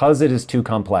because it is too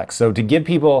complex. So to give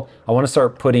people, I want to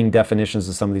start putting definitions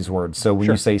to some of these words. So when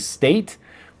you say state,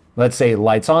 let's say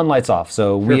lights on, lights off.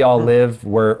 So we all live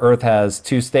where Earth has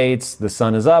 2 states. The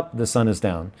sun is up, the sun is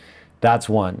down. That's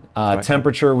one.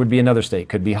 Temperature would be another state.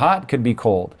 Could be hot, could be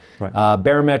cold. Right.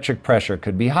 Barometric pressure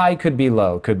could be high, could be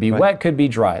low, could be wet, could be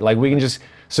dry. Like we can just,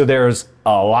 so there's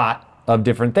a lot of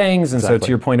different things. And so to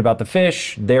your point about the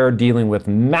fish, they're dealing with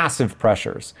massive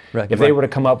pressures. If they were to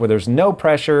come up where there's no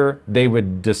pressure, they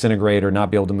would disintegrate or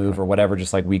not be able to move or whatever,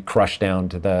 just like we crush down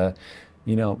to the,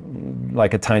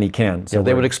 like a tiny can. So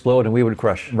they would explode and we would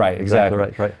crush. Right,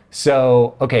 exactly. Right.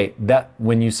 So, okay, that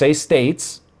when you say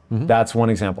states, that's one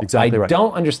example. Exactly I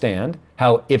don't understand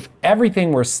how if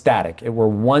everything were static, it were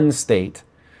one state,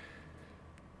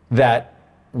 that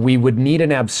we would need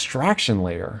an abstraction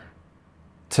layer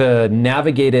to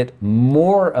navigate it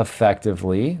more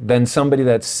effectively than somebody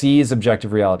that sees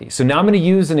objective reality. So now I'm going to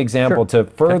use an example to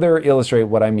further illustrate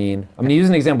what I mean. I'm going to use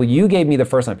an example you gave me the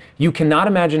first time. You cannot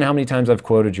imagine how many times I've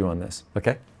quoted you on this.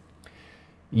 Okay.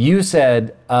 You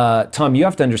said, Tom, you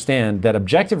have to understand that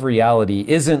objective reality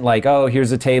isn't like, oh,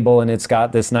 here's a table and it's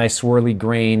got this nice swirly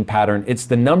grain pattern. It's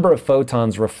the number of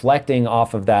photons reflecting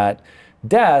off of that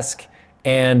desk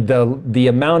and the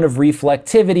amount of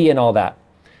reflectivity and all that.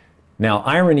 Now,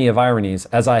 irony of ironies,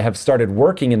 as I have started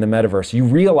working in the metaverse, you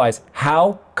realize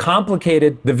how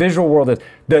complicated the visual world is.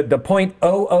 The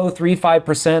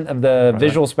 0.0035% of the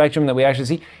visual spectrum that we actually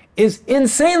see is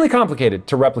insanely complicated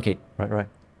to replicate. Right.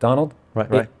 Donald.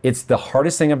 Right. It's the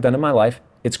hardest thing I've done in my life.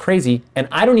 It's crazy. And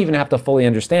I don't even have to fully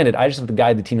understand it. I just have to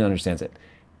guide the team that understands it.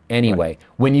 Anyway,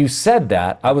 when you said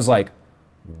that, I was like,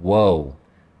 whoa,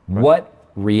 what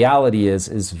reality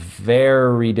is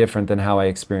very different than how I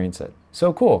experience it.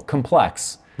 So cool,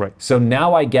 complex. Right. So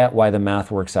now I get why the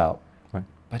math works out. Right.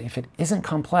 But if it isn't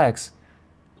complex,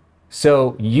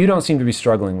 so you don't seem to be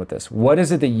struggling with this. What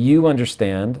is it that you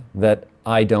understand that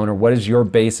I don't, or what is your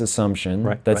base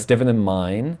assumption that's different than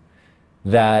mine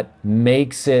that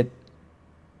makes it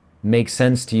make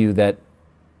sense to you that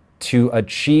to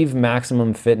achieve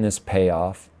maximum fitness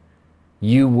payoff,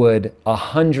 you would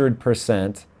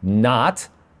 100% not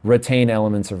retain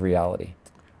elements of reality?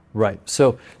 Right.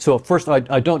 So first,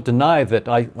 I don't deny that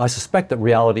I suspect that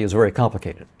reality is very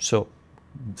complicated. So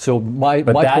my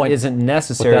that point isn't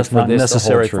necessary. But that's for not this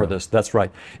necessary to hold for true. this. That's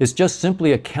right. It's just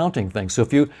simply a counting thing. So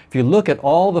if you look at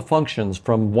all the functions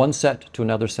from one set to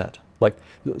another set, like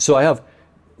so, I have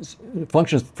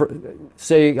functions.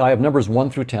 Say I have numbers 1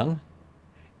 through 10,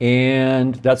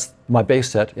 and that's my base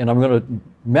set, and I'm going to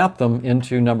map them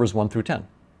into numbers 1 through 10.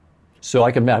 So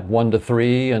I can map 1 to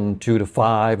 3 and 2 to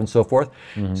 5 and so forth.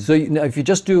 So if you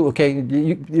just do,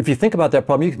 if you think about that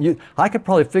problem, I could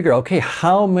probably figure, okay,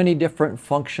 how many different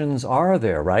functions are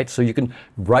there, right? So you can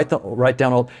write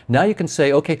down all. Now you can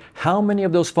say, okay, how many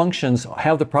of those functions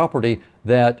have the property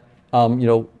that,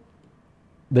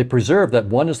 they preserve that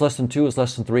 1 is less than 2 is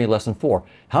less than 3 and less than 4.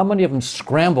 How many of them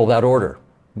scramble that order?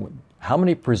 How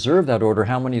many preserve that order?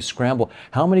 How many scramble?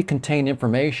 How many contain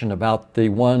information about the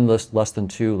 1 less than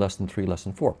 2, less than 3, less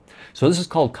than 4? So this is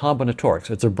called combinatorics.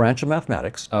 It's a branch of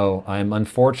mathematics. Oh, I'm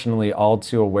unfortunately all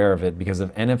too aware of it because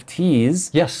of NFTs.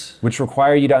 Yes. Which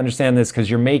require you to understand this because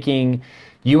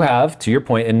you have, to your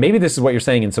point, and maybe this is what you're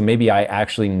saying, and so maybe I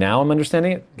actually now am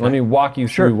understanding it. Let me walk you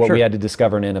through what we had to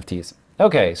discover in NFTs.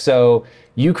 Okay, so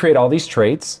you create all these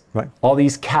traits, all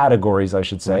these categories, I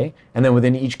should say, and then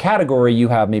within each category you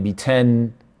have maybe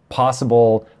 10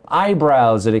 possible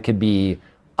eyebrows that it could be,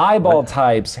 eyeball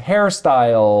types,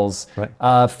 hairstyles,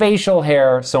 facial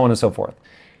hair, so on and so forth.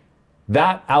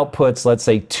 That outputs, let's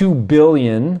say, 2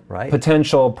 billion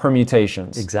potential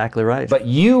permutations. Exactly right. But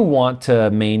you want to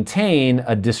maintain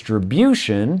a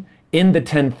distribution in the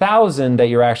 10,000 that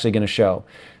you're actually going to show.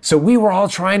 So we were all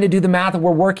trying to do the math and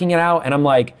we're working it out, and I'm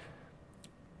like,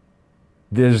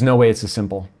 there's no way it's as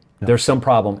simple. No. There's some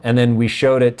problem. And then we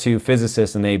showed it to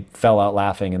physicists and they fell out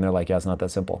laughing and they're like, yeah, it's not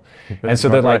that simple. And so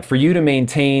they're like, for you to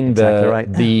maintain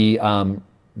the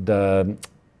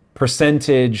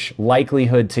percentage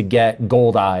likelihood to get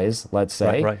gold eyes, let's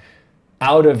say,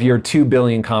 out of your 2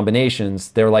 billion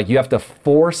combinations, they're like, you have to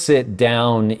force it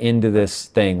down into this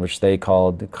thing, which they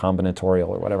called combinatorial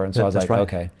or whatever. And so I was like,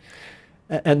 okay.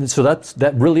 And so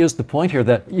that really is the point here,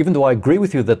 that even though I agree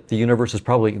with you that the universe is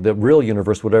probably, the real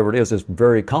universe, whatever it is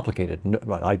very complicated.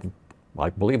 I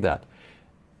believe that.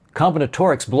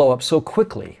 Combinatorics blow up so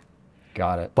quickly.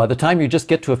 Got it. By the time you just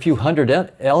get to a few hundred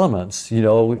elements,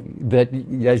 that,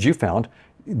 as you found,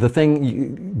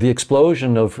 the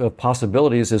explosion of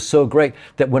possibilities is so great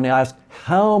that when I ask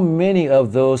how many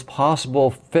of those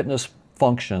possible fitness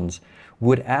functions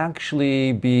would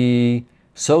actually be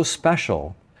so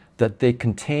special that they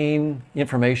contain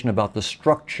information about the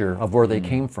structure of where they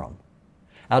came from,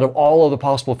 out of all of the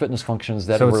possible fitness functions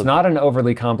that So it's not an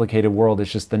overly complicated world,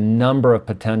 it's just the number of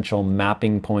potential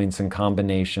mapping points and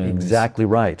combinations. Exactly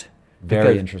right.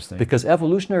 Very interesting. Because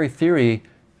evolutionary theory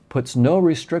puts no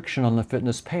restriction on the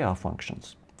fitness payoff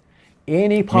functions.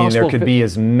 Any possible... I mean, there could be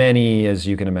as many as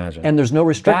you can imagine. And there's no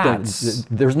restriction.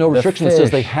 There's no restriction that says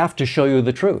they have to show you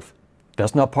the truth.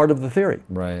 That's not part of the theory.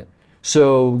 Right.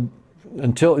 So...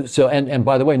 And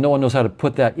by the way, no one knows how to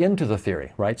put that into the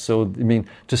theory, right? So, I mean,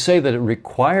 to say that it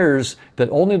requires that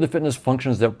only the fitness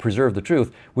functions that preserve the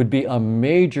truth would be a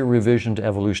major revision to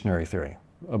evolutionary theory.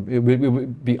 It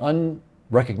would be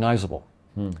unrecognizable.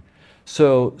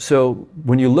 So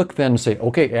when you look then and say,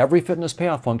 okay, every fitness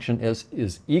payoff function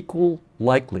is equal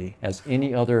likely as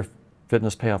any other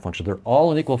fitness payoff function. They're all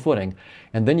on equal footing.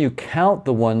 And then you count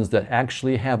the ones that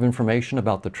actually have information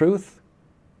about the truth.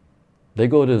 They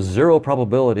go to 0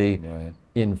 probability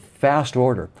in fast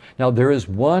order. Now, there is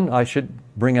one I should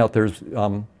bring out. There's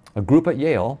a group at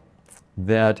Yale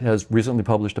that has recently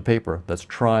published a paper that's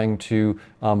trying to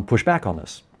push back on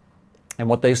this. And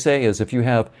what they say is if you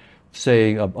have,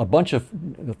 say, a bunch of,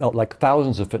 like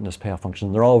thousands of fitness payoff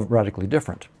functions, they're all radically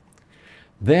different,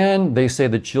 then they say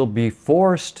that you'll be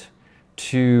forced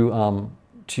to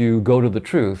go to the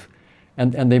truth.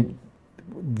 And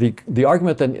the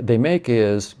argument that they make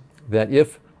is that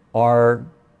if our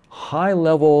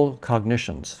high-level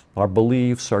cognitions, our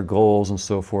beliefs, our goals, and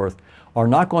so forth, are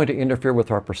not going to interfere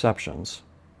with our perceptions.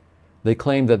 They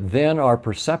claim that then our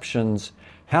perceptions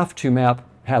have to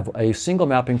have a single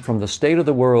mapping from the state of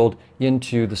the world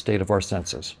into the state of our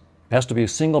senses. It has to be a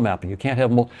single mapping. You can't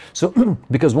have multiple. So,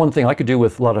 because one thing I could do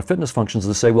with a lot of fitness functions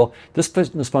is say, well, this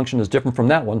fitness function is different from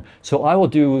that one, so I will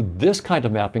do this kind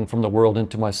of mapping from the world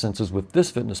into my senses with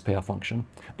this fitness payoff function.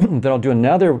 Then I'll do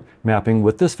another mapping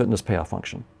with this fitness payoff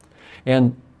function.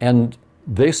 And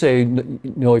they say,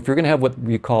 if you're going to have what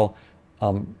we call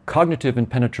cognitive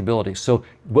impenetrability, so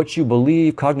what you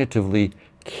believe cognitively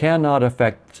cannot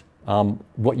affect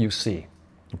what you see.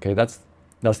 Okay, that's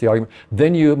the argument.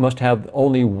 Then you must have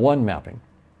only one mapping.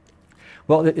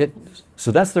 Well,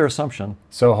 so that's their assumption.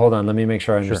 So hold on, let me make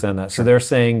sure I understand that. So they're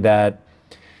saying that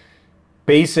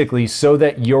basically so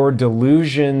that your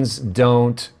delusions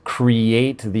don't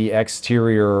create the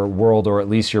exterior world, or at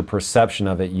least your perception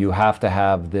of it, you have to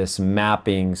have this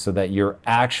mapping so that you're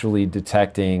actually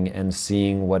detecting and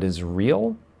seeing what is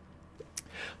real?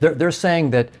 They're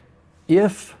saying that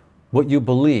if what you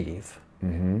believe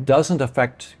doesn't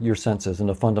affect your senses in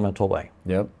a fundamental way,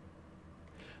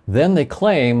 then they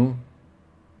claim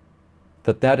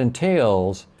that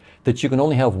entails that you can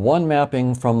only have one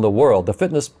mapping from the world,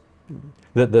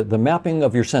 the mapping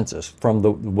of your senses from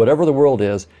whatever the world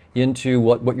is into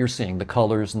what you're seeing, the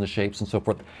colors and the shapes and so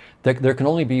forth. There can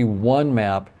only be one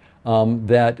map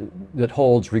that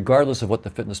holds regardless of what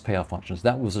the fitness payoff function is.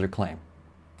 That was their claim.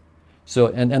 So,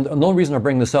 and the only reason I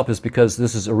bring this up is because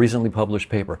this is a recently published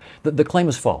paper. The claim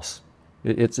is false.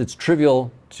 It's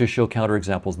trivial to show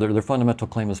counterexamples. Their fundamental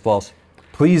claim is false.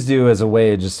 Please do, as a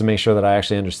way just to make sure that I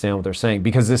actually understand what they're saying,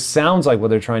 because this sounds like what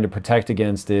they're trying to protect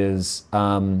against is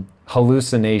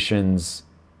hallucinations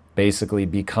basically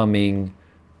becoming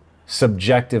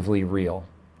subjectively real.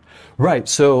 Right.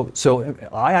 So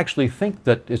I actually think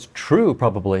that it's true,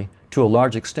 probably to a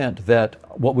large extent, that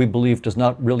what we believe does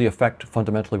not really affect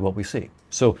fundamentally what we see.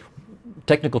 So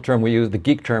technical term we use, the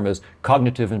geek term, is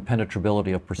cognitive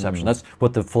impenetrability of perception. That's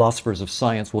what the philosophers of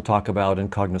science will talk about, and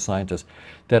cognoscientists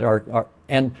that are,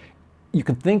 and you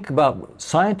can think about,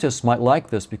 scientists might like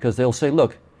this because they'll say,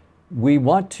 look, we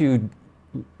want to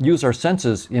use our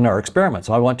senses in our experiments.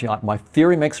 My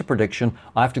theory makes a prediction.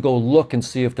 I have to go look and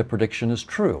see if the prediction is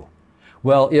true.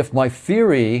 Well, if my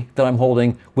theory that I'm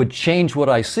holding would change what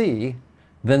I see,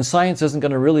 then science isn't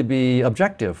going to really be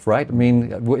objective, right? I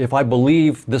mean, if I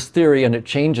believe this theory and it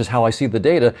changes how I see the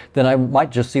data, then I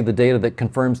might just see the data that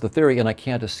confirms the theory and I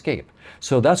can't escape.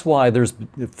 So that's why the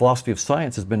philosophy of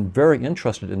science has been very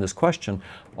interested in this question.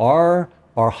 Are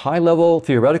our high-level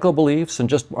theoretical beliefs and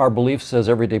just our beliefs as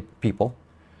everyday people,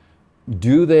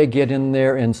 do they get in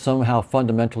there and somehow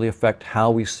fundamentally affect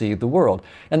how we see the world?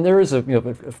 And there is a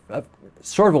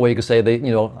sort of a way you could say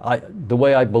the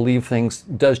way I believe things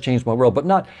does change my world,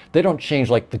 but they don't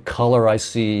change like the color I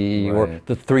see or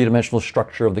the three-dimensional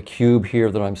structure of the cube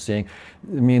here that I'm seeing.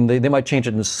 I mean, they might change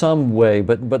it in some way,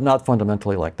 but not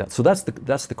fundamentally like that. So that's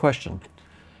the question.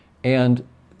 And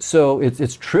so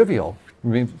it's trivial. I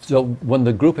mean, so when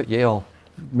the group at Yale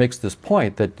makes this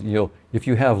point that if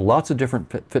you have lots of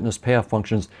different fitness payoff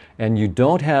functions and you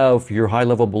don't have your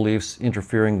high-level beliefs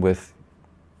interfering with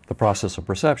the process of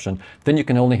perception, then you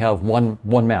can only have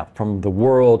one map from the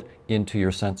world into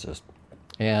your senses.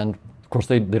 And of course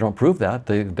they don't prove that.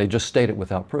 They just state it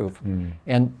without proof.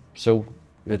 And so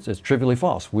it's trivially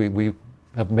false. We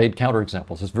have made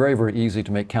counterexamples. It's very, very easy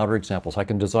to make counterexamples. I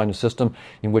can design a system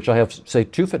in which I have, say,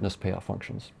 2 fitness payoff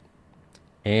functions.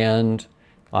 And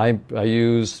I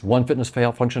use one fitness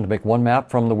payoff function to make one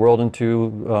map from the world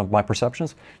into my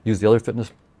perceptions, use the other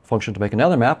fitness function to make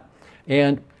another map.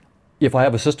 And if I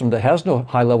have a system that has no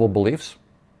high-level beliefs,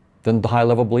 then the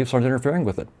high-level beliefs aren't interfering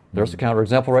with it. There's the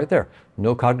counterexample right there.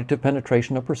 No cognitive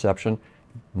penetration of perception,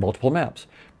 multiple maps.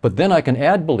 But then I can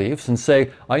add beliefs and say,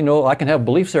 I know I can have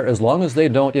beliefs there as long as they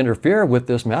don't interfere with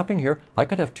this mapping here. I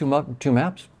could have two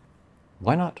maps.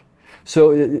 Why not?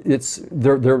 So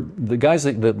the guys,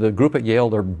 the group at Yale,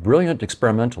 they're brilliant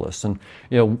experimentalists, and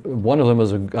one of them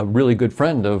is a really good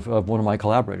friend of one of my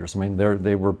collaborators. I mean,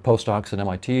 they were postdocs at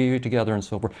MIT together and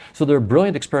so forth. So they're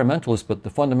brilliant experimentalists, but the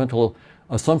fundamental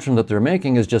assumption that they're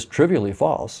making is just trivially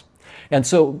false. And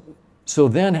so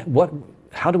then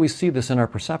how do we see this in our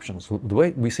perceptions? The way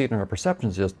we see it in our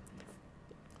perceptions is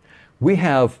we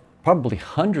have probably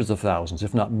hundreds of thousands,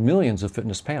 if not millions, of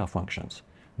fitness payoff functions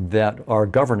that are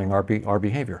governing our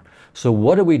behavior. So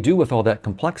what do we do with all that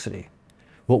complexity?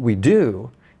 What we do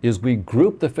is we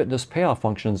group the fitness payoff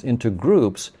functions into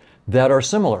groups that are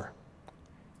similar.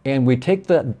 And we take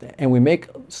that and we make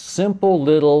simple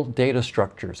little data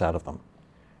structures out of them.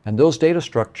 And those data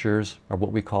structures are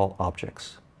what we call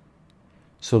objects.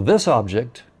 So this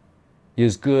object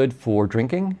is good for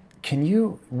drinking. Can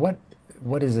you, what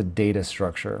is a data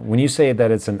structure? When you say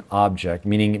that it's an object,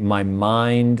 meaning my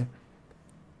mind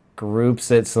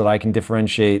groups it so that I can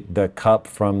differentiate the cup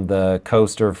from the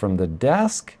coaster from the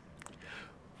desk?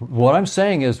 What I'm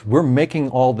saying is we're making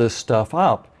all this stuff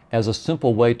up as a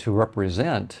simple way to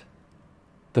represent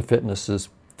the fitness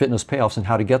payoffs and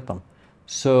how to get them.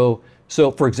 So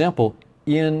for example,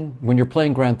 when you're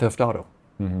playing Grand Theft Auto,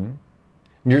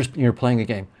 you're playing a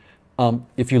game.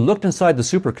 If you looked inside the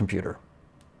supercomputer,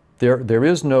 there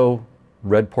is no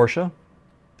red Porsche,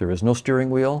 there is no steering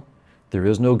wheel, there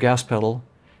is no gas pedal.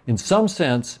 In some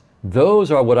sense, those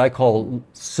are what I call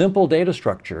simple data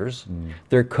structures.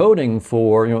 They're coding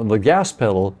for, the gas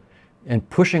pedal, and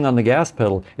pushing on the gas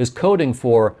pedal is coding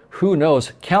for, who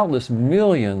knows, countless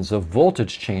millions of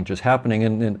voltage changes happening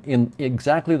in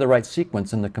exactly the right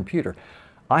sequence in the computer.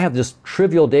 I have this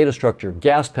trivial data structure,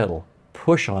 gas pedal,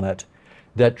 push on it,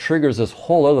 that triggers this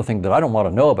whole other thing that I don't want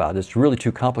to know about. It's really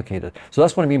too complicated. So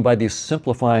that's what I mean by these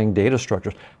simplifying data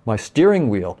structures. My steering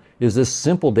wheel is this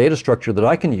simple data structure that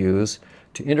I can use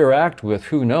to interact with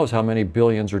who knows how many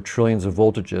billions or trillions of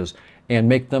voltages and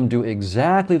make them do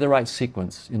exactly the right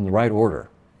sequence in the right order.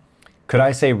 Could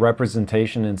I say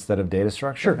representation instead of data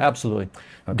structure? Sure, absolutely.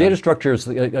 Okay. Data structure is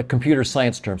a computer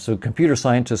science term, so computer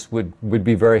scientists would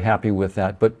be very happy with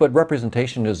that, but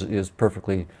representation is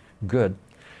perfectly good.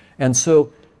 And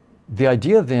so the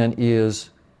idea then is,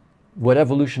 what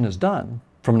evolution has done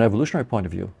from an evolutionary point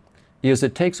of view is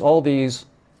it takes all these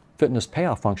fitness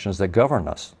payoff functions that govern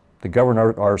us, that govern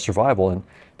our survival, and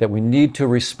that we need to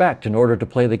respect in order to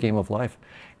play the game of life,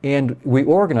 and we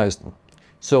organize them.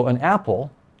 So an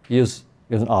apple is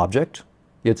an object.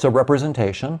 It's a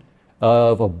representation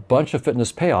of a bunch of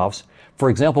fitness payoffs.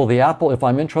 For example, the apple, if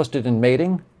I'm interested in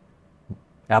mating,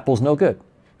 apple's no good.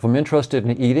 If I'm interested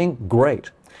in eating,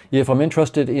 great. If I'm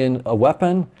interested in a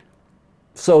weapon,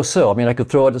 so. I mean, I could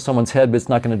throw it at someone's head, but it's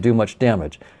not going to do much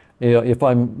damage. If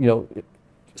I'm,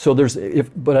 so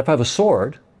but if I have a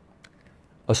sword,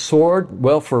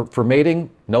 well, for mating,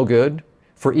 no good.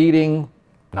 For eating,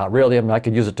 not really. I mean, I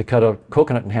could use it to cut a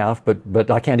coconut in half,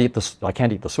 but I can't eat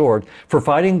the sword. For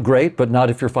fighting, great, but not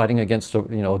if you're fighting against a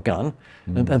gun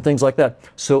and things like that.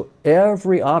 So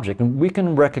every object, and we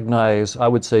can recognize, I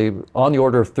would say, on the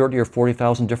order of 30 or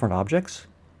 40,000 different objects,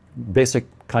 basic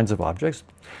kinds of objects.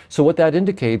 So what that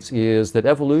indicates is that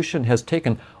evolution has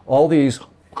taken all these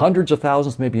hundreds of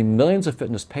thousands, maybe millions of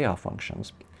fitness payoff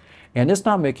functions, and it's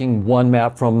not making one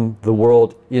map from the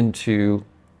world into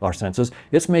our senses.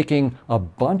 It's making a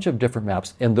bunch of different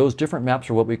maps, and those different maps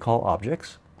are what we call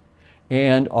objects.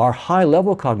 And our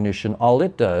high-level cognition, all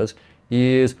it does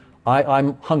is,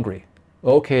 I'm hungry.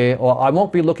 Okay, well, I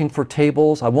won't be looking for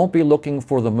tables. I won't be looking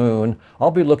for the moon. I'll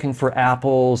be looking for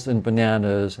apples and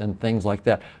bananas and things like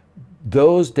that.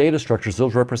 Those data structures,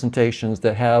 those representations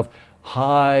that have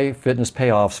high fitness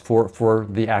payoffs for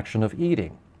the action of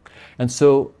eating. And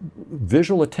so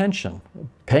visual attention,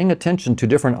 paying attention to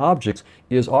different objects,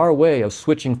 is our way of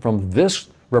switching from this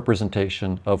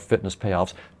representation of fitness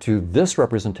payoffs to this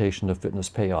representation of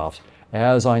fitness payoffs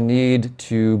as I need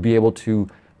to be able to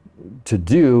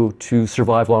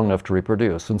survive long enough to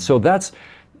reproduce. And so that's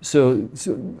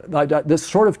this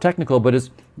sort of technical, but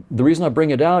the reason I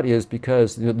bring it out is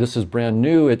because this is brand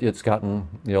new. It's gotten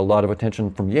a lot of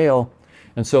attention from Yale,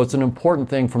 and so it's an important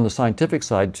thing from the scientific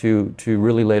side to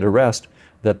really lay to rest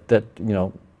that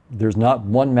there's not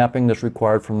one mapping that's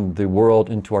required from the world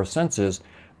into our senses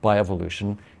by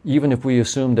evolution, even if we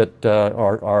assume that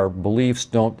our beliefs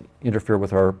don't interfere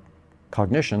with our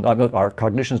cognition, our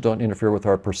cognitions don't interfere with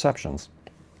our perceptions.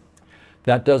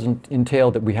 That doesn't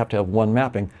entail that we have to have one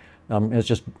mapping. It's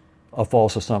just a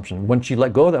false assumption. Once you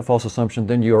let go of that false assumption,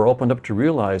 then you are opened up to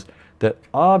realize that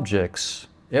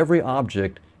every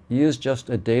object is just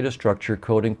a data structure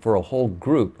coding for a whole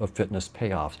group of fitness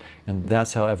payoffs. And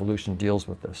that's how evolution deals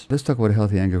with this. Let's talk about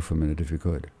healthy anger for a minute, if you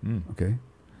could. Okay?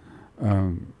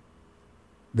 Then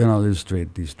I'll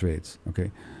illustrate these traits.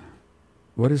 Okay?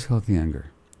 What is healthy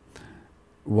anger?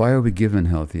 Why are we given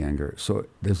healthy anger? So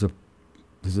there's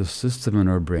a system in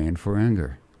our brain for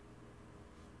anger.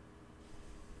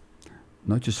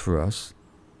 Not just for us,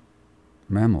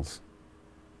 mammals.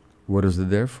 What is it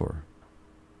there for?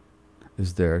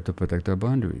 It's there to protect our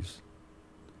boundaries.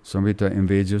 Somebody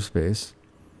invades your space,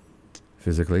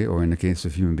 physically, or in the case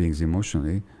of human beings,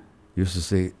 emotionally, used to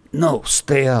say, "No,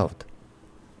 stay out."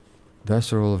 That's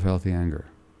the role of healthy anger.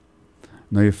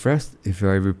 Now, if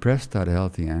I repress that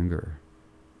healthy anger,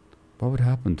 what would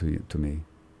happen to me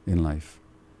in life?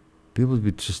 People would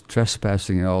be just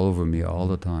trespassing all over me all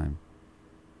the time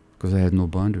because I had no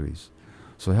boundaries.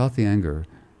 So healthy anger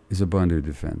is a boundary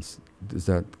defense. Is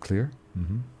that clear?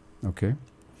 Mm-hmm. Okay.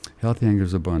 Healthy anger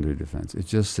is a boundary defense. It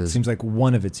just says... Seems like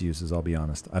one of its uses, I'll be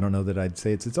honest. I don't know that I'd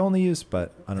say it's its only use,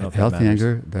 but I don't know if healthy that matters.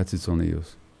 anger, that's its only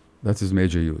use. That's its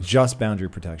major use. Just boundary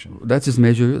protection. That's its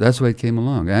major use. That's why it came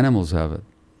along. Animals have it.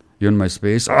 You're in my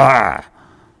space. Ah!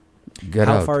 Get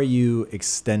out. How far are you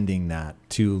extending that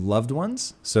to loved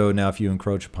ones? So now if you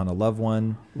encroach upon a loved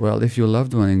one... Well, if your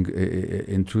loved one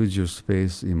intrudes your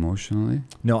space emotionally...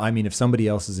 No, I mean if somebody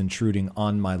else is intruding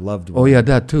on my loved one. Oh, yeah,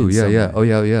 that too. Yeah, yeah. way. Oh,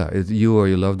 yeah, yeah. It's you or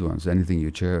your loved ones, anything you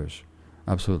cherish.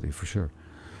 Absolutely, for sure.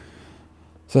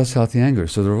 So that's healthy anger.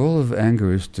 So the role of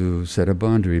anger is to set a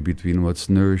boundary between what's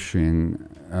nourishing,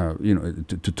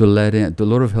 to let in. The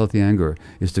role of healthy anger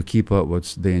is to keep out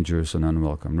what's dangerous and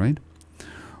unwelcome, right?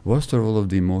 What's the role of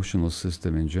the emotional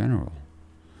system in general?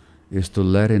 Is to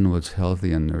let in what's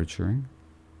healthy and nurturing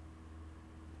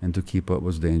and to keep out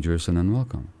what's dangerous and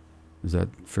unwelcome. Is that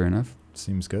fair enough?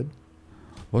 Seems good.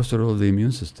 What's the role of the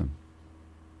immune system?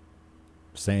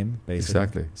 Same, basically.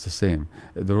 Exactly. It's the same.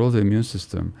 The role of the immune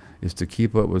system is to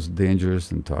keep out what's dangerous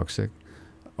and toxic,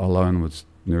 allowing what's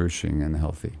nourishing and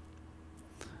healthy.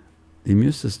 The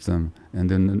immune system and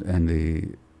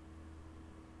the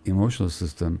emotional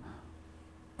system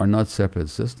are not separate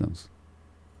systems.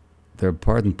 They're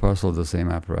part and parcel of the same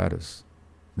apparatus.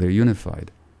 They're unified.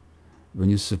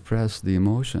 When you suppress the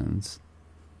emotions,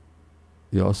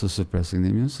 you're also suppressing the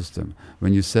immune system.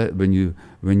 When you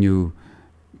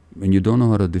don't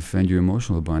know how to defend your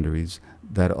emotional boundaries,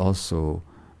 that also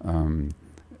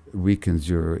weakens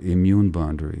your immune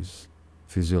boundaries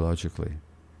physiologically.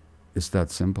 It's that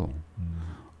simple.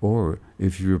 Or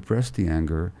if you repress the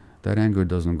anger, that anger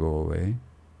doesn't go away,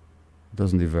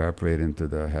 doesn't evaporate into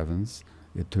the heavens,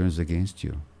 it turns against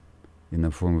you in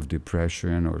the form of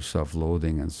depression or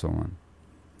self-loathing and so on.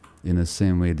 In the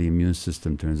same way, the immune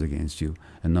system turns against you,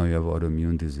 and now you have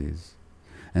autoimmune disease.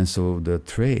 And so the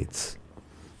traits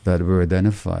that were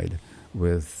identified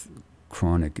with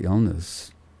chronic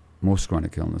illness, most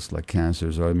chronic illness like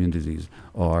cancers or autoimmune disease,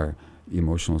 are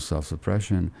emotional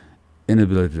self-suppression,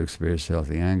 inability to experience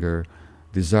healthy anger,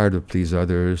 desire to please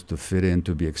others, to fit in,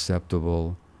 to be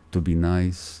acceptable, to be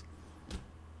nice,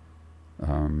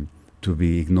 to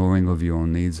be ignoring of your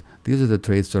own needs. These are the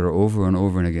traits that are over and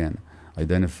over and again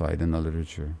identified in the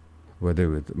literature, whether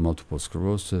with multiple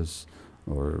sclerosis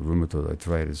or rheumatoid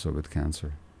arthritis or with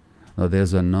cancer. Now,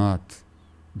 these are not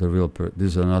the real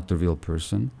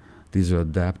person. These are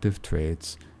adaptive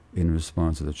traits in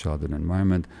response to the childhood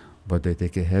environment, but they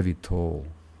take a heavy toll.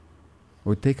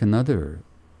 Or take another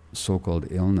so-called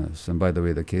illness. And by the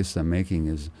way, the case I'm making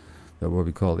is that what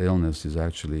we call illness is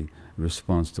actually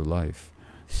response to life.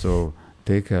 So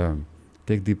take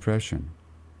depression,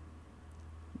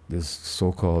 this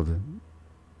so-called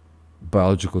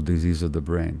biological disease of the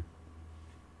brain.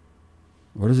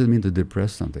 What does it mean to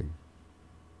depress something?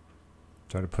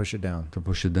 Try to push it down. To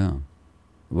push it down.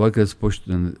 What's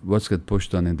get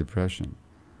pushed on in depression?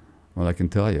 Well, I can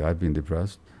tell you, I've been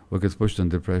depressed. What gets pushed on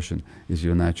depression is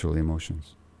your natural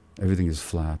emotions. Everything is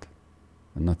flat,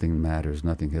 and nothing matters,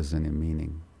 nothing has any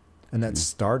meaning. And that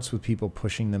starts with people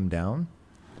pushing them down?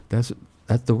 That's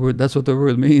the word. That's what the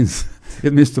word means.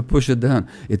 It means to push it down.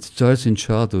 It starts in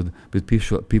childhood with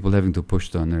people having to push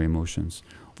down their emotions.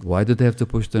 Why do they have to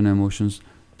push down their emotions?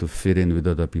 To fit in with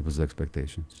other people's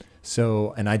expectations.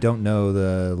 So, and I don't know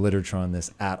the literature on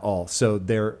this at all. So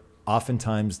there,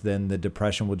 oftentimes then the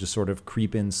depression will just sort of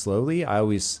creep in slowly. I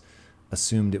always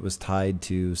assumed it was tied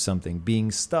to something,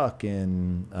 being stuck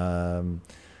in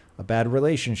a bad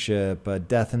relationship, a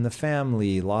death in the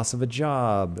family, loss of a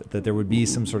job, that there would be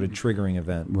some sort of triggering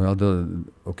event. Well,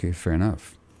 okay, fair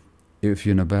enough. If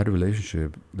you're in a bad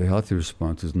relationship, the healthy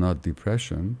response is not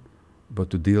depression, but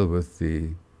to deal with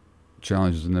the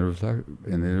challenges in the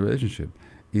relationship,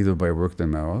 either by working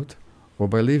them out or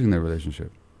by leaving the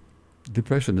relationship.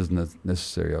 Depression isn't a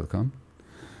necessary outcome.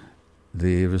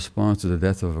 The response to the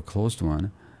death of a close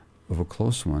one,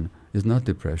 is not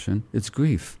depression, it's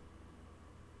grief.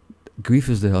 Grief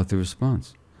is the healthy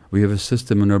response. We have a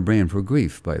system in our brain for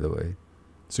grief, by the way.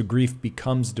 So grief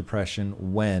becomes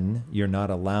depression when you're not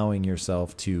allowing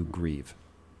yourself to grieve.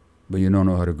 But you don't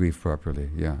know how to grieve properly,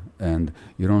 yeah. And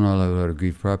you don't know how to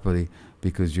grieve properly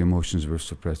because your emotions were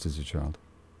suppressed as a child.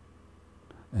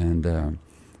 And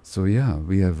so, yeah,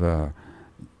 we have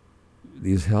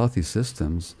these healthy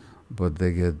systems, but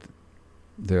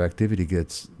their activity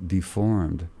gets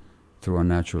deformed through our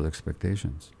natural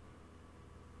expectations.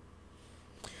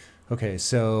 Okay,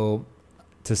 so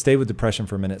to stay with depression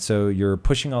for a minute, so you're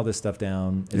pushing all this stuff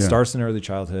down. It starts in early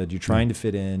childhood. You're trying to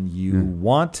fit in. You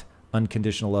want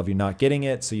unconditional love, you're not getting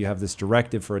it. So you have this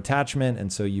directive for attachment.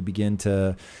 And so you begin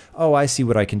to, oh, I see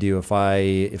what I can do. If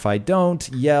I don't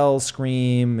yell,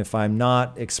 scream, if I'm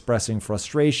not expressing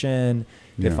frustration,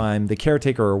 if I'm the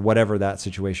caretaker or whatever that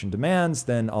situation demands,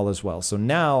 then all is well. So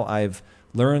now I've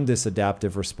learned this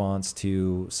adaptive response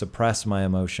to suppress my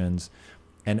emotions.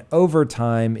 And over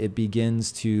time, it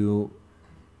begins to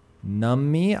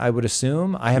numb me, I would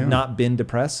assume. I have not been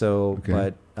depressed, so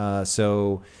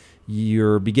so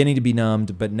you're beginning to be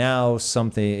numbed, but now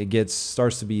starts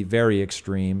to be very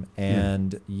extreme,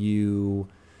 and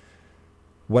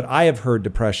what I have heard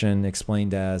depression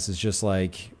explained as is just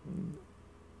like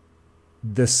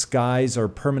the skies are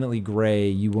permanently gray.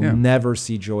 You will never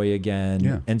see joy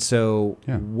again. And so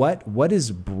what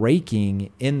is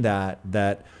breaking in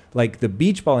that like the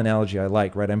beach ball analogy I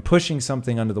like, right? I'm pushing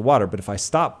something under the water, but if I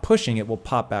stop pushing, it will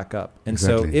pop back up. And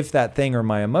so if that thing or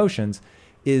my emotions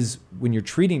is, when you're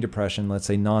treating depression, let's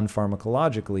say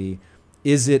non-pharmacologically,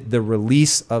 is it the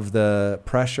release of the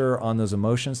pressure on those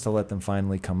emotions to let them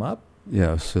finally come up?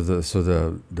 Yeah, so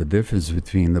the difference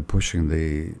between the pushing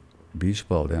the beach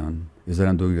ball down is that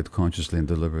I'm doing it consciously and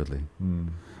deliberately.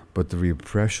 But the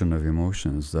repression of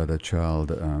emotions that a child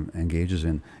engages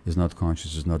in is not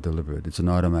conscious, is not deliberate. It's an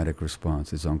automatic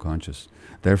response. It's unconscious.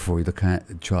 Therefore, the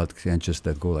child can't just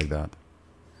let go like that.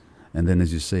 And then,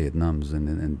 as you say, it numbs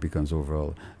and becomes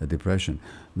overall a depression.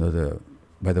 Now,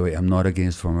 by the way, I'm not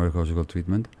against pharmacological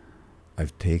treatment.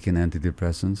 I've taken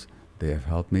antidepressants. They have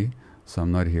helped me. So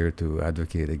I'm not here to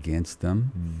advocate against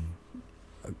them.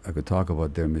 I could talk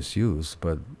about their misuse,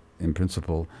 but in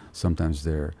principle, sometimes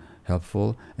they're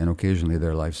helpful, and occasionally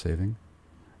they're life-saving.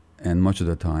 And much of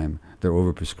the time, they're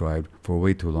overprescribed for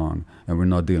way too long, and we're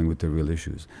not dealing with the real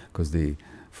issues, because the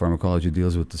pharmacology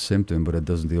deals with the symptom, but it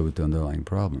doesn't deal with the underlying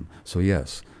problem. So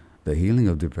yes, the healing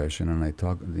of depression, and I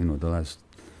talk, the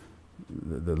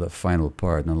final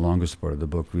part, and the longest part of the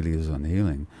book really is on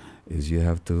healing, is you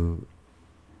have to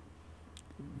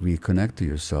reconnect to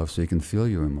yourself so you can feel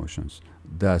your emotions.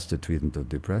 That's the treatment of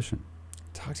depression.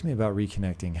 Talk to me about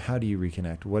reconnecting. How do you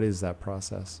reconnect? What is that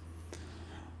process?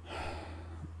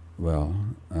 Well,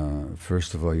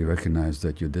 first of all, you recognize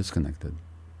that you're disconnected.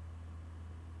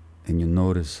 And you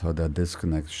notice how that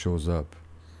disconnect shows up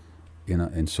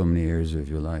in so many areas of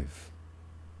your life.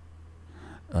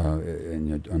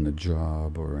 On the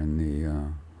job, or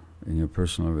in your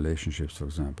personal relationships, for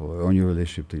example, or on your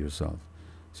relationship to yourself.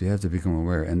 So you have to become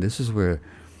aware. And this is where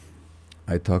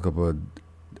I talk about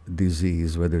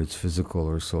disease, whether it's physical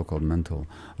or so-called mental,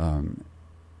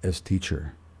 as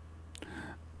teacher.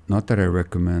 Not that I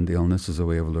recommend illness as a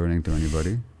way of learning to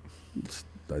anybody.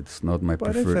 It's not my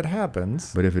preferred. But if it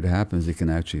happens. But if it happens, it can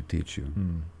actually teach you.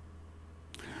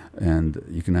 And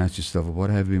you can ask yourself, what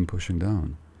have you been pushing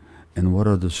down? And what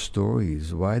are the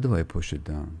stories? Why do I push it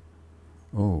down?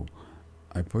 Oh,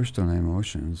 I pushed on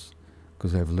emotions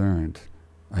because I've learned,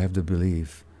 I have the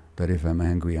belief that if I'm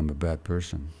angry, I'm a bad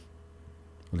person.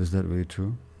 Well, is that really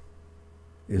true?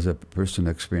 Is a person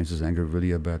that experiences anger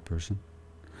really a bad person?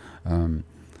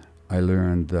 I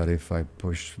learned that if I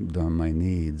push down my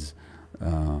needs,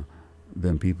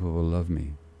 then people will love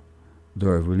me. Do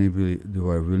I really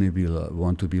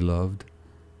want to be loved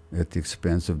at the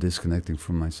expense of disconnecting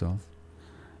from myself?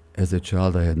 As a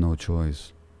child, I had no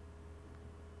choice,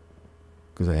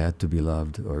 because I had to be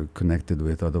loved or connected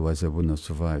with, otherwise I wouldn't have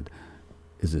survived.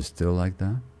 Is it still like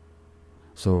that?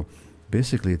 So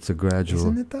basically, it's a gradual...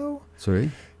 Isn't it, though?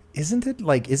 Sorry? Isn't it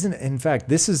like, in fact,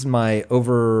 this is my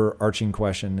overarching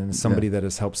question, and as somebody that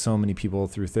has helped so many people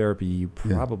through therapy, you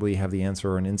probably have the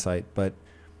answer or an insight, but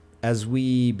as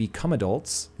we become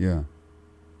adults,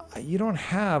 you don't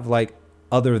have, like,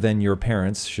 other than your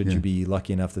parents, should you be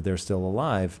lucky enough that they're still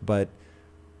alive, but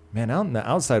man, out in the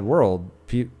outside world,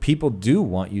 people do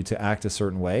want you to act a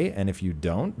certain way, and if you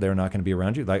don't, they're not going to be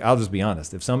around you. Like, I'll just be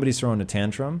honest, if somebody's throwing a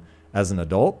tantrum as an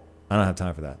adult, I don't have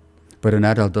time for that. But an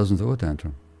adult doesn't throw a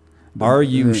tantrum. Are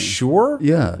you sure?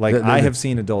 Yeah. Like, I have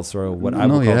seen adults throw what I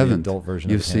would call the adult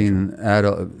version of a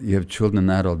tantrum. You have children in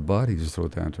adult bodies throw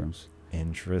tantrums.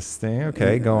 Interesting.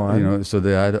 Okay, go on. You know, so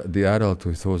the adult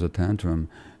who throws a tantrum,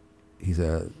 he's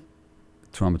a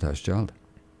traumatized child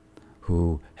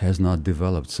who has not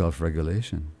developed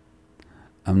self-regulation.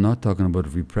 I'm not talking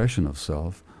about repression of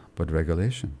self, but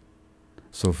regulation.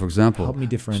 So, for example... Help me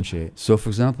differentiate. So, for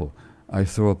example, I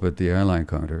throw up at the airline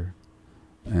counter,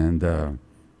 and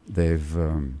they've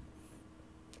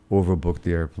overbooked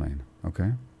the airplane,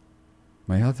 okay?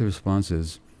 My healthy response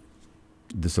is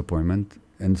disappointment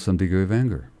and some degree of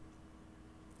anger.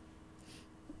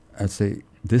 I'd say,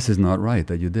 this is not right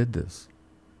that you did this.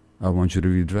 I want you to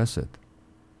redress it.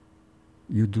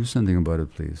 You do something about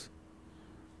it, please.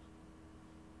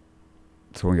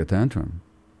 throwing a tantrum,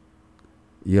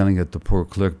 yelling at the poor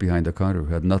clerk behind the counter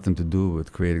who had nothing to do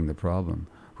with creating the problem,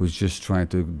 who's just trying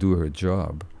to do her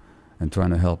job and trying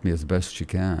to help me as best she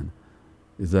can.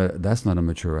 That's not a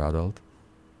mature adult.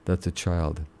 That's a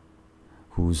child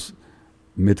whose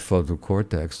mid-frontal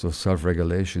cortex or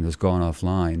self-regulation has gone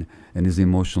offline and his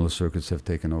emotional circuits have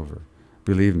taken over.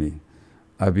 Believe me,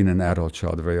 I've been an adult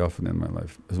child very often in my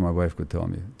life, as my wife could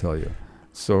tell you.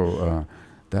 So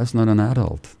that's not an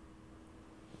adult.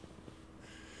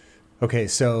 Okay,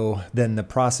 so then the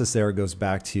process there goes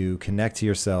back to connect to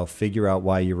yourself, figure out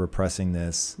why you're repressing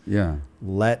this. Yeah.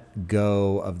 Let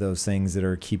go of those things that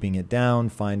are keeping it down.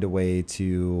 Find a way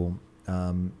to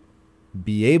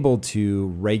be able to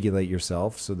regulate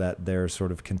yourself so that they're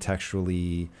sort of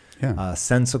contextually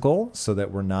sensical, so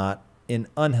that we're not in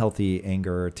unhealthy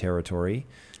anger territory.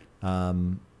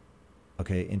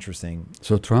 Okay, interesting.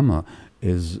 So trauma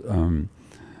is an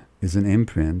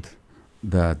imprint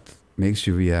that makes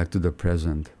you react to the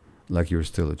present like you're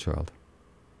still a child.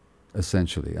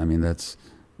 Essentially, I mean, that's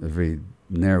a very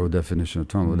narrow definition of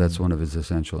trauma, but that's one of its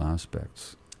essential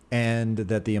aspects. And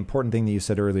that the important thing that you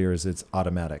said earlier is it's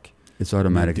automatic. It's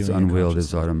automatic. It's unwilled.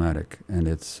 It's automatic, and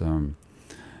it's and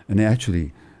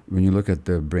actually, when you look at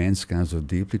the brain scans of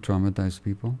deeply traumatized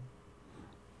people,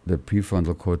 the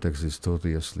prefrontal cortex is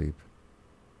totally asleep,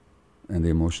 and the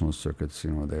emotional circuits,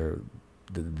 you know, they're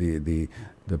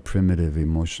the primitive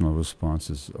emotional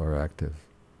responses are active.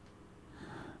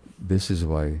 This is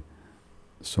why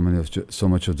so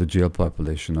much of the jail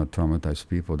population are traumatized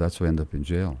people. That's why they end up in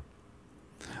jail.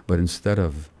 But instead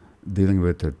of dealing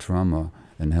with their trauma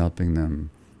and helping them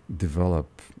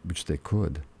develop, which they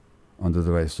could, under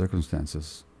the right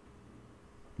circumstances,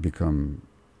 become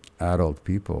adult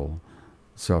people,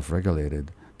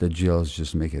 self-regulated, the jails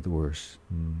just make it worse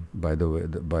by the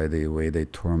way they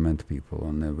torment people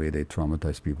and the way they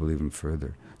traumatize people even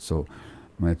further. So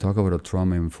when I talk about a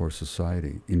trauma-informed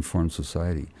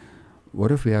society,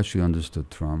 what if we actually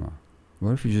understood trauma?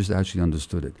 What if we just actually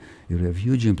understood it? It would have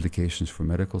huge implications for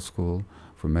medical school,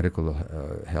 for medical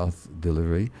health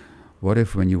delivery. What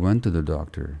if when you went to the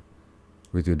doctor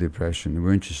with your depression, you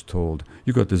weren't just told,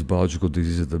 you got this biological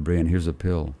disease of the brain, here's a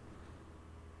pill.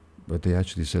 But they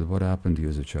actually said, what happened to you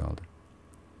as a child?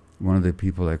 One of the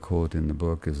people I quote in the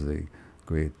book is the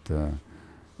great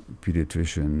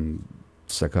pediatrician,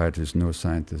 psychiatrist,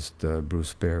 neuroscientist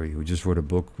Bruce Perry, who just wrote a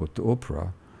book with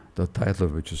Oprah, the title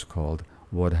of which is called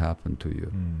What Happened to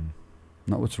You?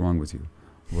 Not what's wrong with you,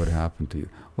 what happened to you?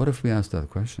 What if we asked that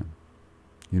question?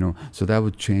 You know, so that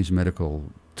would change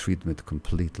medical treatment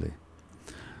completely.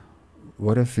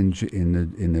 What if in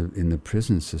the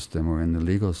prison system or in the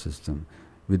legal system,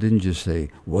 we didn't just say,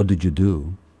 what did you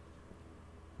do?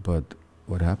 But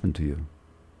what happened to you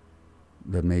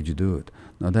that made you do it?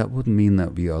 Now that wouldn't mean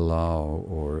that we allow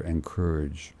or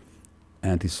encourage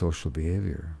antisocial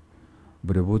behavior,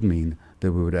 but it would mean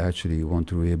that we would actually want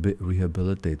to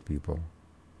rehabilitate people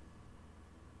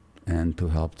and to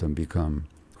help them become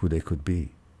who they could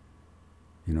be.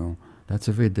 You know, that's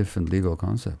a very different legal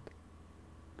concept.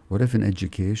 What if in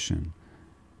education,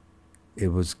 it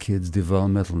was kids'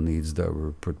 developmental needs that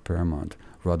were put paramount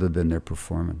rather than their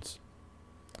performance?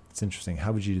 It's interesting.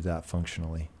 How would you do that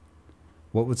functionally?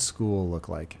 What would school look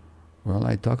like? Well,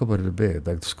 I talk about it a bit.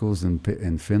 Like schools in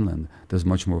Finland, there's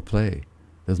much more play.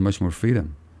 There's much more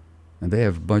freedom. And they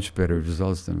have much better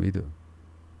results than we do.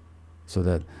 So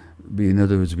that, in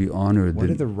other words, we honor... What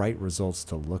are the right results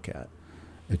to look at?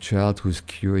 A child who's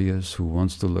curious, who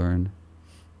wants to learn,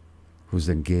 who's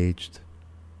engaged,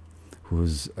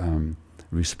 who's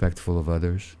respectful of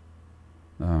others,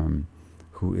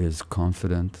 who is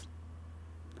confident.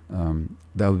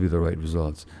 That would be the right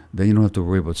results. Then you don't have to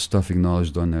worry about stuffing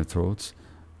knowledge down their throats.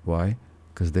 Why?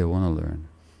 Because they want to learn.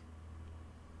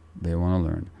 They want to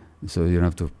learn. So you don't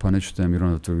have to punish them, you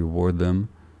don't have to reward them.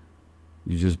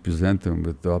 You just present them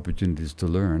with the opportunities to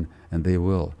learn, and they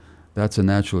will. That's a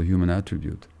natural human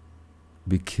attribute.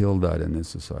 We kill that in this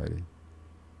society.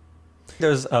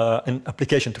 There's an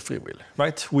application to free will,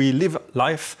 right? We live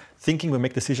life thinking we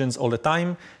make decisions all the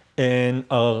time and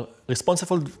are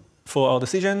responsible for our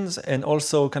decisions and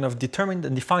also kind of determined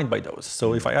and defined by those.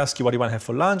 So if I ask you what do you want to have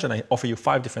for lunch and I offer you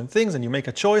 5 different things and you make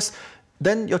a choice,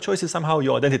 then your choice is somehow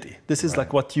your identity. This is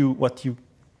like what you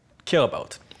care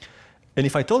about. And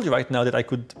if I told you right now that I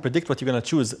could predict what you're going to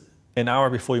choose an hour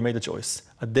before you made the choice,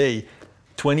 a day,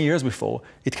 20 years before,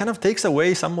 it kind of takes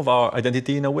away some of our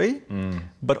identity in a way,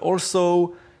 but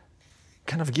also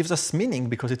kind of gives us meaning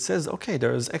because it says, okay,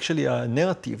 there's actually a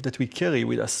narrative that we carry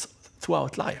with us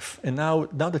throughout life. And now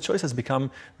the choice has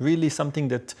become really something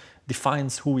that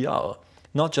defines who we are,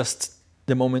 not just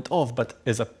the moment of, but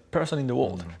as a person in the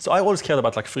world. So I always cared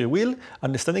about like free will,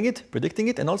 understanding it, predicting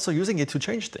it, and also using it to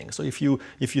change things. So if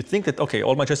you think that, okay,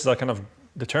 all my choices are kind of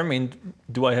determined,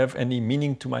 do I have any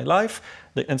meaning to my life?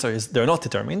 The answer is they're not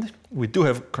determined. We do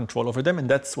have control over them, and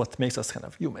that's what makes us kind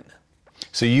of human.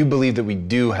 So you believe that we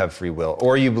do have free will,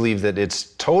 or you believe that it's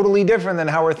totally different than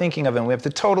how we're thinking of it, and we have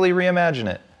to totally reimagine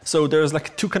it? So there's like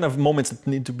two kind of moments that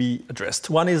need to be addressed.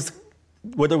 One is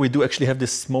whether we do actually have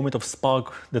this moment of spark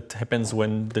that happens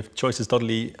when the choice is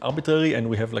totally arbitrary and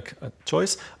we have like a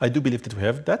choice. I do believe that we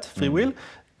have that free will,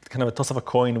 kind of a toss of a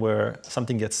coin where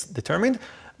something gets determined.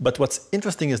 But what's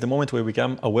interesting is the moment where we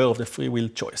become aware of the free will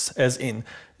choice. As in,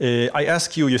 I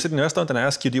ask you, you're sitting in a restaurant and I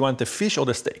ask you, do you want the fish or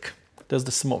the steak? There's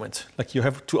this moment, like you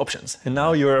have two options. And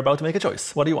now you're about to make a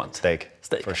choice. What do you want? Steak.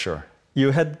 Steak. For sure.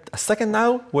 You had a second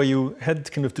now where you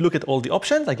had kind of to look at all the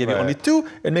options. I gave you only two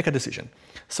and make a decision.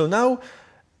 So now,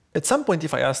 at some point,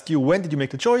 if I asked you, when did you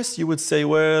make the choice? You would say,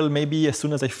 well, maybe as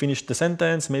soon as I finished the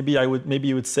sentence, maybe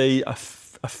you would say a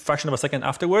fraction of a second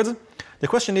afterwards. The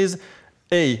question is,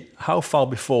 A, how far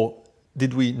before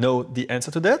did we know the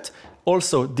answer to that?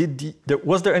 Also,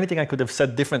 was there anything I could have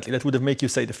said differently that would have made you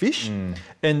say the fish?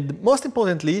 And most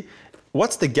importantly,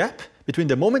 what's the gap between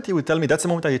the moment you would tell me that's the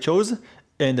moment I chose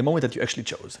and the moment that you actually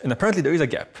chose? And apparently there is a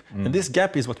gap. And this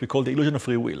gap is what we call the illusion of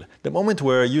free will. The moment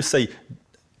where you say,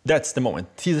 that's the moment,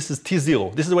 this is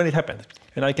T0, this is when it happened.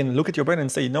 And I can look at your brain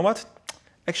and say, you know what?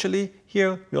 Actually,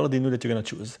 here, we already knew that you're going to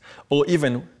choose. Or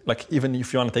even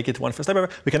if you want to take it one step further,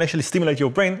 we can actually stimulate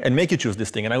your brain and make you choose this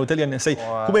thing. And I will tell you and say,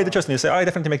 who made the choice? And you say, I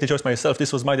definitely make the choice myself.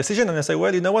 This was my decision. And I say,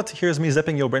 well, you know what? Here's me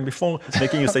zapping your brain before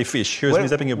making you say fish. Here's me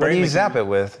zapping your brain. What do you zap it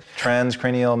with?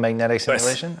 Transcranial magnetic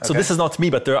stimulation? Yes. So this is not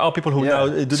me, but there are people who now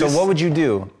do this. So what would you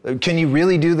do? Can you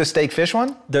really do the steak fish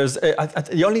one? There's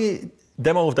the only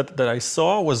demo of that I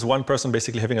saw was one person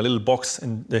basically having a little box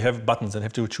and they have buttons and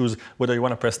have to choose whether you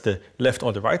want to press the left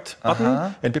or the right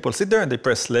button. And people sit there and they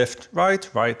press left, right,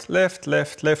 right, left,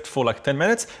 left, left for like 10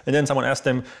 minutes. And then someone asks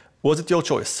them, was it your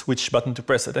choice which button to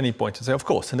press at any point? And say, of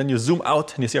course. And then you zoom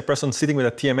out and you see a person sitting with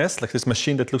a TMS, like this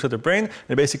machine that looks at the brain,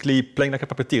 and basically playing like a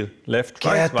puppeteer. Left,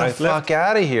 right, right, left. Get the fuck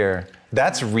out of here.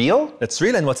 That's real? That's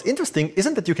real. And what's interesting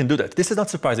isn't that you can do that. This is not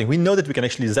surprising. We know that we can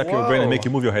actually zap your brain and make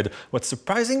you move your head. What's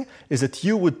surprising is that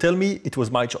you would tell me it was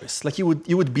my choice. Like you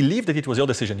would believe that it was your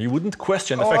decision. You wouldn't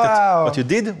question the fact that what you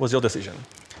did was your decision.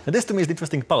 And this to me is the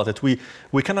interesting part, that we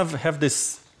kind of have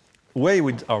this way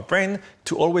with our brain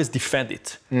to always defend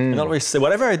it. And always say,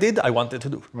 whatever I did, I wanted to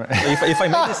do. Right. If I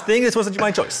made this thing, it wasn't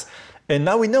my choice. And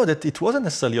now we know that it wasn't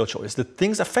necessarily your choice, that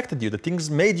things affected you, that things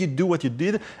made you do what you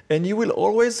did, and you will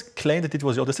always claim that it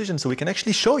was your decision, so we can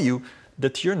actually show you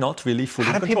that you're not really fully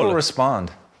in control. How do people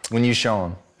respond when you show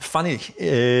them? Funny,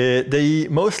 they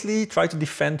mostly try to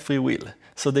defend free will.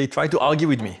 So they try to argue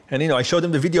with me. And I show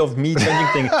them the video of me changing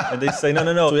things. And they say, no.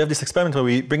 So we have this experiment where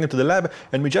we bring them to the lab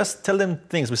and we just tell them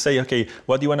things. We say, okay,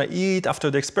 what do you want to eat after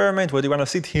the experiment? Where do you want to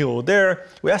sit, here or there?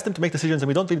 We ask them to make decisions and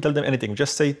we don't really tell them anything. We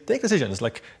just say, take decisions,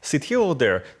 like sit here or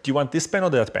there. Do you want this pen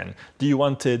or that pen? Do you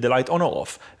want the light on or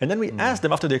off? And then we ask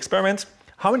them after the experiment,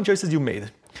 how many choices you made?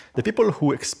 The people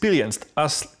who experienced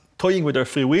us toying with their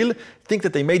free will think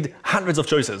that they made hundreds of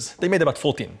choices. They made about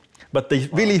 14. But they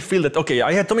really feel that, okay,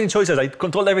 I had so many choices, I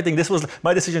controlled everything, this was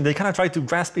my decision. They kind of try to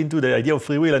grasp into the idea of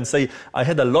free will and say, I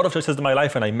had a lot of choices in my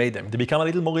life and I made them. They become a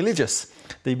little more religious.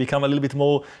 They become a little bit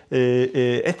more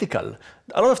ethical.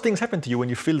 A lot of things happen to you when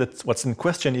you feel that what's in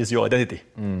question is your identity.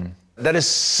 That is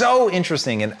so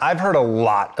interesting. And I've heard a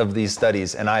lot of these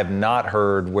studies, and I have not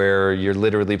heard where you're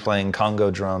literally playing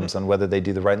Congo drums on whether they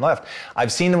do the right and left.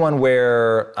 I've seen the one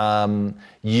where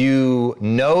you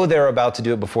know they're about to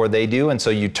do it before they do, and so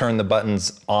you turn the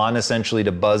buttons on essentially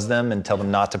to buzz them and tell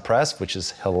them not to press, which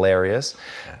is hilarious.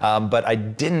 But I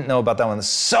didn't know about that one. It's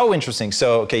so interesting.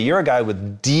 So, okay, you're a guy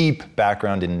with deep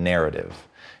background in narrative.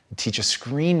 You teach a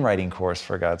screenwriting course,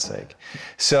 for God's sake.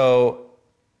 So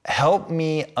help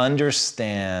me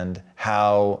understand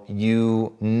how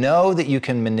you know that you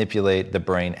can manipulate the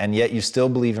brain and yet you still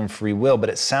believe in free will, but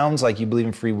it sounds like you believe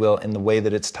in free will in the way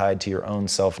that it's tied to your own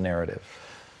self-narrative.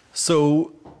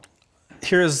 So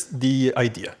here's the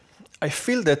idea. I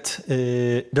feel that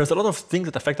there's a lot of things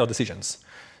that affect our decisions.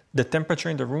 The temperature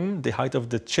in the room, the height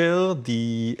of the chair,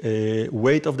 the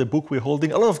weight of the book we're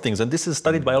holding, a lot of things. And this is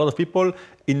studied by a lot of people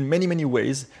in many, many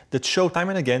ways that show time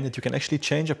and again that you can actually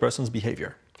change a person's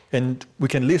behavior. And we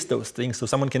can list those things so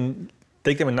someone can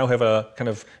take them and now have a kind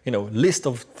of list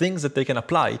of things that they can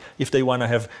apply if they want to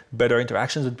have better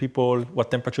interactions with people,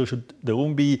 what temperature should the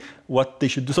room be, what they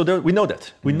should do. So we know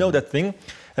that. We know that thing.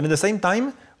 And at the same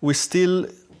time, we still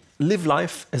live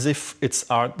life as if it's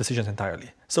our decisions entirely.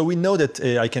 So we know that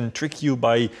I can trick you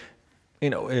by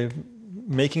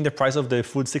making the price of the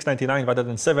food $6.99 rather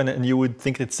than $7, and you would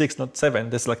think it's $6, not $7.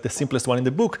 That's like the simplest one in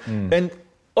the book. And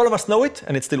all of us know it,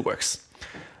 and it still works.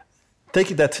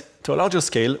 Taking that to a larger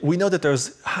scale, we know that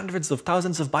there's hundreds of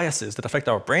thousands of biases that affect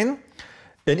our brain.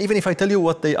 And even if I tell you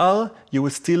what they are, you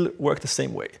will still work the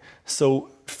same way. So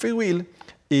free will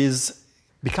is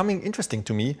becoming interesting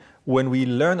to me when we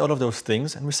learn all of those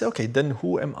things and we say, okay, then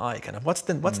who am I?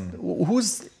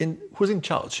 Who's in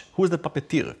charge? Who's the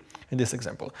puppeteer in this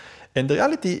example? And the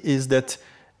reality is that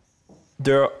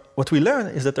what we learn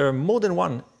is that there are more than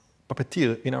one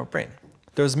puppeteer in our brain.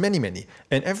 There's many, many.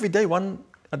 And every day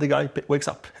the guy wakes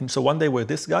up. And so one day we're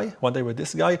this guy, one day we're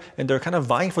this guy, and they're kind of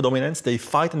vying for dominance. They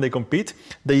fight and they compete.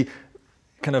 They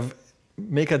kind of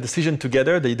make a decision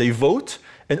together. They vote.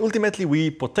 And ultimately, we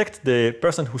protect the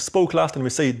person who spoke last and we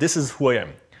say, this is who I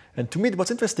am. And to me,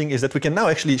 what's interesting is that we can now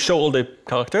actually show all the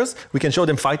characters. We can show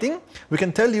them fighting. We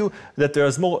can tell you that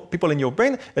there's more people in your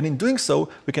brain. And in doing so,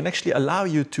 we can actually allow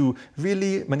you to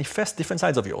really manifest different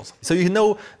sides of yours. So you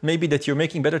know maybe that you're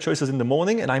making better choices in the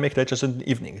morning and I make better choices in the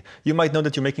evening. You might know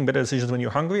that you're making better decisions when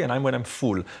you're hungry and I'm when I'm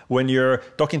full. When you're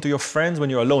talking to your friends, when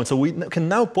you're alone. So we can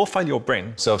now profile your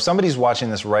brain. So if somebody's watching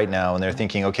this right now and they're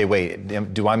thinking, okay,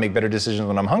 wait, do I make better decisions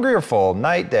when I'm hungry or full,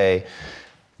 night, day?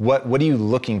 What are you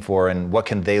looking for and what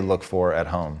can they look for at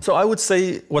home? So I would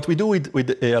say what we do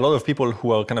with a lot of people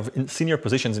who are kind of in senior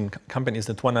positions in companies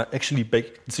that want to actually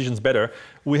make decisions better,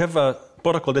 we have a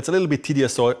protocol that's a little bit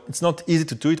tedious, so it's not easy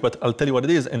to do it, but I'll tell you what it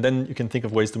is, and then you can think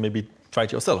of ways to maybe try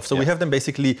it yourself. So we have them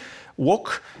basically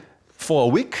walk for a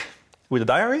week with a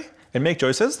diary and make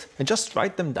choices and just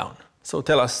write them down. So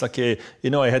tell us, like, I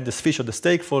had this fish or the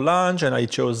steak for lunch and I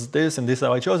chose this and this is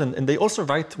how I chose. And they also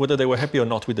write whether they were happy or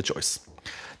not with the choice.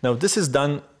 Now, this is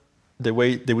done the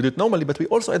way they would do it normally, but we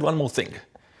also add one more thing.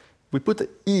 We put an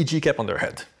EEG cap on their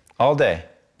head. All day?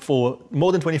 For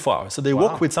more than 24 hours. So they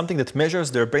walk with something that measures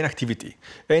their brain activity.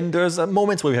 And there's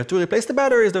moments where we have to replace the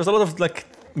batteries. There's a lot of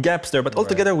gaps there, but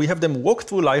altogether we have them walk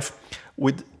through life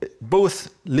with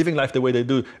both living life the way they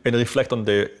do and reflect on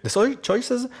the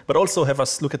choices, but also have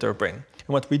us look at their brain. And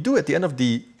what we do at the end of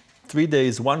the 3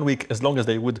 days, 1 week, as long as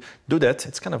they would do that,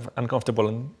 it's kind of uncomfortable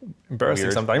and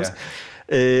embarrassing sometimes.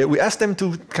 Yeah. We ask them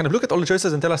to kind of look at all the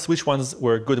choices and tell us which ones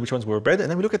were good, which ones were bad. And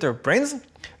then we look at their brains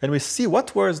and we see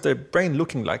what was their brain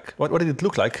looking like, what did it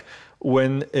look like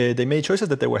when they made choices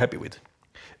that they were happy with.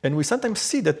 And we sometimes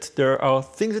see that there are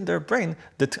things in their brain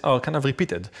that are kind of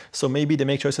repeated. So maybe they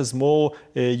make choices more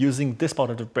using this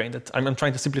part of the brain. That I'm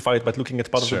trying to simplify it, but looking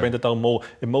at parts of the brain that are more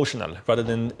emotional rather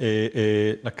than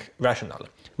rational.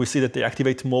 We see that they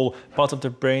activate more parts of the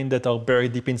brain that are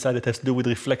buried deep inside that has to do with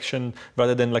reflection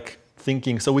rather than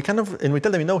thinking. So we and we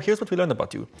tell them, here's what we learned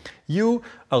about you. You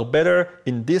are better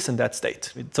in this and that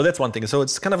state. So that's one thing. So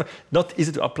it's kind of not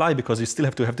easy to apply because you still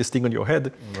have to have this thing on your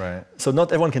head. Right. So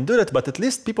not everyone can do that, but at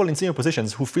least people in senior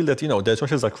positions who feel that, their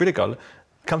choices are critical,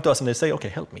 come to us and they say, okay,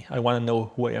 help me. I want to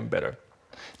know who I am better.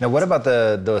 Now, what about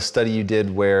the study you did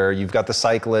where you've got the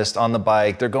cyclist on the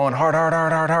bike, they're going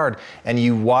hard, and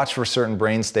you watch for certain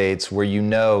brain states where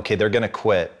okay, they're going to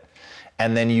quit.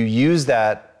 And then you use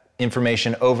that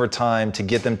information over time to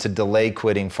get them to delay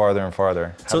quitting farther and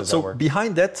farther. How does that work?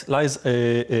 Behind that lies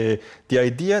the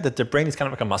idea that the brain is kind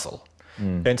of like a muscle.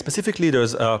 And specifically,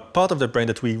 there's a part of the brain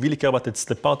that we really care about. It's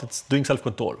the part that's doing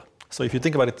self-control. So if you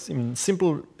think about it, in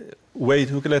simple way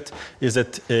to look at it is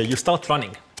that you start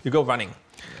running. You go running.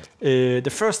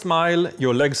 The first mile,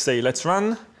 your legs say, let's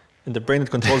run. And the brain that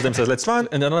controls them says, let's run.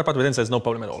 And another part of the brain says, no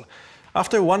problem at all.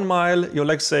 After 1 mile, your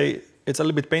legs say, it's a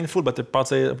little bit painful, but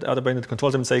the other brain that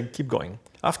controls them say, keep going.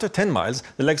 After 10 miles,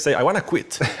 the legs say, I want to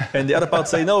quit. And the other part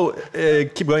say, no,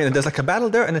 keep going. And there's a battle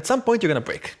there. And at some point, you're going to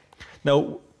break.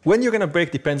 Now, when you're going to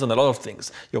break depends on a lot of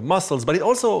things. Your muscles, but it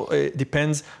also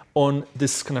depends on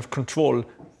this kind of control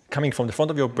coming from the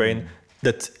front of your brain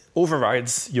that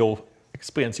overrides your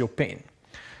experience, your pain.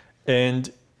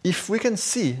 And if we can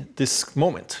see this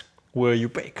moment where you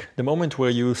break, the moment where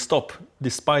you stop,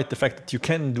 despite the fact that you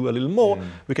can do a little more,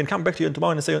 we can come back to you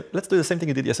tomorrow and say, let's do the same thing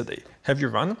you did yesterday. Have you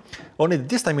run? Only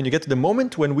this time when you get to the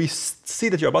moment when we see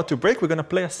that you're about to break, we're going to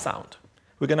play a sound.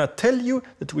 We're going to tell you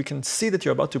that we can see that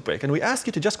you're about to break. And we ask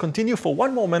you to just continue for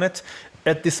 1 more minute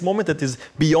at this moment that is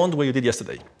beyond where you did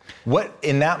yesterday. What,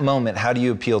 in that moment, how do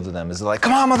you appeal to them? Is it like,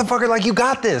 come on, motherfucker, you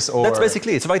got this? Or... That's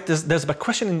basically it. It's right. There's a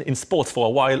question in sports for a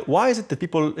while. Why is it that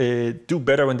people do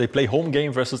better when they play home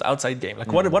game versus outside game?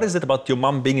 What is it about your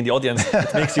mom being in the audience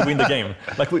that makes you win the game?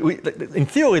 In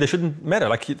theory, they shouldn't matter.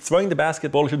 Throwing the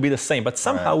basketball should be the same. But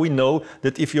somehow we know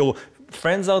that if your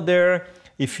friends are there,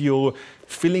 if you're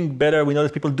feeling better. We know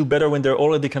that people do better when they're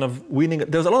already kind of winning.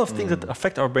 There's a lot of things that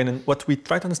affect our brain. And what we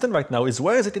try to understand right now is,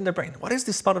 where is it in the brain? What is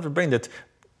this part of the brain that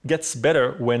gets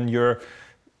better when your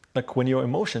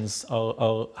emotions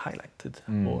are highlighted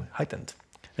or heightened?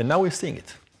 And now we're seeing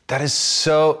it.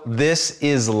 This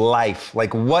is life.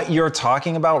 Like what you're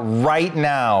talking about right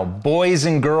now, boys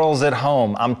and girls at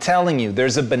home, I'm telling you,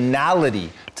 there's a banality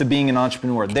to being an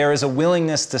entrepreneur. There is a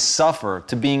willingness to suffer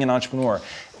to being an entrepreneur,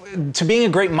 to being a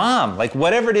great mom. Like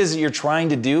whatever it is that you're trying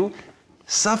to do,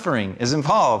 suffering is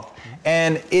involved.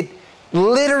 And it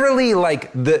literally,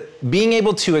 like being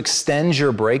able to extend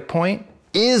your break point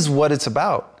is what it's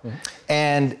about.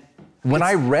 And when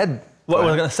I read... What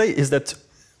I'm gonna say is that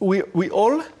we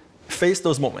all face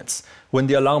those moments when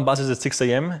the alarm buzzes at 6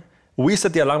 a.m. We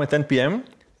set the alarm at 10 p.m.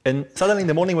 and suddenly in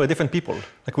the morning we're different people.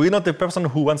 Like we're not the person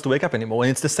who wants to wake up anymore.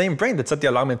 And it's the same brain that set the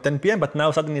alarm at 10 p.m. But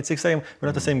now suddenly at 6 a.m. we're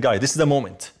not the same guy. This is a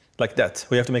moment like that.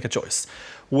 We have to make a choice.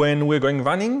 When we're going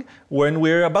running, when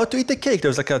we're about to eat a cake,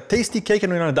 there's like a tasty cake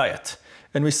and we're on a diet.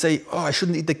 And we say, oh, I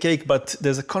shouldn't eat the cake, but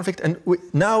there's a conflict. And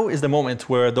now is the moment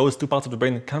where those two parts of the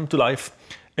brain come to life.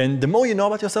 And the more you know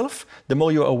about yourself, the more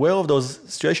you're aware of those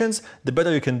situations, the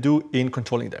better you can do in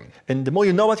controlling them. And the more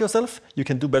you know about yourself, you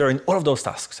can do better in all of those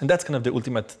tasks. And that's kind of the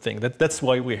ultimate thing. That's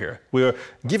why we're here. We're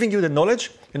giving you the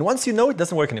knowledge. And once you know, it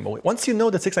doesn't work anymore. Once you know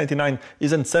that 699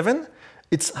 isn't 7,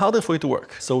 it's harder for you to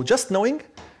work. So just knowing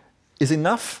is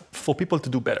enough for people to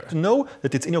do better. To know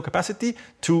that it's in your capacity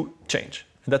to change.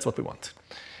 And that's what we want.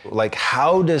 Like,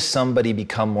 how does somebody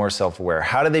become more self-aware?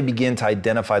 How do they begin to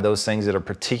identify those things that are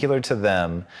particular to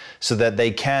them so that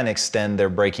they can extend their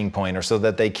breaking point, or so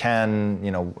that they can,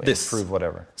 improve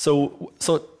whatever? So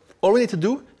all we need to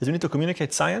do is we need to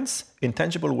communicate science in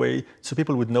tangible way so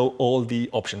people would know all the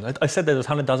options. I said that there's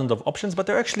 100,000 of options, but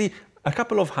there are actually a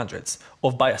couple of hundreds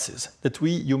of biases that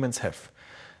we humans have.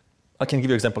 I can give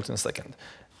you examples in a second.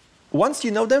 Once you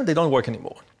know them, they don't work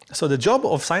anymore. So the job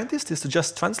of scientists is to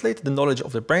just translate the knowledge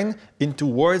of the brain into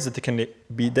words that can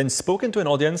be then spoken to an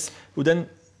audience who then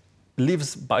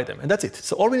lives by them. And that's it.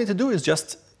 So all we need to do is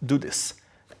just do this.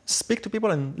 Speak to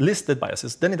people and list the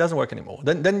biases. Then it doesn't work anymore.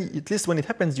 Then at least when it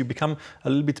happens, you become a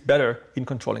little bit better in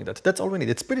controlling that. That's all we need.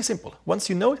 It's pretty simple. Once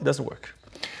you know it, it doesn't work.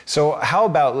 So how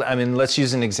about, let's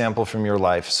use an example from your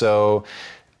life. So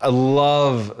I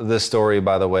love the story,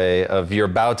 by the way, of you're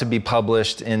about to be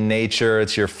published in Nature.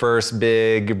 It's your first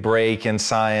big break in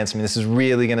science. This is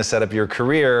really going to set up your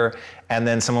career. And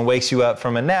then someone wakes you up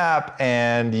from a nap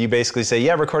and you basically say,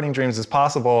 yeah, recording dreams is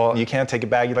possible. You can't take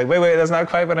it back. You're like, wait, that's not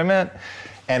quite what I meant.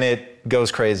 And it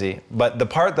goes crazy. But the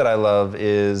part that I love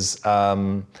is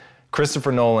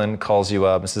Christopher Nolan calls you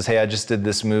up and says, hey, I just did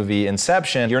this movie,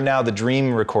 Inception. You're now the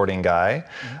dream recording guy.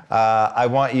 I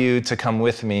want you to come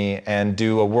with me and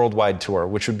do a worldwide tour,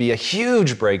 which would be a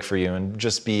huge break for you and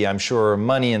just be, I'm sure,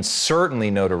 money and certainly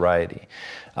notoriety.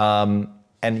 And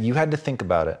you had to think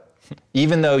about it.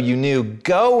 Even though you knew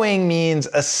going means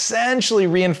essentially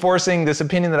reinforcing this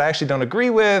opinion that I actually don't agree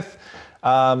with,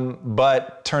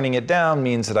 but turning it down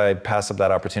means that I pass up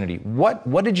that opportunity.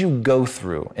 What did you go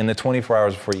through in the 24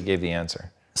 hours before you gave the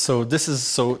answer? So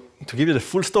to give you the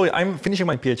full story, I'm finishing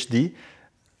my PhD.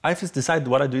 I have to decide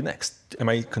what I do next. Am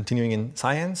I continuing in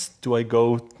science? Do I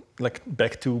go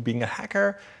back to being a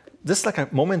hacker? This is like a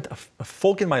moment, a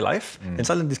fork in my life. And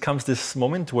suddenly comes this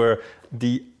moment where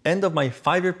the end of my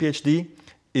 5-year PhD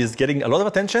is getting a lot of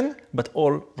attention, but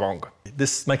all wrong.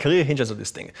 My career hinges on this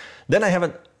thing. Then I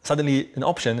have suddenly an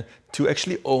option to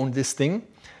actually own this thing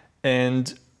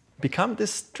and become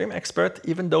this dream expert,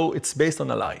 even though it's based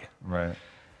on a lie. Right.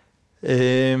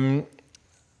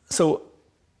 So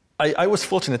I was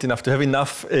fortunate enough to have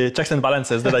enough checks and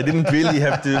balances that I didn't really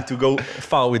have to go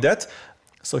far with that.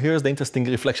 So here's the interesting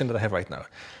reflection that I have right now.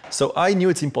 So I knew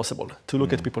it's impossible to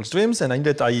look at people's dreams, and I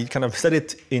knew that I kind of set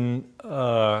it in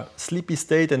a sleepy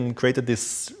state and created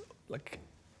this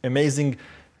amazing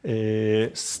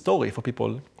story for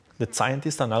people that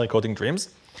scientists are now recording dreams.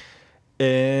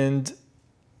 And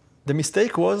the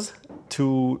mistake was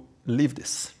to leave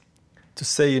this, to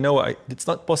say, it's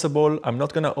not possible, I'm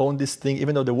not going to own this thing,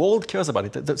 even though the world cares about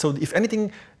it. So if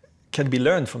anything can be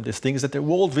learned from this thing is that the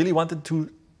world really wanted to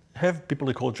have people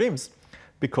record dreams,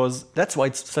 because that's why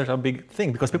it's such a big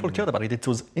thing, because people cared about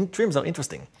it. Dreams are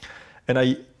interesting. And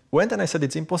I went and I said,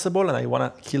 it's impossible and I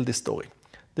want to kill this story.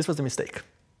 This was the mistake.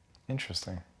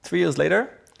 Interesting. 3 years later,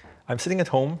 I'm sitting at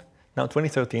home, now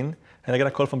 2013, and I get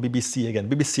a call from BBC again.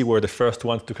 BBC were the first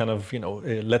ones to kind of,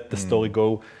 let the story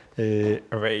go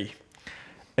away.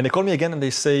 And they call me again and they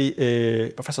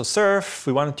say, Professor Cerf,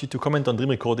 we wanted you to comment on dream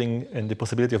recording and the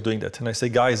possibility of doing that. And I say,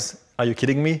 guys, are you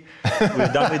kidding me?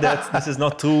 We're done with that. This is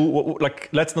not true. Like,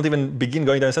 let's not even begin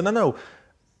going there. I said, no.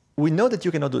 We know that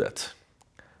you cannot do that.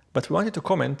 But we want you to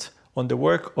comment on the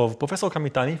work of Professor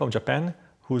Kamitani from Japan,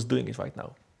 who's doing it right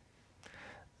now.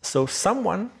 So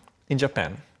someone in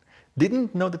Japan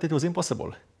didn't know that it was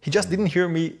impossible. He just didn't hear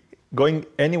me going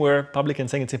anywhere public and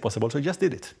saying it's impossible, so he just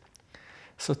did it.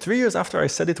 So 3 years after I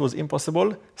said it was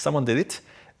impossible, someone did it.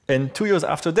 And 2 years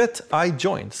after that, I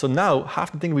joined. So now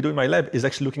half the thing we do in my lab is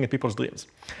actually looking at people's dreams.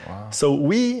 Wow. So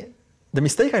the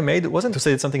mistake I made wasn't to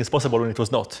say that something is possible when it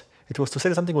was not. It was to say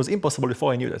that something was impossible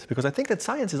before I knew that. Because I think that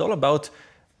science is all about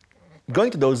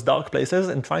going to those dark places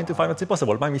and trying to find what's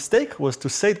impossible. My mistake was to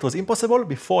say it was impossible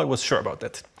before I was sure about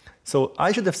that. So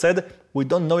I should have said, we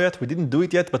don't know yet, we didn't do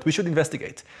it yet, but we should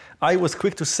investigate. I was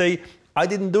quick to say, I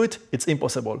didn't do it, it's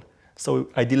impossible. So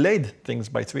I delayed things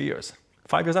by 3 years.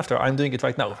 5 years after, I'm doing it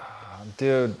right now. Oh,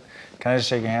 dude, can I just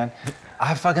shake your hand?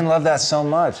 I fucking love that so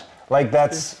much.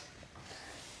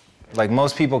 Like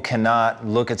most people cannot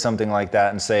look at something like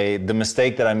that and say, the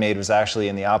mistake that I made was actually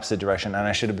in the opposite direction and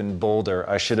I should have been bolder.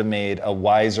 I should have made a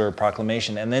wiser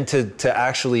proclamation. And then to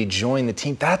actually join the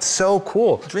team, that's so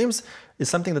cool. Dreams is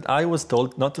something that I was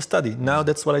told not to study. Now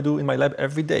that's what I do in my lab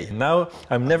every day. Now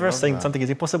I'm never saying something is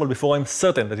impossible before I'm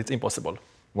certain that it's impossible.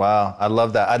 Wow, I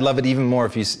love that. I'd love it even more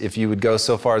if you would go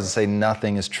so far as to say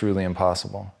nothing is truly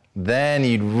impossible. Then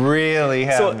you'd really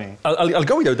have me. I'll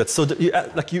go with that. So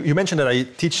you mentioned that I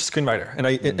teach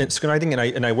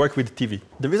screenwriting and I work with TV.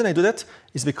 The reason I do that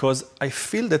is because I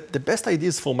feel that the best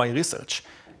ideas for my research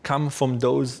come from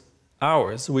those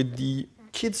hours with the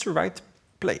kids who write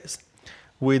plays,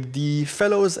 with the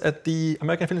fellows at the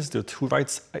American Film Institute who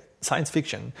writes science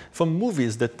fiction, from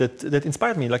movies that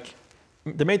inspired me, like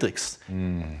The Matrix.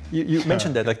 You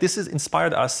mentioned that. Like, this has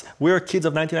inspired us. We're kids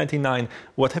of 1999.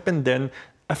 What happened then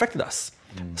affected us.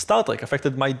 Star Trek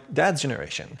affected my dad's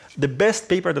generation. The best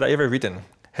paper that I ever written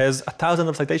has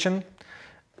 1,000 citations.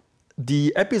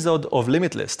 The episode of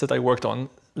Limitless that I worked on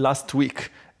last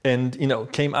week and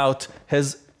came out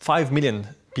has 5 million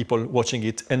people watching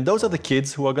it. And those are the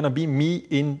kids who are going to be me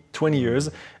in 20 years.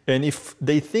 And if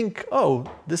they think, oh,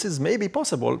 this is maybe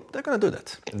possible, they're going to do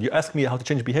that. And you ask me how to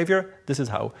change behavior, this is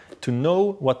how. To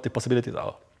know what the possibilities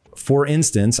are. For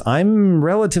instance, I'm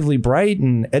relatively bright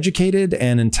and educated,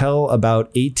 and until about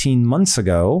 18 months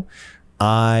ago,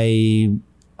 I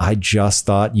just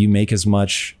thought you make as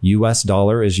much US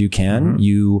dollar as you can,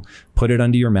 you put it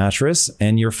under your mattress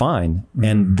and you're fine.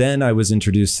 And then I was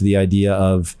introduced to the idea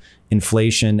of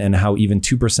inflation and how even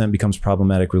 2% becomes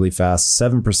problematic really fast,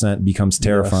 7% becomes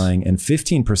terrifying, and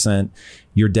 15%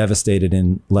 you're devastated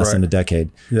in less than a decade.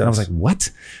 And I was like,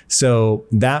 what? So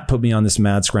that put me on this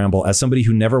mad scramble. As somebody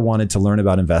who never wanted to learn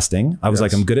about investing, I was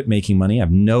like, I'm good at making money. I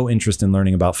have no interest in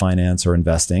learning about finance or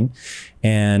investing.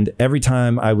 And every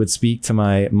time I would speak to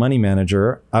my money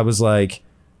manager, I was like,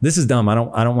 this is dumb. I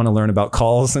don't want to learn about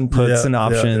calls and puts and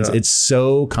options. It's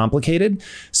so complicated.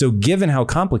 So given how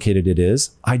complicated it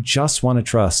is, I just want to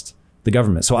trust the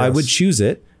government. So I would choose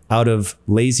it out of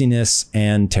laziness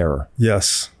and terror.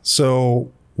 Yes.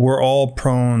 So we're all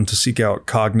prone to seek out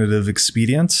cognitive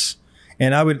expedience.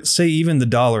 And I would say even the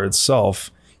dollar itself,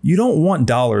 you don't want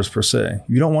dollars per se.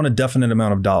 You don't want a definite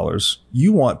amount of dollars.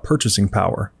 You want purchasing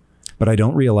power. But I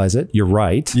don't realize it. You're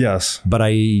right. Yes. But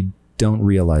I don't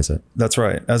realize it. That's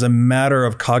right. As a matter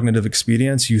of cognitive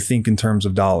expedience, you think in terms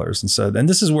of dollars instead. And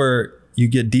this is where you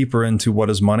get deeper into what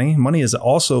is money. Money is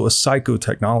also a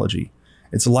psychotechnology.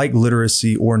 It's like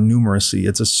literacy or numeracy.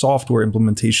 It's a software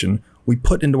implementation we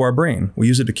put into our brain. We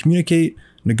use it to communicate,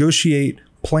 negotiate,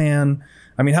 plan.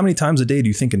 I mean, how many times a day do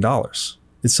you think in dollars?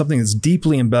 It's something that's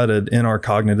deeply embedded in our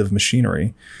cognitive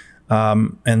machinery.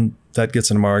 And that gets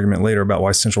into my argument later about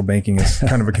why central banking is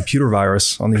kind of a computer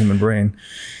virus on the human brain.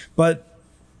 But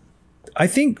I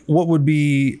think what would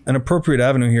be an appropriate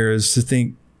avenue here is to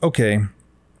think, okay,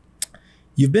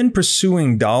 you've been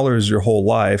pursuing dollars your whole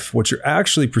life. What you're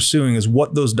actually pursuing is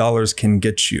what those dollars can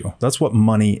get you. That's what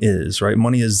money is, right?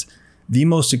 Money is the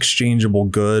most exchangeable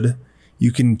good.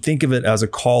 You can think of it as a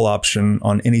call option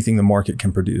on anything the market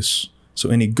can produce. So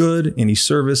any good, any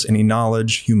service, any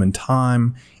knowledge, human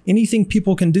time, anything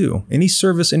people can do, any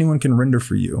service anyone can render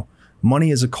for you.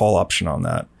 Money is a call option on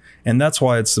that. And that's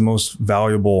why it's the most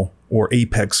valuable or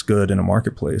apex good in a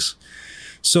marketplace.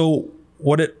 So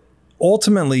what it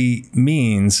ultimately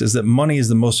means is that money is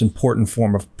the most important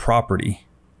form of property.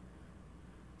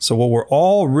 So what we're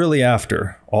all really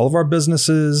after, all of our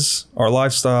businesses, our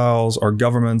lifestyles, our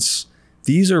governments,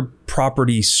 these are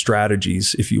property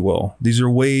strategies, if you will. These are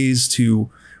ways to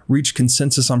reach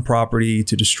consensus on property,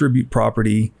 to distribute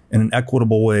property in an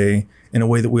equitable way, in a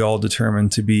way that we all determine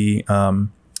to be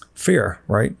fair,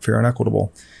 right? Fair and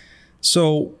equitable.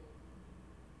 So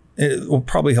it will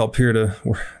probably help here to,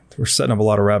 we're setting up a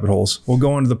lot of rabbit holes. We'll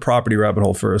go into the property rabbit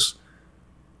hole first.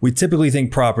 We typically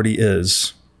think property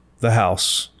is the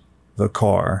house, the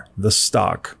car, the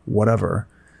stock, whatever.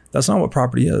 That's not what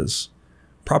property is.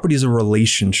 Property is a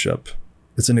relationship.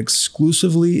 It's an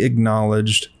exclusively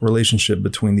acknowledged relationship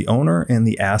between the owner and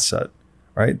the asset,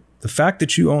 right? The fact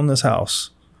that you own this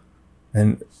house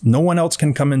and no one else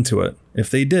can come into it. If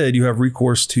they did, you have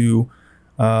recourse to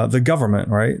the government,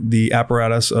 right? The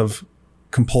apparatus of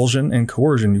compulsion and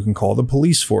coercion. You can call the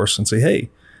police force and say, hey,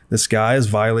 this guy is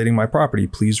violating my property.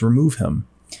 Please remove him.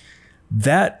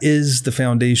 That is the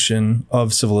foundation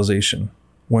of civilization.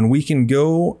 When we can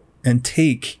go and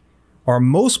take our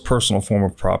most personal form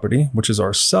of property, which is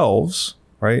ourselves,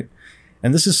 right?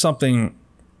 And this is something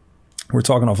we're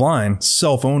talking offline,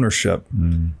 self-ownership.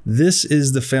 This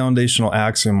is the foundational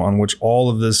axiom on which all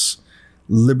of this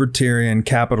libertarian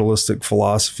capitalistic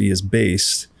philosophy is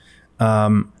based.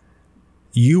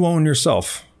 You own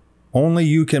yourself. Only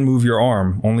you can move your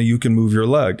arm. Only you can move your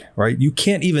leg, right? You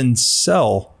can't even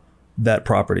sell that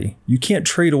property. You can't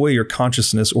trade away your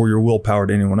consciousness or your willpower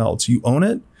to anyone else. You own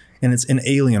it and it's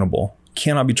inalienable,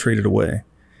 cannot be traded away.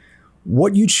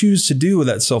 What you choose to do with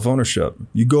that self-ownership,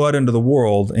 you go out into the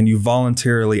world and you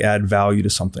voluntarily add value to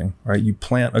something, right? You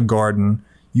plant a garden,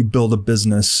 you build a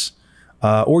business,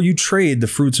 or you trade the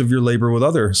fruits of your labor with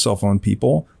other self-owned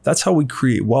people. That's how we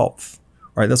create wealth,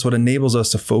 right? That's what enables us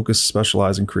to focus,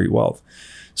 specialize, and create wealth.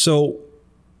 So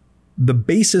the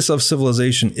basis of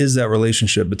civilization is that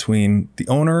relationship between the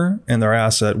owner and their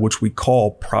asset, which we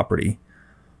call property.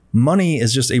 Money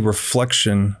is just a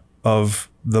reflection of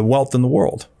the wealth in the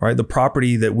world, right? The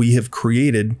property that we have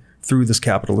created through this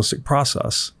capitalistic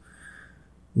process.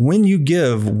 When you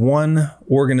give one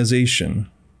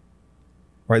organization,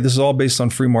 right, this is all based on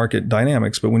free market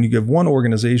dynamics, but when you give one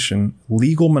organization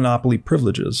legal monopoly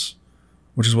privileges,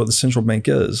 which is what the central bank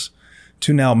is,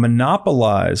 to now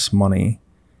monopolize money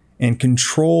and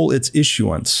control its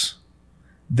issuance,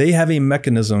 they have a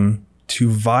mechanism to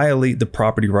violate the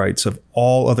property rights of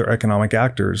all other economic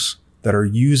actors that are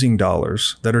using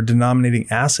dollars, that are denominating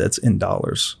assets in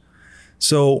dollars.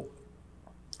 So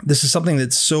this is something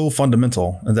that's so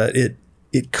fundamental that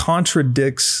it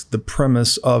contradicts the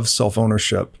premise of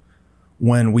self-ownership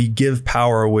when we give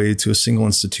power away to a single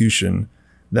institution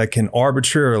that can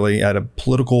arbitrarily, at a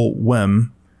political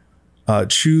whim,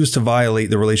 choose to violate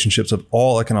the relationships of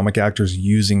all economic actors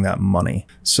using that money.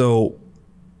 So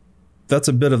that's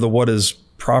a bit of the what is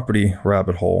property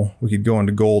rabbit hole. We could go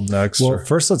into gold next. Well,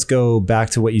 first let's go back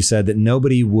to what you said, that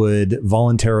nobody would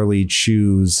voluntarily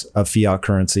choose a fiat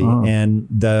currency. And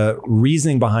the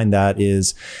reasoning behind that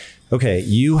is, okay,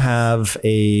 you have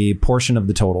a portion of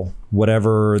the total,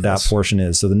 whatever that portion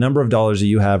is. So the number of dollars that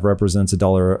you have represents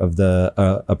 $1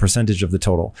 of a percentage of the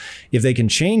total. If they can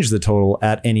change the total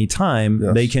at any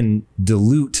time, they can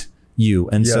dilute you.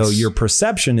 And so your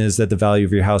perception is that the value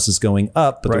of your house is going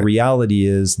up, but the reality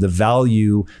is the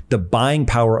value, the buying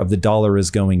power of the dollar is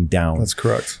going down. That's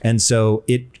correct. And so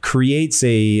it creates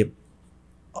the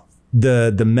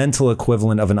mental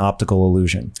equivalent of an optical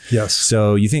illusion. Yes.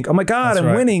 So you think, oh my God,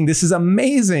 I'm winning. This is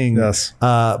amazing. Yes.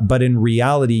 But in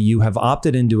reality, you have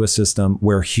opted into a system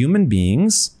where human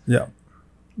beings,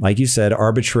 like you said,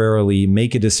 arbitrarily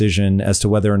make a decision as to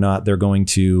whether or not they're going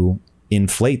to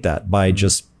inflate that by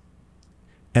just.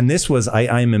 And this was,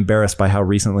 I'm embarrassed by how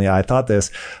recently I thought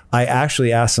this. I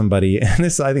actually asked somebody, and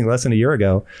this, I think less than a year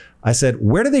ago, I said,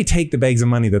 where do they take the bags of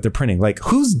money that they're printing? Like,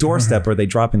 whose doorstep are they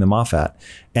dropping them off at?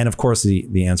 And of course,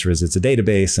 the answer is it's a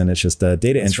database and it's just a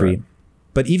data entry. Right.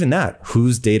 But even that,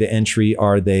 whose data entry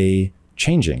are they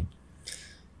changing?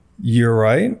 You're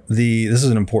right. This is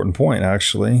an important point,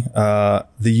 actually. The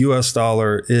US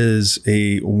dollar is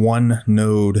a one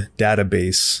node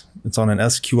database. It's on an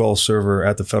SQL server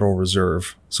at the Federal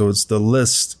Reserve. So it's the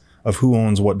list of who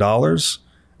owns what dollars.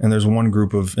 And there's one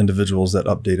group of individuals that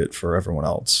update it for everyone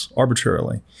else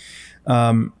arbitrarily.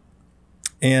 And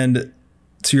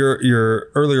to your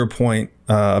earlier point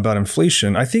about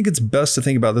inflation, I think it's best to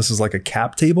think about this as like a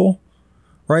cap table,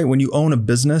 right? When you own a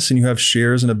business and you have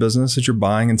shares in a business that you're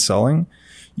buying and selling,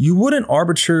 you wouldn't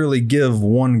arbitrarily give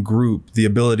one group the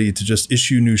ability to just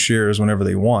issue new shares whenever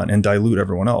they want and dilute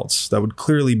everyone else. That would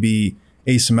clearly be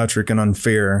asymmetric and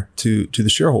unfair to the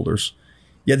shareholders.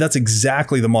 Yet that's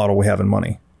exactly the model we have in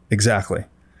money. Exactly.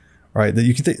 Right. That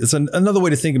you can think it's another way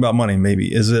to think about money.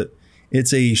 Maybe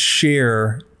it's a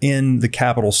share in the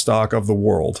capital stock of the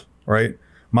world. Right.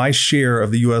 My share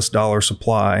of the US dollar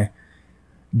supply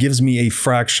gives me a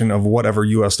fraction of whatever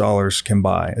US dollars can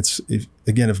buy.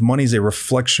 If money is a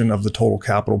reflection of the total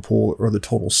capital pool or the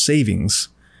total savings,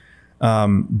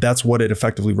 that's what it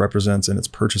effectively represents in its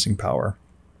purchasing power.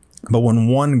 But when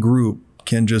one group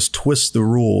can just twist the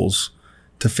rules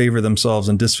to favor themselves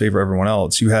and disfavor everyone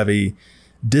else, you have a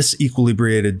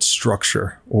disequilibrated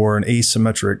structure or an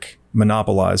asymmetric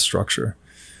monopolized structure.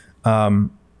 So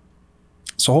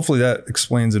hopefully that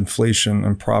explains inflation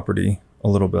and property a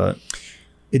little bit.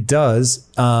 It does.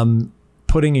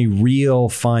 Putting a real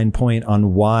fine point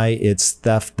on why it's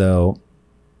theft, though,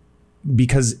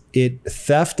 because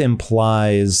theft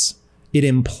implies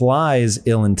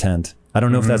ill intent. I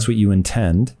don't know if that's what you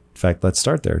intend. In fact, let's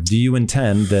start there. Do you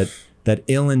intend that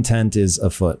ill intent is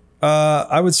afoot?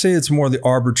 I would say it's more the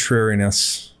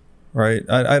arbitrariness, right?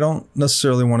 I don't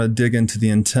necessarily want to dig into the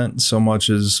intent so much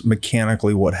as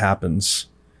mechanically what happens.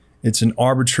 It's an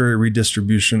arbitrary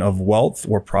redistribution of wealth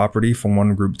or property from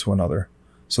one group to another.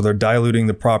 So they're diluting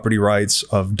the property rights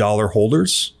of dollar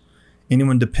holders.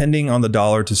 Anyone depending on the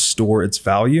dollar to store its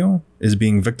value is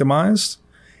being victimized.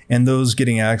 And those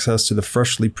getting access to the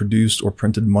freshly produced or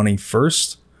printed money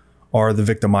first are the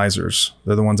victimizers.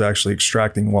 They're the ones actually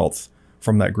extracting wealth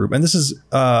from that group. And this is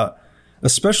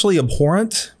especially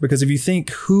abhorrent because if you think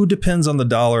who depends on the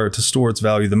dollar to store its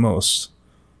value the most?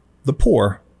 The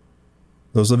poor.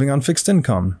 Those living on fixed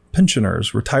income,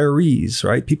 pensioners, retirees,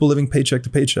 right? People living paycheck to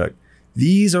paycheck.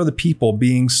 These are the people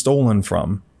being stolen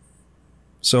from.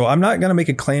 So I'm not going to make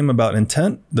a claim about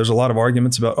intent. There's a lot of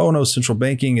arguments about, oh no, central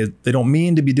banking, they don't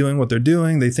mean to be doing what they're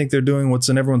doing. They think they're doing what's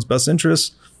in everyone's best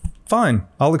interest. Fine,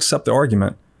 I'll accept the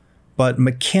argument. But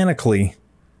mechanically,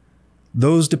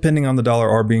 those depending on the dollar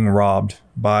are being robbed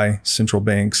by central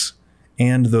banks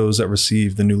and those that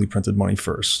receive the newly printed money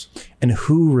first. And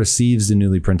who receives the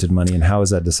newly printed money and how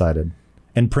is that decided?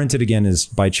 And printed again is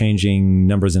by changing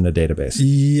numbers in a database.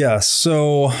 Yes.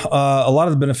 So a lot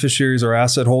of the beneficiaries are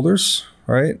asset holders,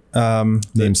 right?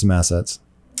 Name some assets.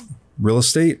 Real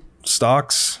estate,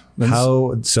 stocks.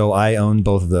 So I own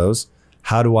both of those.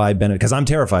 How do I benefit? Because I'm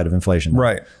terrified of inflation.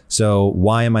 Right. So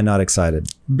why am I not excited?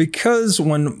 Because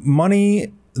when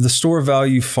money, the store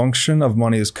value function of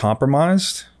money is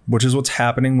compromised, which is what's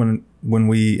happening when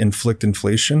we inflict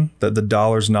inflation, that the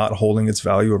dollar's not holding its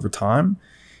value over time.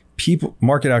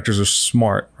 Market actors are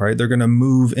smart, right? They're going to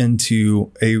move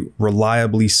into a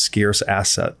reliably scarce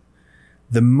asset.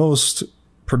 The most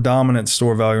predominant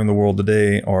store value in the world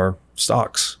today are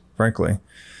stocks, frankly.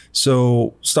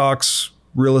 So stocks,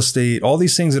 real estate, all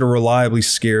these things that are reliably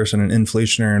scarce in an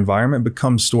inflationary environment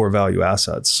become store value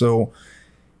assets. So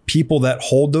people that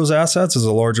hold those assets as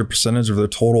a larger percentage of their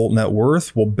total net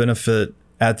worth will benefit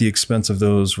at the expense of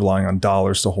those relying on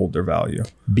dollars to hold their value.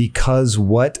 Because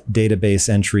what database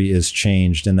entry is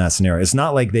changed in that scenario? It's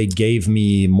not like they gave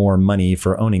me more money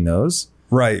for owning those.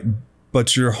 Right.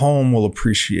 But your home will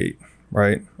appreciate,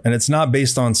 right? And it's not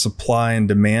based on supply and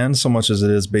demand so much as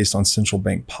it is based on central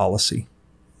bank policy.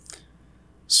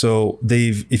 So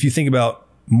if you think about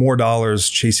more dollars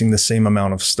chasing the same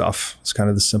amount of stuff, it's kind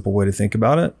of the simple way to think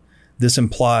about it. This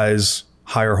implies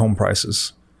higher home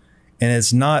prices. And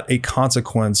it's not a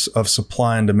consequence of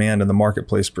supply and demand in the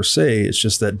marketplace per se. It's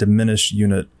just that diminished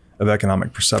unit of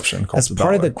economic perception called as the part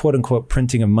dollar. of the quote unquote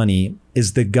printing of money.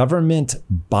 Is the government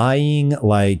buying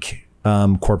like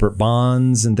corporate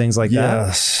bonds and things like that?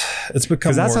 Yes, it's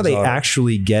become because that's more how they exotic.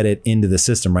 actually get it into the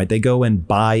system, right? They go and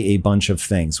buy a bunch of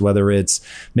things, whether it's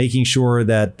making sure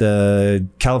that the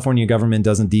California government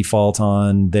doesn't default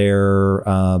on their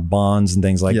bonds and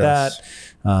things like Yes.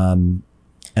 that.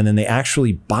 And then they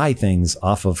actually buy things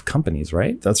off of companies,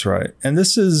 right? That's right. And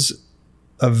this is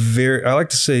I like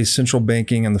to say central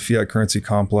banking and the fiat currency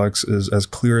complex is as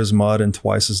clear as mud and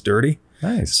twice as dirty.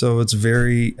 Nice. So it's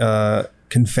very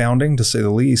confounding to say the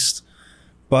least.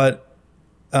 But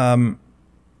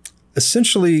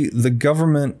essentially, the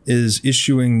government is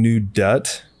issuing new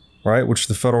debt, right, which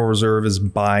the Federal Reserve is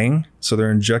buying. So they're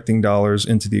injecting dollars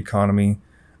into the economy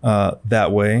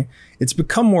that way. It's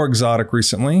become more exotic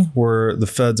recently, where the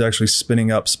Fed's actually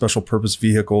spinning up special purpose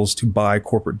vehicles to buy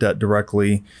corporate debt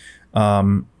directly.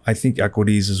 I think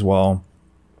equities as well.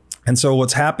 And so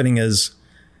what's happening is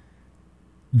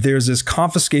there's this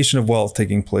confiscation of wealth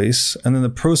taking place, and then the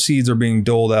proceeds are being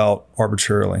doled out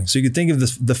arbitrarily. So you could think of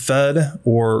the Fed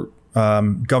or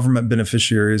government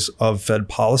beneficiaries of Fed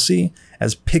policy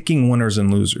as picking winners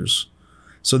and losers.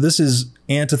 So this is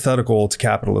antithetical to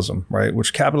capitalism, right?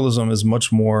 Which capitalism is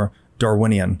much more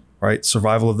Darwinian, right?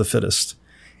 Survival of the fittest.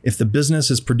 If the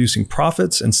business is producing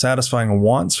profits and satisfying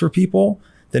wants for people,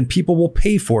 then people will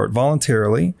pay for it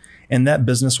voluntarily, and that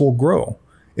business will grow.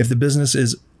 If the business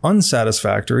is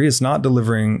unsatisfactory, it's not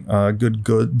delivering good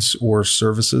goods or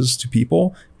services to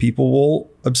people, people will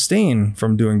abstain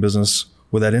from doing business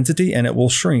with that entity, and it will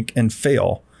shrink and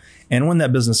fail. And when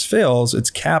that business fails, its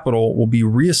capital will be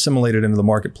reassimilated into the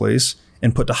marketplace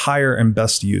and put to higher and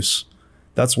best use.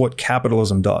 That's what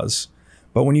capitalism does.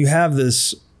 But when you have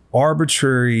this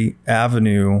arbitrary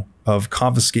avenue of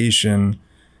confiscation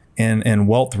and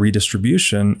wealth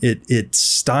redistribution, it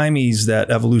stymies that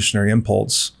evolutionary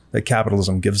impulse that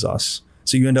capitalism gives us.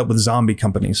 So you end up with zombie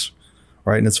companies,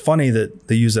 right? And it's funny that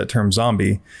they use that term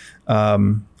zombie,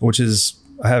 which is,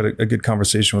 I had a good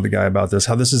conversation with a guy about this,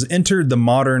 how this has entered the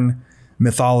modern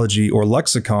mythology or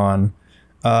lexicon,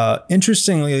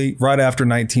 interestingly, right after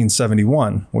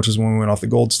 1971, which is when we went off the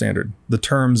gold standard. The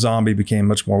term zombie became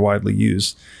much more widely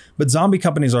used. But zombie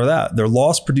companies are that. They're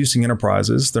loss-producing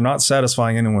enterprises. They're not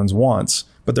satisfying anyone's wants,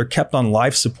 but they're kept on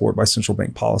life support by central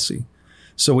bank policy.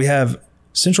 So we have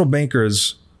central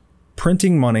bankers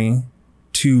printing money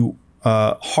to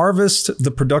harvest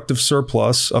the productive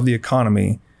surplus of the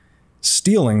economy,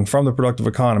 stealing from the productive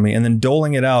economy, and then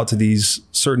doling it out to these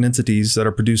certain entities that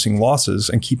are producing losses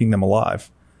and keeping them alive.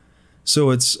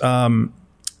 So it's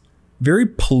very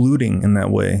polluting in that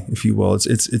way, if you will.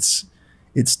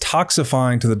 It's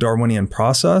toxifying to the Darwinian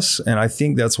process, and I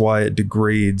think that's why it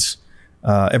degrades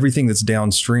everything that's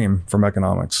downstream from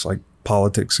economics, like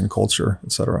politics and culture,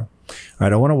 et cetera. All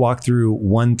right, I want to walk through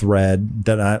one thread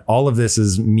that all of this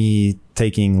is me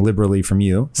taking liberally from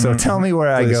you. So tell me where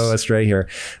I go astray here.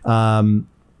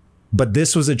 But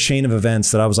this was a chain of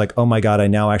events that I was like, oh my God, I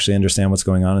now actually understand what's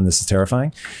going on, and this is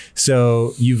terrifying.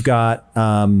 So you've got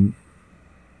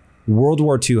World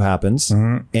War II happens,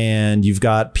 and you've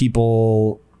got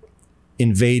people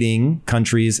invading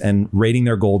countries and raiding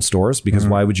their gold stores, because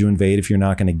why would you invade if you're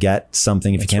not going to get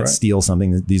something, if you can't steal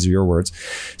something? These are your words.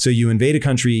 So you invade a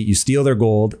country, you steal their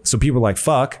gold. So people are like,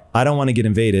 fuck, I don't want to get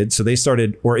invaded. So they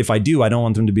started, or if I do, I don't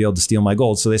want them to be able to steal my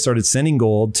gold. So they started sending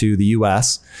gold to the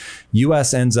US.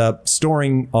 US ends up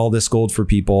storing all this gold for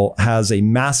people, has a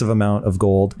massive amount of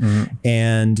gold.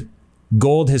 And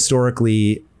gold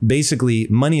historically, basically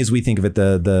money as we think of it,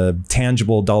 the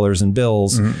tangible dollars and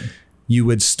bills, you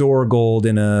would store gold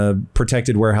in a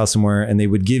protected warehouse somewhere, and they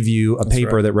would give you a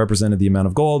paper that represented the amount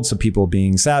of gold. So people,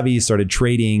 being savvy, started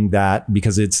trading that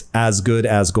because it's as good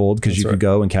as gold, because you could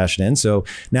go and cash it in. So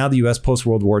now the US post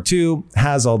World War II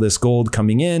has all this gold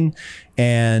coming in,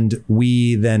 and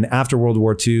we then, after World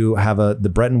War II, have the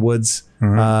Bretton Woods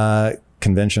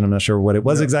convention. I'm not sure what it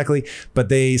was exactly, but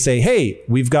they say, hey,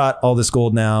 we've got all this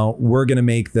gold now. We're going to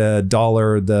make the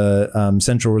dollar the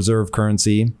central reserve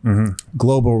currency,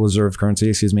 global reserve currency,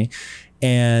 excuse me.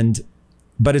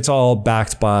 But it's all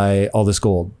backed by all this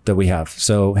gold that we have.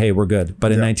 So, hey, we're good.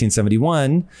 But in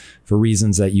 1971, for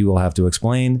reasons that you will have to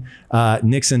explain,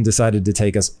 Nixon decided to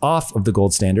take us off of the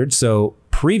gold standard. So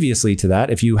previously to that,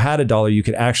 if you had a dollar, you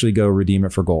could actually go redeem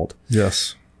it for gold.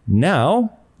 Yes.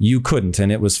 Now, you couldn't,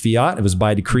 and it was fiat. It was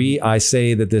by decree. I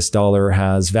say that this dollar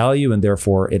has value, and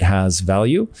therefore it has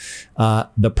value.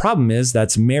 The problem is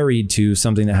that's married to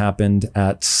something that happened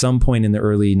at some point in the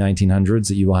early 1900s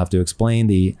that you will have to explain,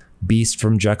 the Beast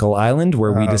from Jekyll Island,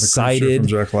 where we decided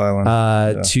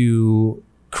to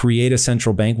create a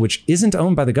central bank, which isn't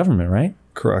owned by the government, right?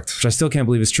 Correct. Which I still can't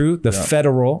believe is true. The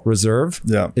Federal Reserve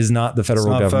is not the federal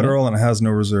government. It's not federal, and it has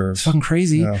no reserves. It's fucking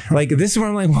crazy. Like, this is where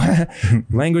I'm like, what?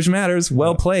 Language matters.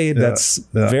 Well played. That's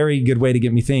a very good way to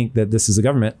get me think that this is a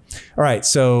government. All right.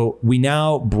 So we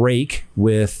now break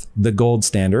with the gold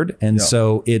standard. And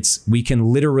so we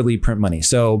can literally print money.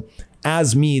 So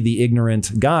as me, the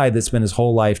ignorant guy that spent his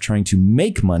whole life trying to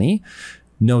make money,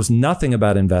 knows nothing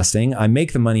about investing, I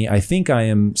make the money. I think I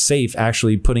am safe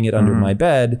actually putting it under my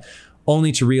bed,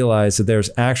 only to realize that there's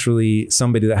actually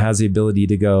somebody that has the ability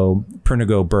to go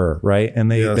Pernigo Burr, right?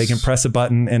 And they can press a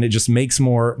button and it just makes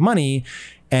more money.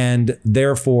 And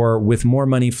therefore, with more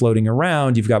money floating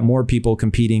around, you've got more people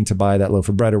competing to buy that loaf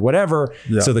of bread or whatever.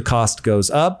 So the cost goes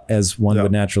up, as one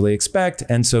would naturally expect.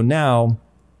 And so now,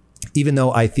 even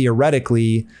though I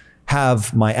theoretically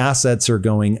have my assets are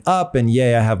going up and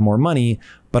I have more money,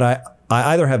 but I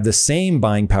either have the same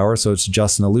buying power, so it's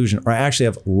just an illusion, or I actually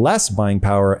have less buying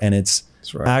power and it's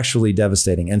actually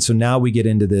devastating. And so now we get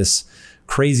into this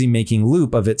crazy making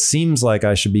loop of, it seems like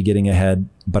I should be getting ahead,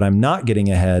 but I'm not getting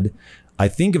ahead. I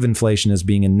think of inflation as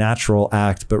being a natural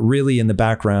act, but really in the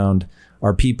background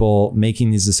are people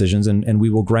making these decisions, and we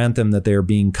will grant them that they're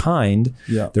being kind.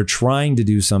 They're trying to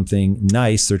do something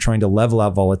nice. They're trying to level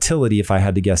out volatility, if I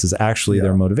had to guess, is actually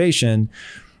their motivation.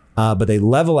 But they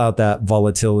level out that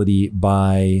volatility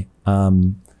by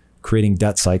creating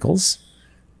debt cycles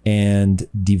and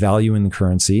devaluing the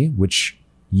currency, which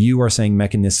You are saying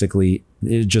mechanistically,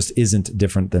 it just isn't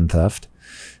different than theft.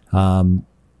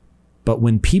 But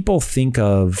when people think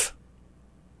of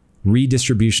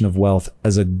redistribution of wealth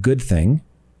as a good thing,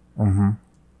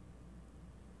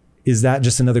 is that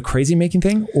just another crazy making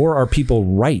thing? Or are people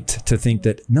right to think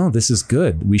that, no, this is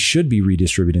good, we should be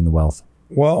redistributing the wealth?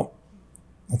 Well,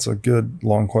 that's a good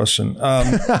long question.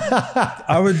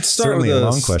 I would start Certainly with this. A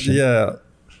long question. Yeah.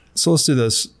 So let's do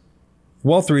this.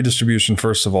 Wealth redistribution,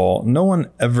 first of all, no one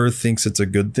ever thinks it's a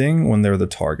good thing when they're the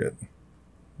target.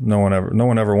 No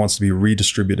one ever wants to be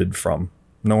redistributed from.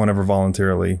 No one ever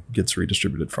voluntarily gets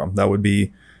redistributed from. That would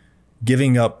be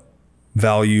giving up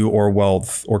value or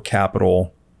wealth or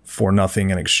capital for nothing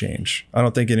in exchange. I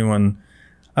don't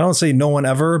say no one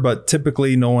ever, but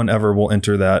typically no one ever will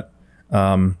enter that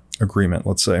agreement,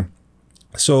 let's say.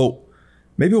 So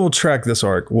maybe we'll track this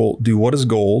arc. We'll do what is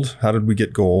gold? How did we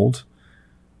get gold?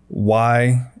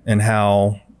 Why and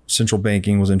how central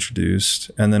banking was introduced.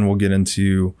 And then we'll get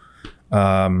into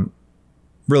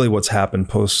really what's happened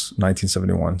post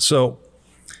 1971. So,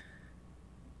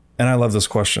 and I love this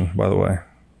question, by the way.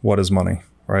 What is money,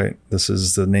 right? This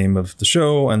is the name of the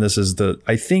show. And this is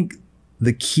I think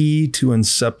the key to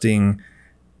incepting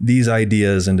these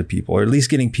ideas into people, or at least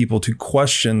getting people to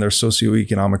question their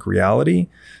socioeconomic reality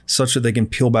such that they can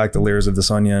peel back the layers of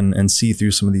this onion and see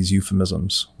through some of these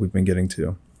euphemisms we've been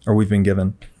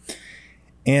given.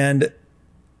 And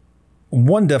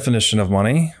one definition of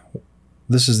money,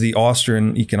 this is the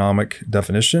Austrian economic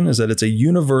definition, is that it's a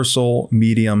universal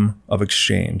medium of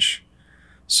exchange.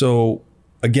 So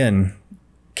again,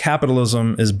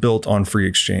 capitalism is built on free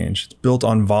exchange. It's built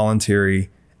on voluntary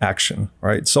action,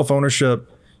 right? Self-ownership.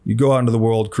 You go out into the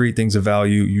world, create things of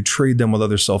value, you trade them with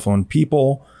other self-owned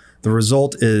people. The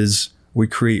result is we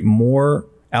create more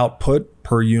output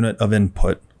per unit of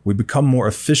input. We become more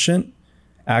efficient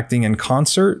acting in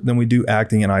concert than we do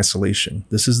acting in isolation.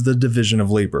 This is the division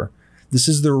of labor. This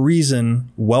is the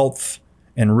reason wealth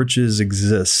and riches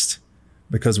exist,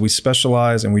 because we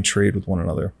specialize and we trade with one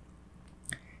another.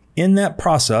 In that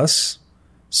process,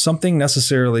 something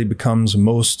necessarily becomes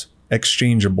most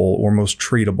exchangeable or most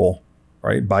tradable,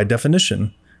 right? By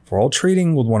definition, if we're all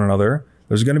trading with one another,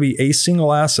 there's going to be a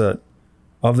single asset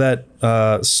of that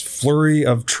flurry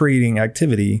of trading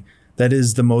activity that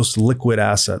is the most liquid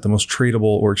asset, the most tradable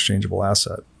or exchangeable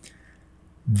asset.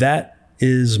 That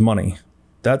is money.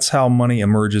 That's how money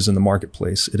emerges in the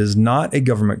marketplace. It is not a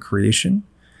government creation.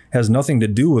 It has nothing to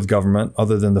do with government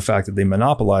other than the fact that they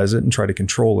monopolize it and try to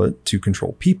control it to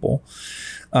control people.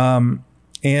 And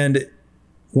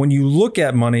when you look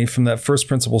at money from that first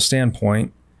principle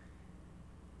standpoint,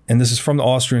 and this is from the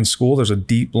Austrian school, there's a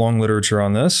deep, long literature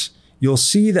on this, you'll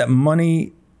see that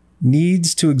money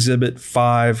needs to exhibit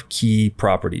 5 key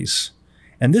properties.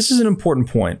 And this is an important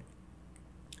point.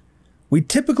 We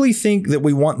typically think that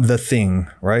we want the thing,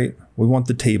 right? We want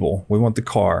the table, we want the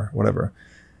car, whatever.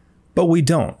 But we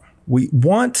don't. We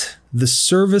want the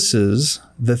services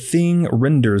the thing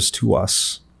renders to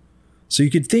us. So you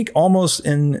could think almost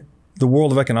in the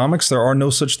world of economics, there are no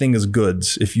such thing as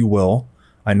goods, if you will.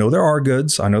 I know there are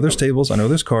goods, I know there's tables, I know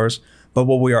there's cars, but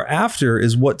what we are after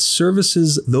is what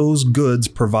services those goods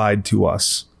provide to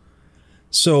us.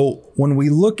 So when we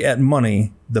look at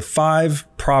money, the 5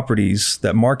 properties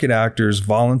that market actors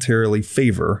voluntarily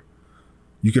favor,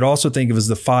 you could also think of as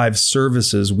the 5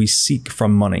 services we seek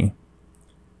from money,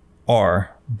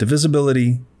 are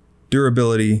divisibility,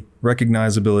 durability,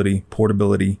 recognizability,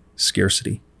 portability,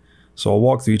 scarcity. So I'll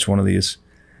walk through each one of these.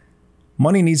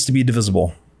 Money needs to be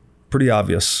divisible. Pretty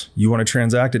obvious. You want to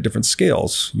transact at different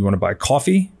scales. You want to buy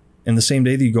coffee in the same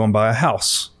day that you go and buy a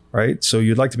house, right? So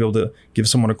you'd like to be able to give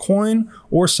someone a coin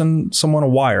or send someone a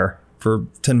wire for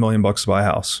 10 million bucks to buy a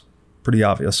house. Pretty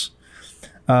obvious.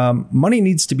 Money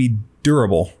needs to be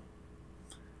durable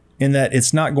in that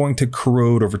it's not going to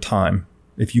corrode over time.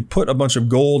 If you put a bunch of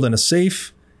gold in a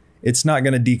safe, it's not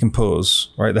going to decompose,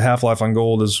 right? The half-life on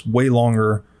gold is way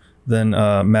longer than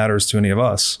matters to any of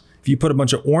us. If you put a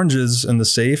bunch of oranges in the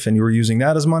safe and you were using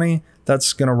that as money,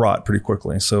 that's going to rot pretty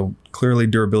quickly. So clearly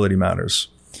durability matters.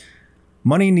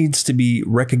 Money needs to be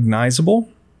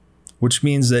recognizable, which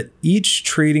means that each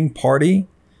trading party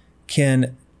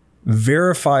can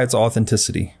verify its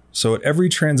authenticity. So at every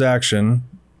transaction,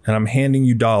 and I'm handing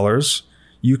you dollars,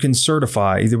 you can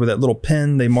certify either with that little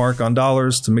pin they mark on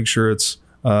dollars to make sure it's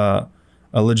a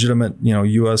legitimate,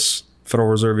 U.S. Federal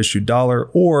Reserve issued dollar,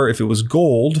 or if it was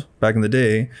gold back in the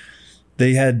day,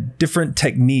 they had different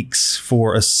techniques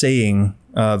for assaying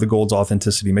the gold's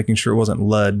authenticity, making sure it wasn't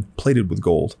lead plated with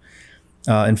gold.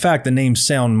 In fact, the name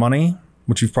sound money,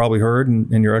 which you've probably heard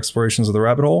in your explorations of the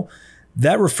rabbit hole,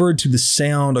 That referred to the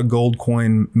sound a gold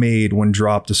coin made when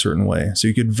dropped a certain way. So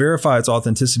you could verify its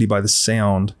authenticity by the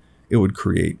sound it would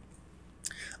create.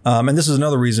 And this is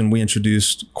another reason we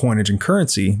introduced coinage and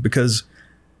currency, because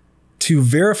to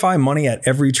verify money at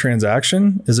every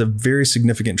transaction is a very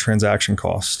significant transaction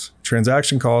cost.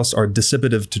 Transaction costs are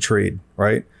dissipative to trade,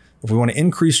 right? If we want to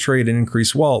increase trade and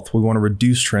increase wealth, we want to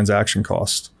reduce transaction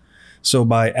costs. So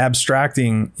by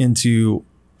abstracting into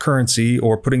currency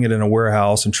or putting it in a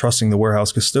warehouse and trusting the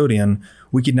warehouse custodian,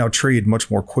 we can now trade much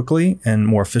more quickly and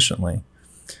more efficiently.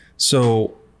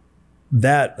 So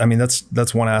that, I mean,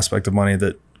 that's one aspect of money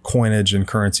that coinage and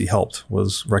currency helped,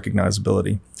 was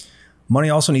recognizability. Money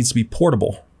also needs to be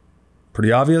portable.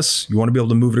 Pretty obvious. You want to be able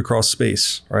to move it across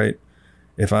space, right?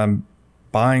 If I'm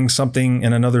buying something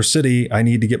in another city, I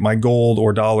need to get my gold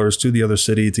or dollars to the other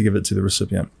city to give it to the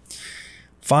recipient.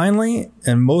 Finally,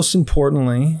 and most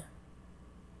importantly,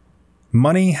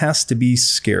 money has to be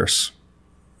scarce.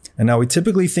 And now we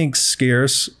typically think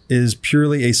scarce is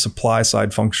purely a supply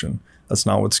side function. That's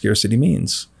not what scarcity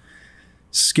means.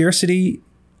 Scarcity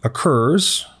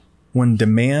occurs when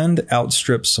demand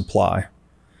outstrips supply.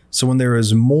 So when there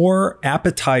is more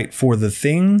appetite for the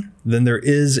thing than there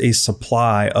is a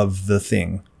supply of the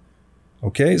thing.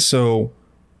 Okay, so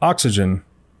oxygen,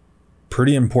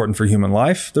 pretty important for human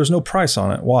life. There's no price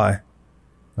on it. Why?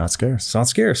 Not scarce. It's not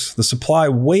scarce. The supply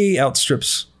way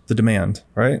outstrips the demand,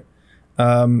 right?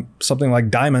 Something like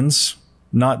diamonds,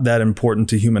 not that important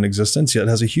to human existence, yet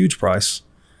has a huge price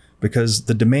because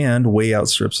the demand way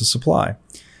outstrips the supply.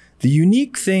 The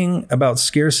unique thing about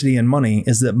scarcity and money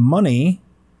is that money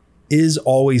is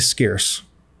always scarce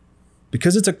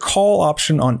because it's a call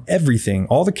option on everything,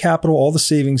 all the capital, all the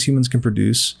savings humans can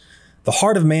produce. The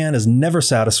heart of man is never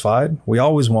satisfied. We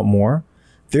always want more.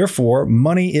 Therefore,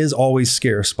 money is always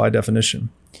scarce by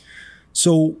definition.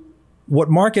 So what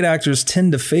market actors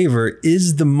tend to favor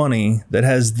is the money that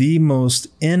has the most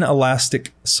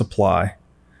inelastic supply.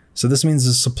 So this means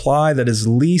the supply that is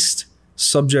least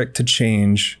subject to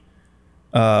change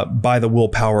by the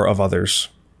willpower of others.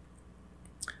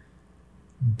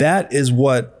 That is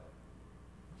what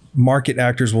market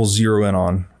actors will zero in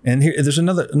on. And here, there's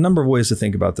a number of ways to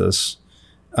think about this.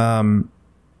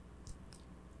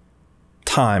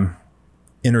 Time,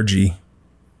 energy,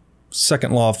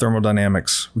 second law of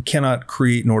thermodynamics. We cannot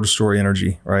create nor destroy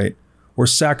energy, right? We're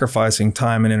sacrificing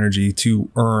time and energy to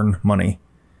earn money.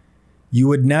 You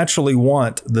would naturally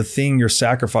want the thing you're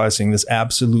sacrificing this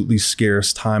absolutely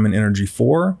scarce time and energy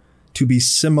for to be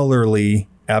similarly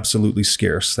absolutely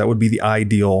scarce. That would be the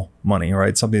ideal money,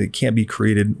 right? Something that can't be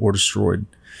created or destroyed.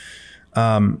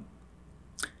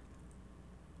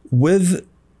 With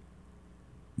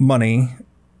money,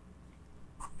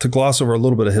 to gloss over a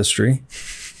little bit of history,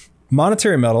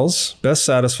 monetary metals, best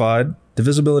satisfied,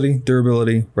 divisibility,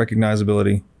 durability,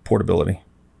 recognizability, portability.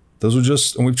 Those are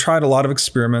just, and we've tried a lot of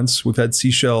experiments. We've had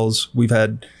seashells, we've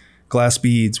had glass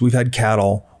beads, we've had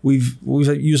cattle, we've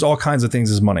used all kinds of things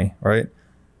as money, right?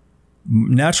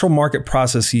 Natural market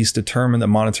processes determined that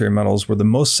monetary metals were the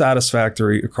most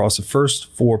satisfactory across the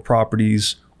first 4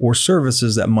 properties or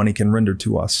services that money can render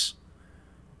to us.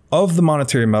 Of the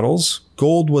monetary metals,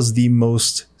 gold was the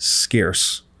most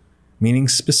scarce, meaning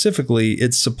specifically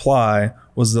its supply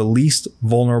was the least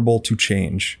vulnerable to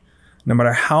change. No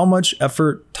matter how much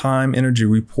effort, time, energy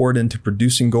we poured into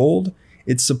producing gold,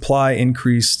 its supply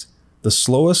increased the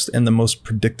slowest and the most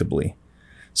predictably.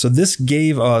 So this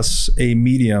gave us a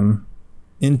medium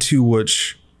into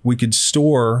which we could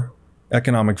store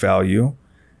economic value,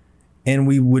 and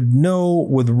we would know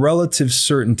with relative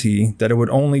certainty that it would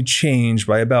only change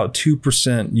by about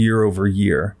 2% year over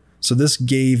year. So this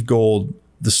gave gold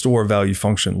the store value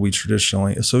function we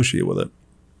traditionally associate with it.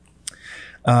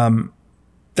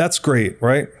 That's great,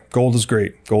 right? Gold is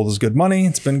great. Gold is good money.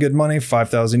 It's been good money,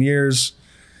 5,000 years,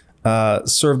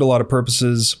 served a lot of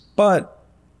purposes. But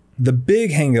the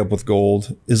big hang up with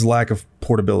gold is lack of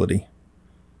portability,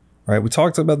 right? We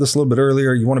talked about this a little bit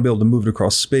earlier. You want to be able to move it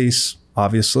across space,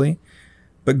 obviously,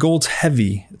 but gold's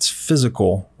heavy. It's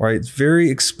physical, right? It's very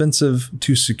expensive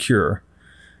to secure.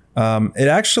 It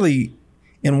actually,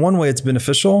 in one way, it's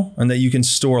beneficial in that you can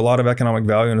store a lot of economic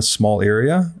value in a small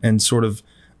area and sort of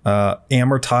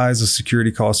amortize the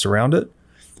security costs around it.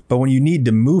 But when you need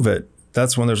to move it,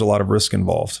 that's when there's a lot of risk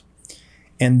involved.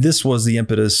 And this was the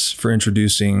impetus for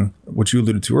introducing, what you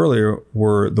alluded to earlier,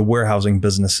 were the warehousing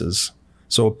businesses.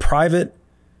 So a private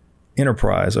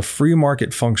enterprise, a free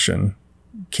market function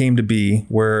came to be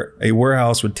where a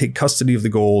warehouse would take custody of the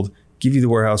gold, give you the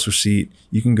warehouse receipt,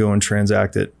 you can go and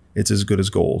transact it. It's as good as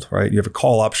gold, right? You have a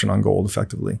call option on gold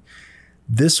effectively.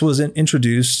 This was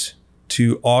introduced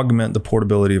to augment the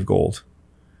portability of gold.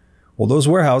 Well, those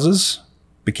warehouses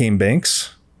became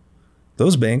banks.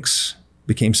 Those banks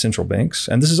became central banks.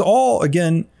 And this is all,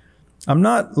 again, I'm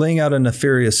not laying out a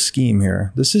nefarious scheme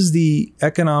here. This is the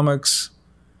economics,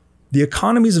 the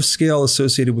economies of scale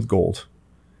associated with gold.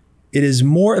 It is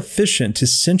more efficient to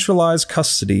centralize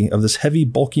custody of this heavy,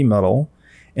 bulky metal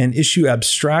and issue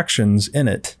abstractions in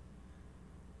it.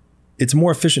 It's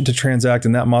more efficient to transact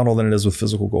in that model than it is with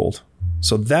physical gold.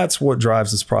 So that's what drives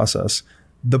this process.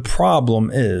 The problem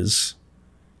is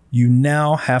you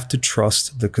now have to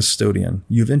trust the custodian.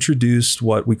 You've introduced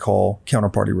what we call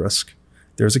counterparty risk.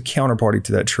 There's a counterparty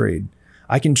to that trade.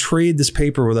 I can trade this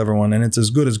paper with everyone and it's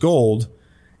as good as gold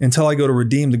until I go to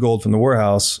redeem the gold from the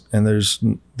warehouse and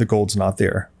the gold's not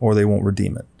there, or they won't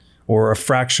redeem it, or a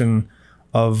fraction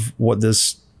of what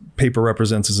this paper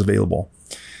represents is available.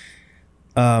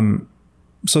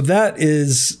 So that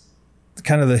is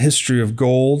kind of the history of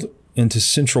gold into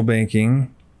central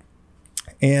banking.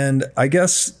 And I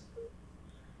guess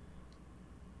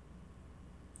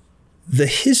the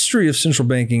history of central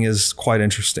banking is quite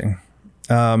interesting.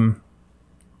 I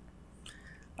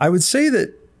would say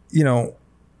that,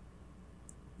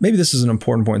 maybe this is an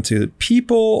important point too, that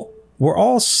people were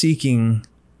all seeking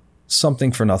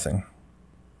something for nothing.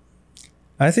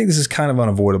 I think this is kind of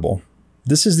unavoidable.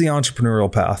 This is the entrepreneurial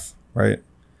path, right?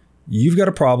 You've got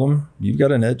a problem, you've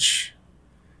got an itch,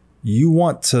 you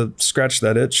want to scratch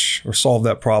that itch or solve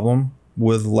that problem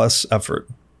with less effort,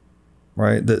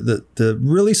 right? The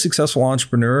really successful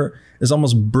entrepreneur is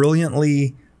almost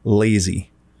brilliantly lazy,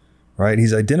 right?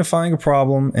 He's identifying a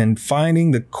problem and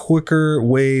finding the quicker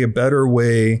way, a better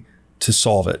way to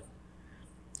solve it.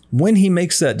 When he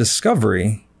makes that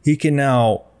discovery, he can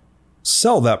now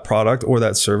sell that product or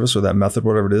that service or that method,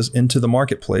 whatever it is, into the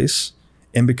marketplace.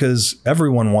 And because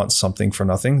everyone wants something for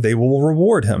nothing, they will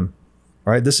reward him,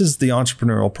 right? This is the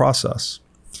entrepreneurial process.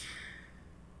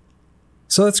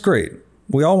 So that's great.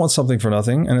 We all want something for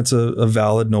nothing, and it's a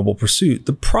valid, noble pursuit.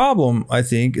 The problem, I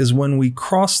think, is when we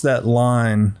cross that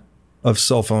line of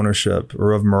self-ownership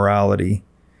or of morality,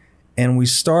 and we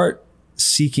start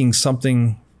seeking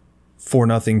something for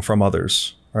nothing from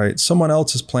others, right? Someone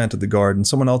else has planted the garden,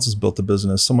 someone else has built the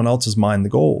business, someone else has mined the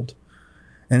gold.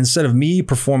 And instead of me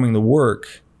performing the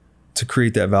work to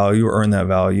create that value or earn that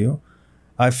value,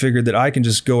 I figured that I can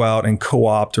just go out and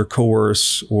co-opt or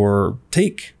coerce or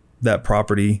take that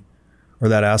property or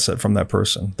that asset from that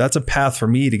person. That's a path for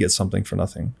me to get something for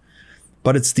nothing.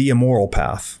 But it's the immoral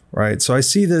path, right? So I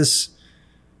see this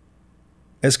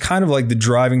as kind of like the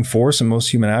driving force in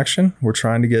most human action. We're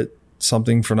trying to get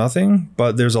something for nothing,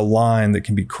 but there's a line that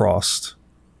can be crossed.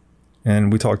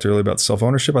 And we talked earlier about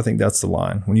self-ownership. I think that's the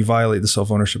line. When you violate the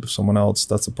self-ownership of someone else,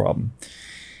 that's the problem.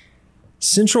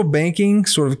 Central banking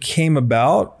sort of came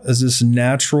about as this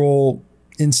natural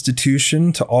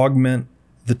institution to augment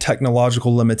the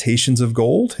technological limitations of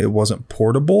gold. It wasn't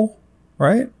portable,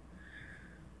 right?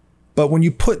 But when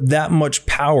you put that much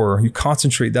power, you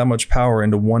concentrate that much power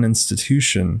into one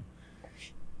institution,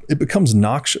 it becomes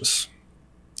noxious.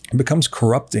 It becomes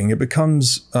corrupting. It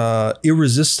becomes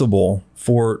irresistible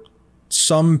for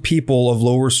some people of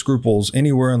lower scruples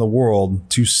anywhere in the world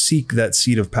to seek that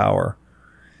seat of power.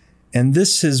 And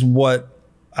this is what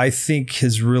I think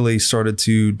has really started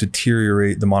to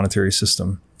deteriorate the monetary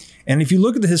system. And if you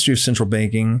look at the history of central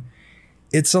banking,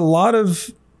 it's a lot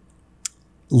of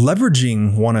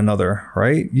leveraging one another,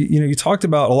 right? You talked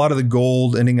about a lot of the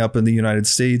gold ending up in the United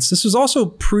States. This was also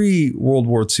pre-World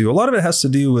War II. A lot of it has to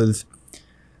do with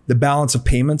the balance of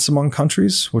payments among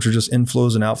countries, which are just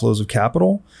inflows and outflows of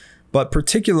capital. But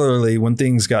particularly when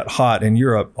things got hot in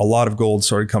Europe, a lot of gold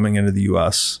started coming into the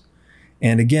US.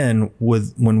 And again,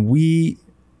 with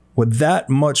that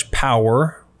much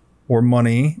power or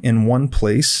money in one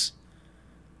place,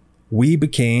 we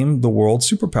became the world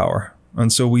superpower.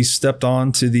 And so we stepped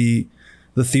on to the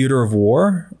theater of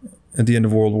war at the end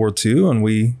of World War II, and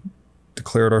we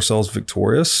declared ourselves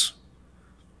victorious,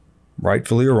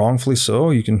 rightfully or wrongfully so.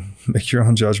 You can make your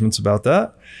own judgments about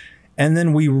that. And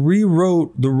then we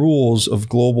rewrote the rules of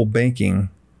global banking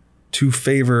to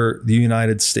favor the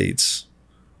United States,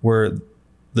 where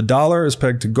the dollar is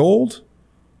pegged to gold.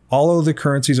 All other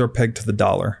currencies are pegged to the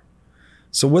dollar.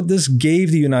 So what this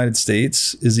gave the United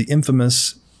States is the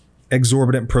infamous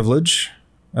exorbitant privilege,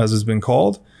 as has been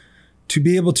called, to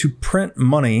be able to print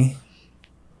money.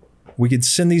 We could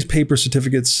send these paper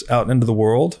certificates out into the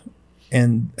world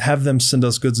and have them send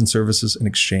us goods and services in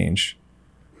exchange.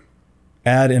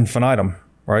 Ad infinitum,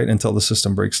 right? Until the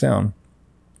system breaks down.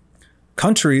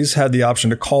 Countries had the option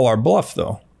to call our bluff,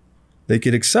 though. They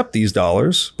could accept these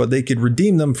dollars, but they could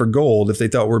redeem them for gold if they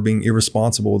thought we're being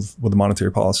irresponsible with the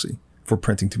monetary policy for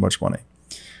printing too much money.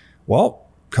 Well,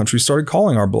 countries started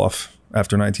calling our bluff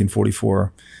after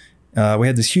 1944. We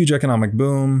had this huge economic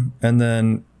boom. And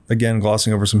then again,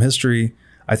 glossing over some history,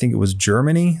 I think it was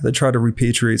Germany that tried to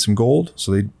repatriate some gold.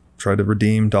 So they tried to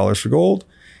redeem dollars for gold.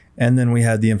 And then we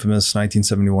had the infamous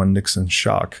 1971 Nixon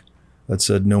shock that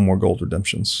said no more gold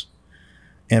redemptions.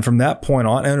 And from that point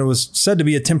on, and it was said to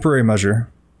be a temporary measure,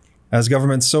 as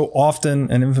governments so often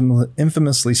and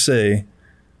infamously say,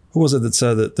 who was it that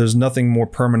said that there's nothing more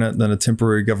permanent than a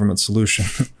temporary government solution?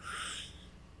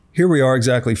 Here we are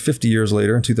exactly 50 years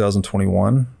later in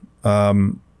 2021,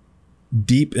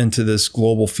 deep into this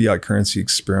global fiat currency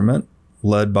experiment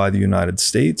led by the United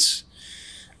States.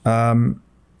 And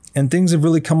things have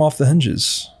really come off the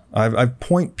hinges. I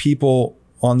point people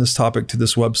on this topic to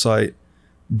this website,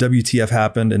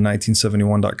 WTFhappened in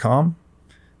 1971.com.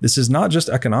 This is not just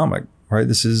economic, right?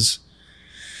 It's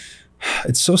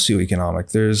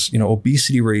socioeconomic. There's,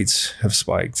 obesity rates have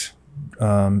spiked,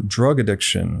 drug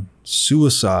addiction,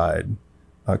 suicide,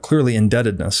 clearly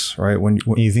indebtedness, right? When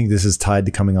you think this is tied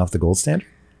to coming off the gold standard?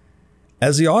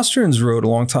 As the Austrians wrote a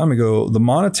long time ago, the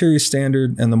monetary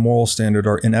standard and the moral standard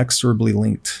are inexorably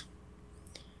linked.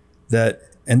 And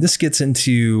this gets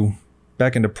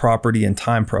back into property and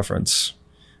time preference.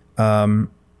 When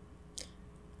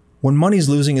money's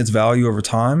losing its value over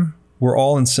time, we're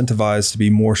all incentivized to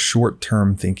be more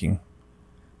short-term thinking.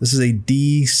 This is a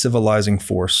de-civilizing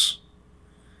force.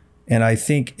 And I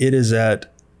think it is I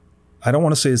don't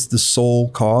want to say it's the sole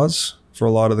cause for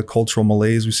a lot of the cultural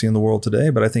malaise we see in the world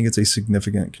today, but I think it's a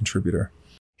significant contributor.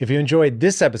 If you enjoyed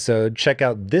this episode, check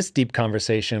out this deep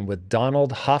conversation with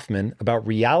Donald Hoffman about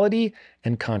reality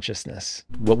and consciousness.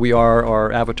 What we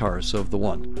are avatars of the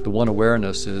One. The One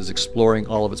awareness is exploring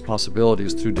all of its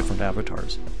possibilities through different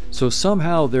avatars. So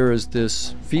somehow there is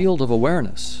this field of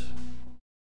awareness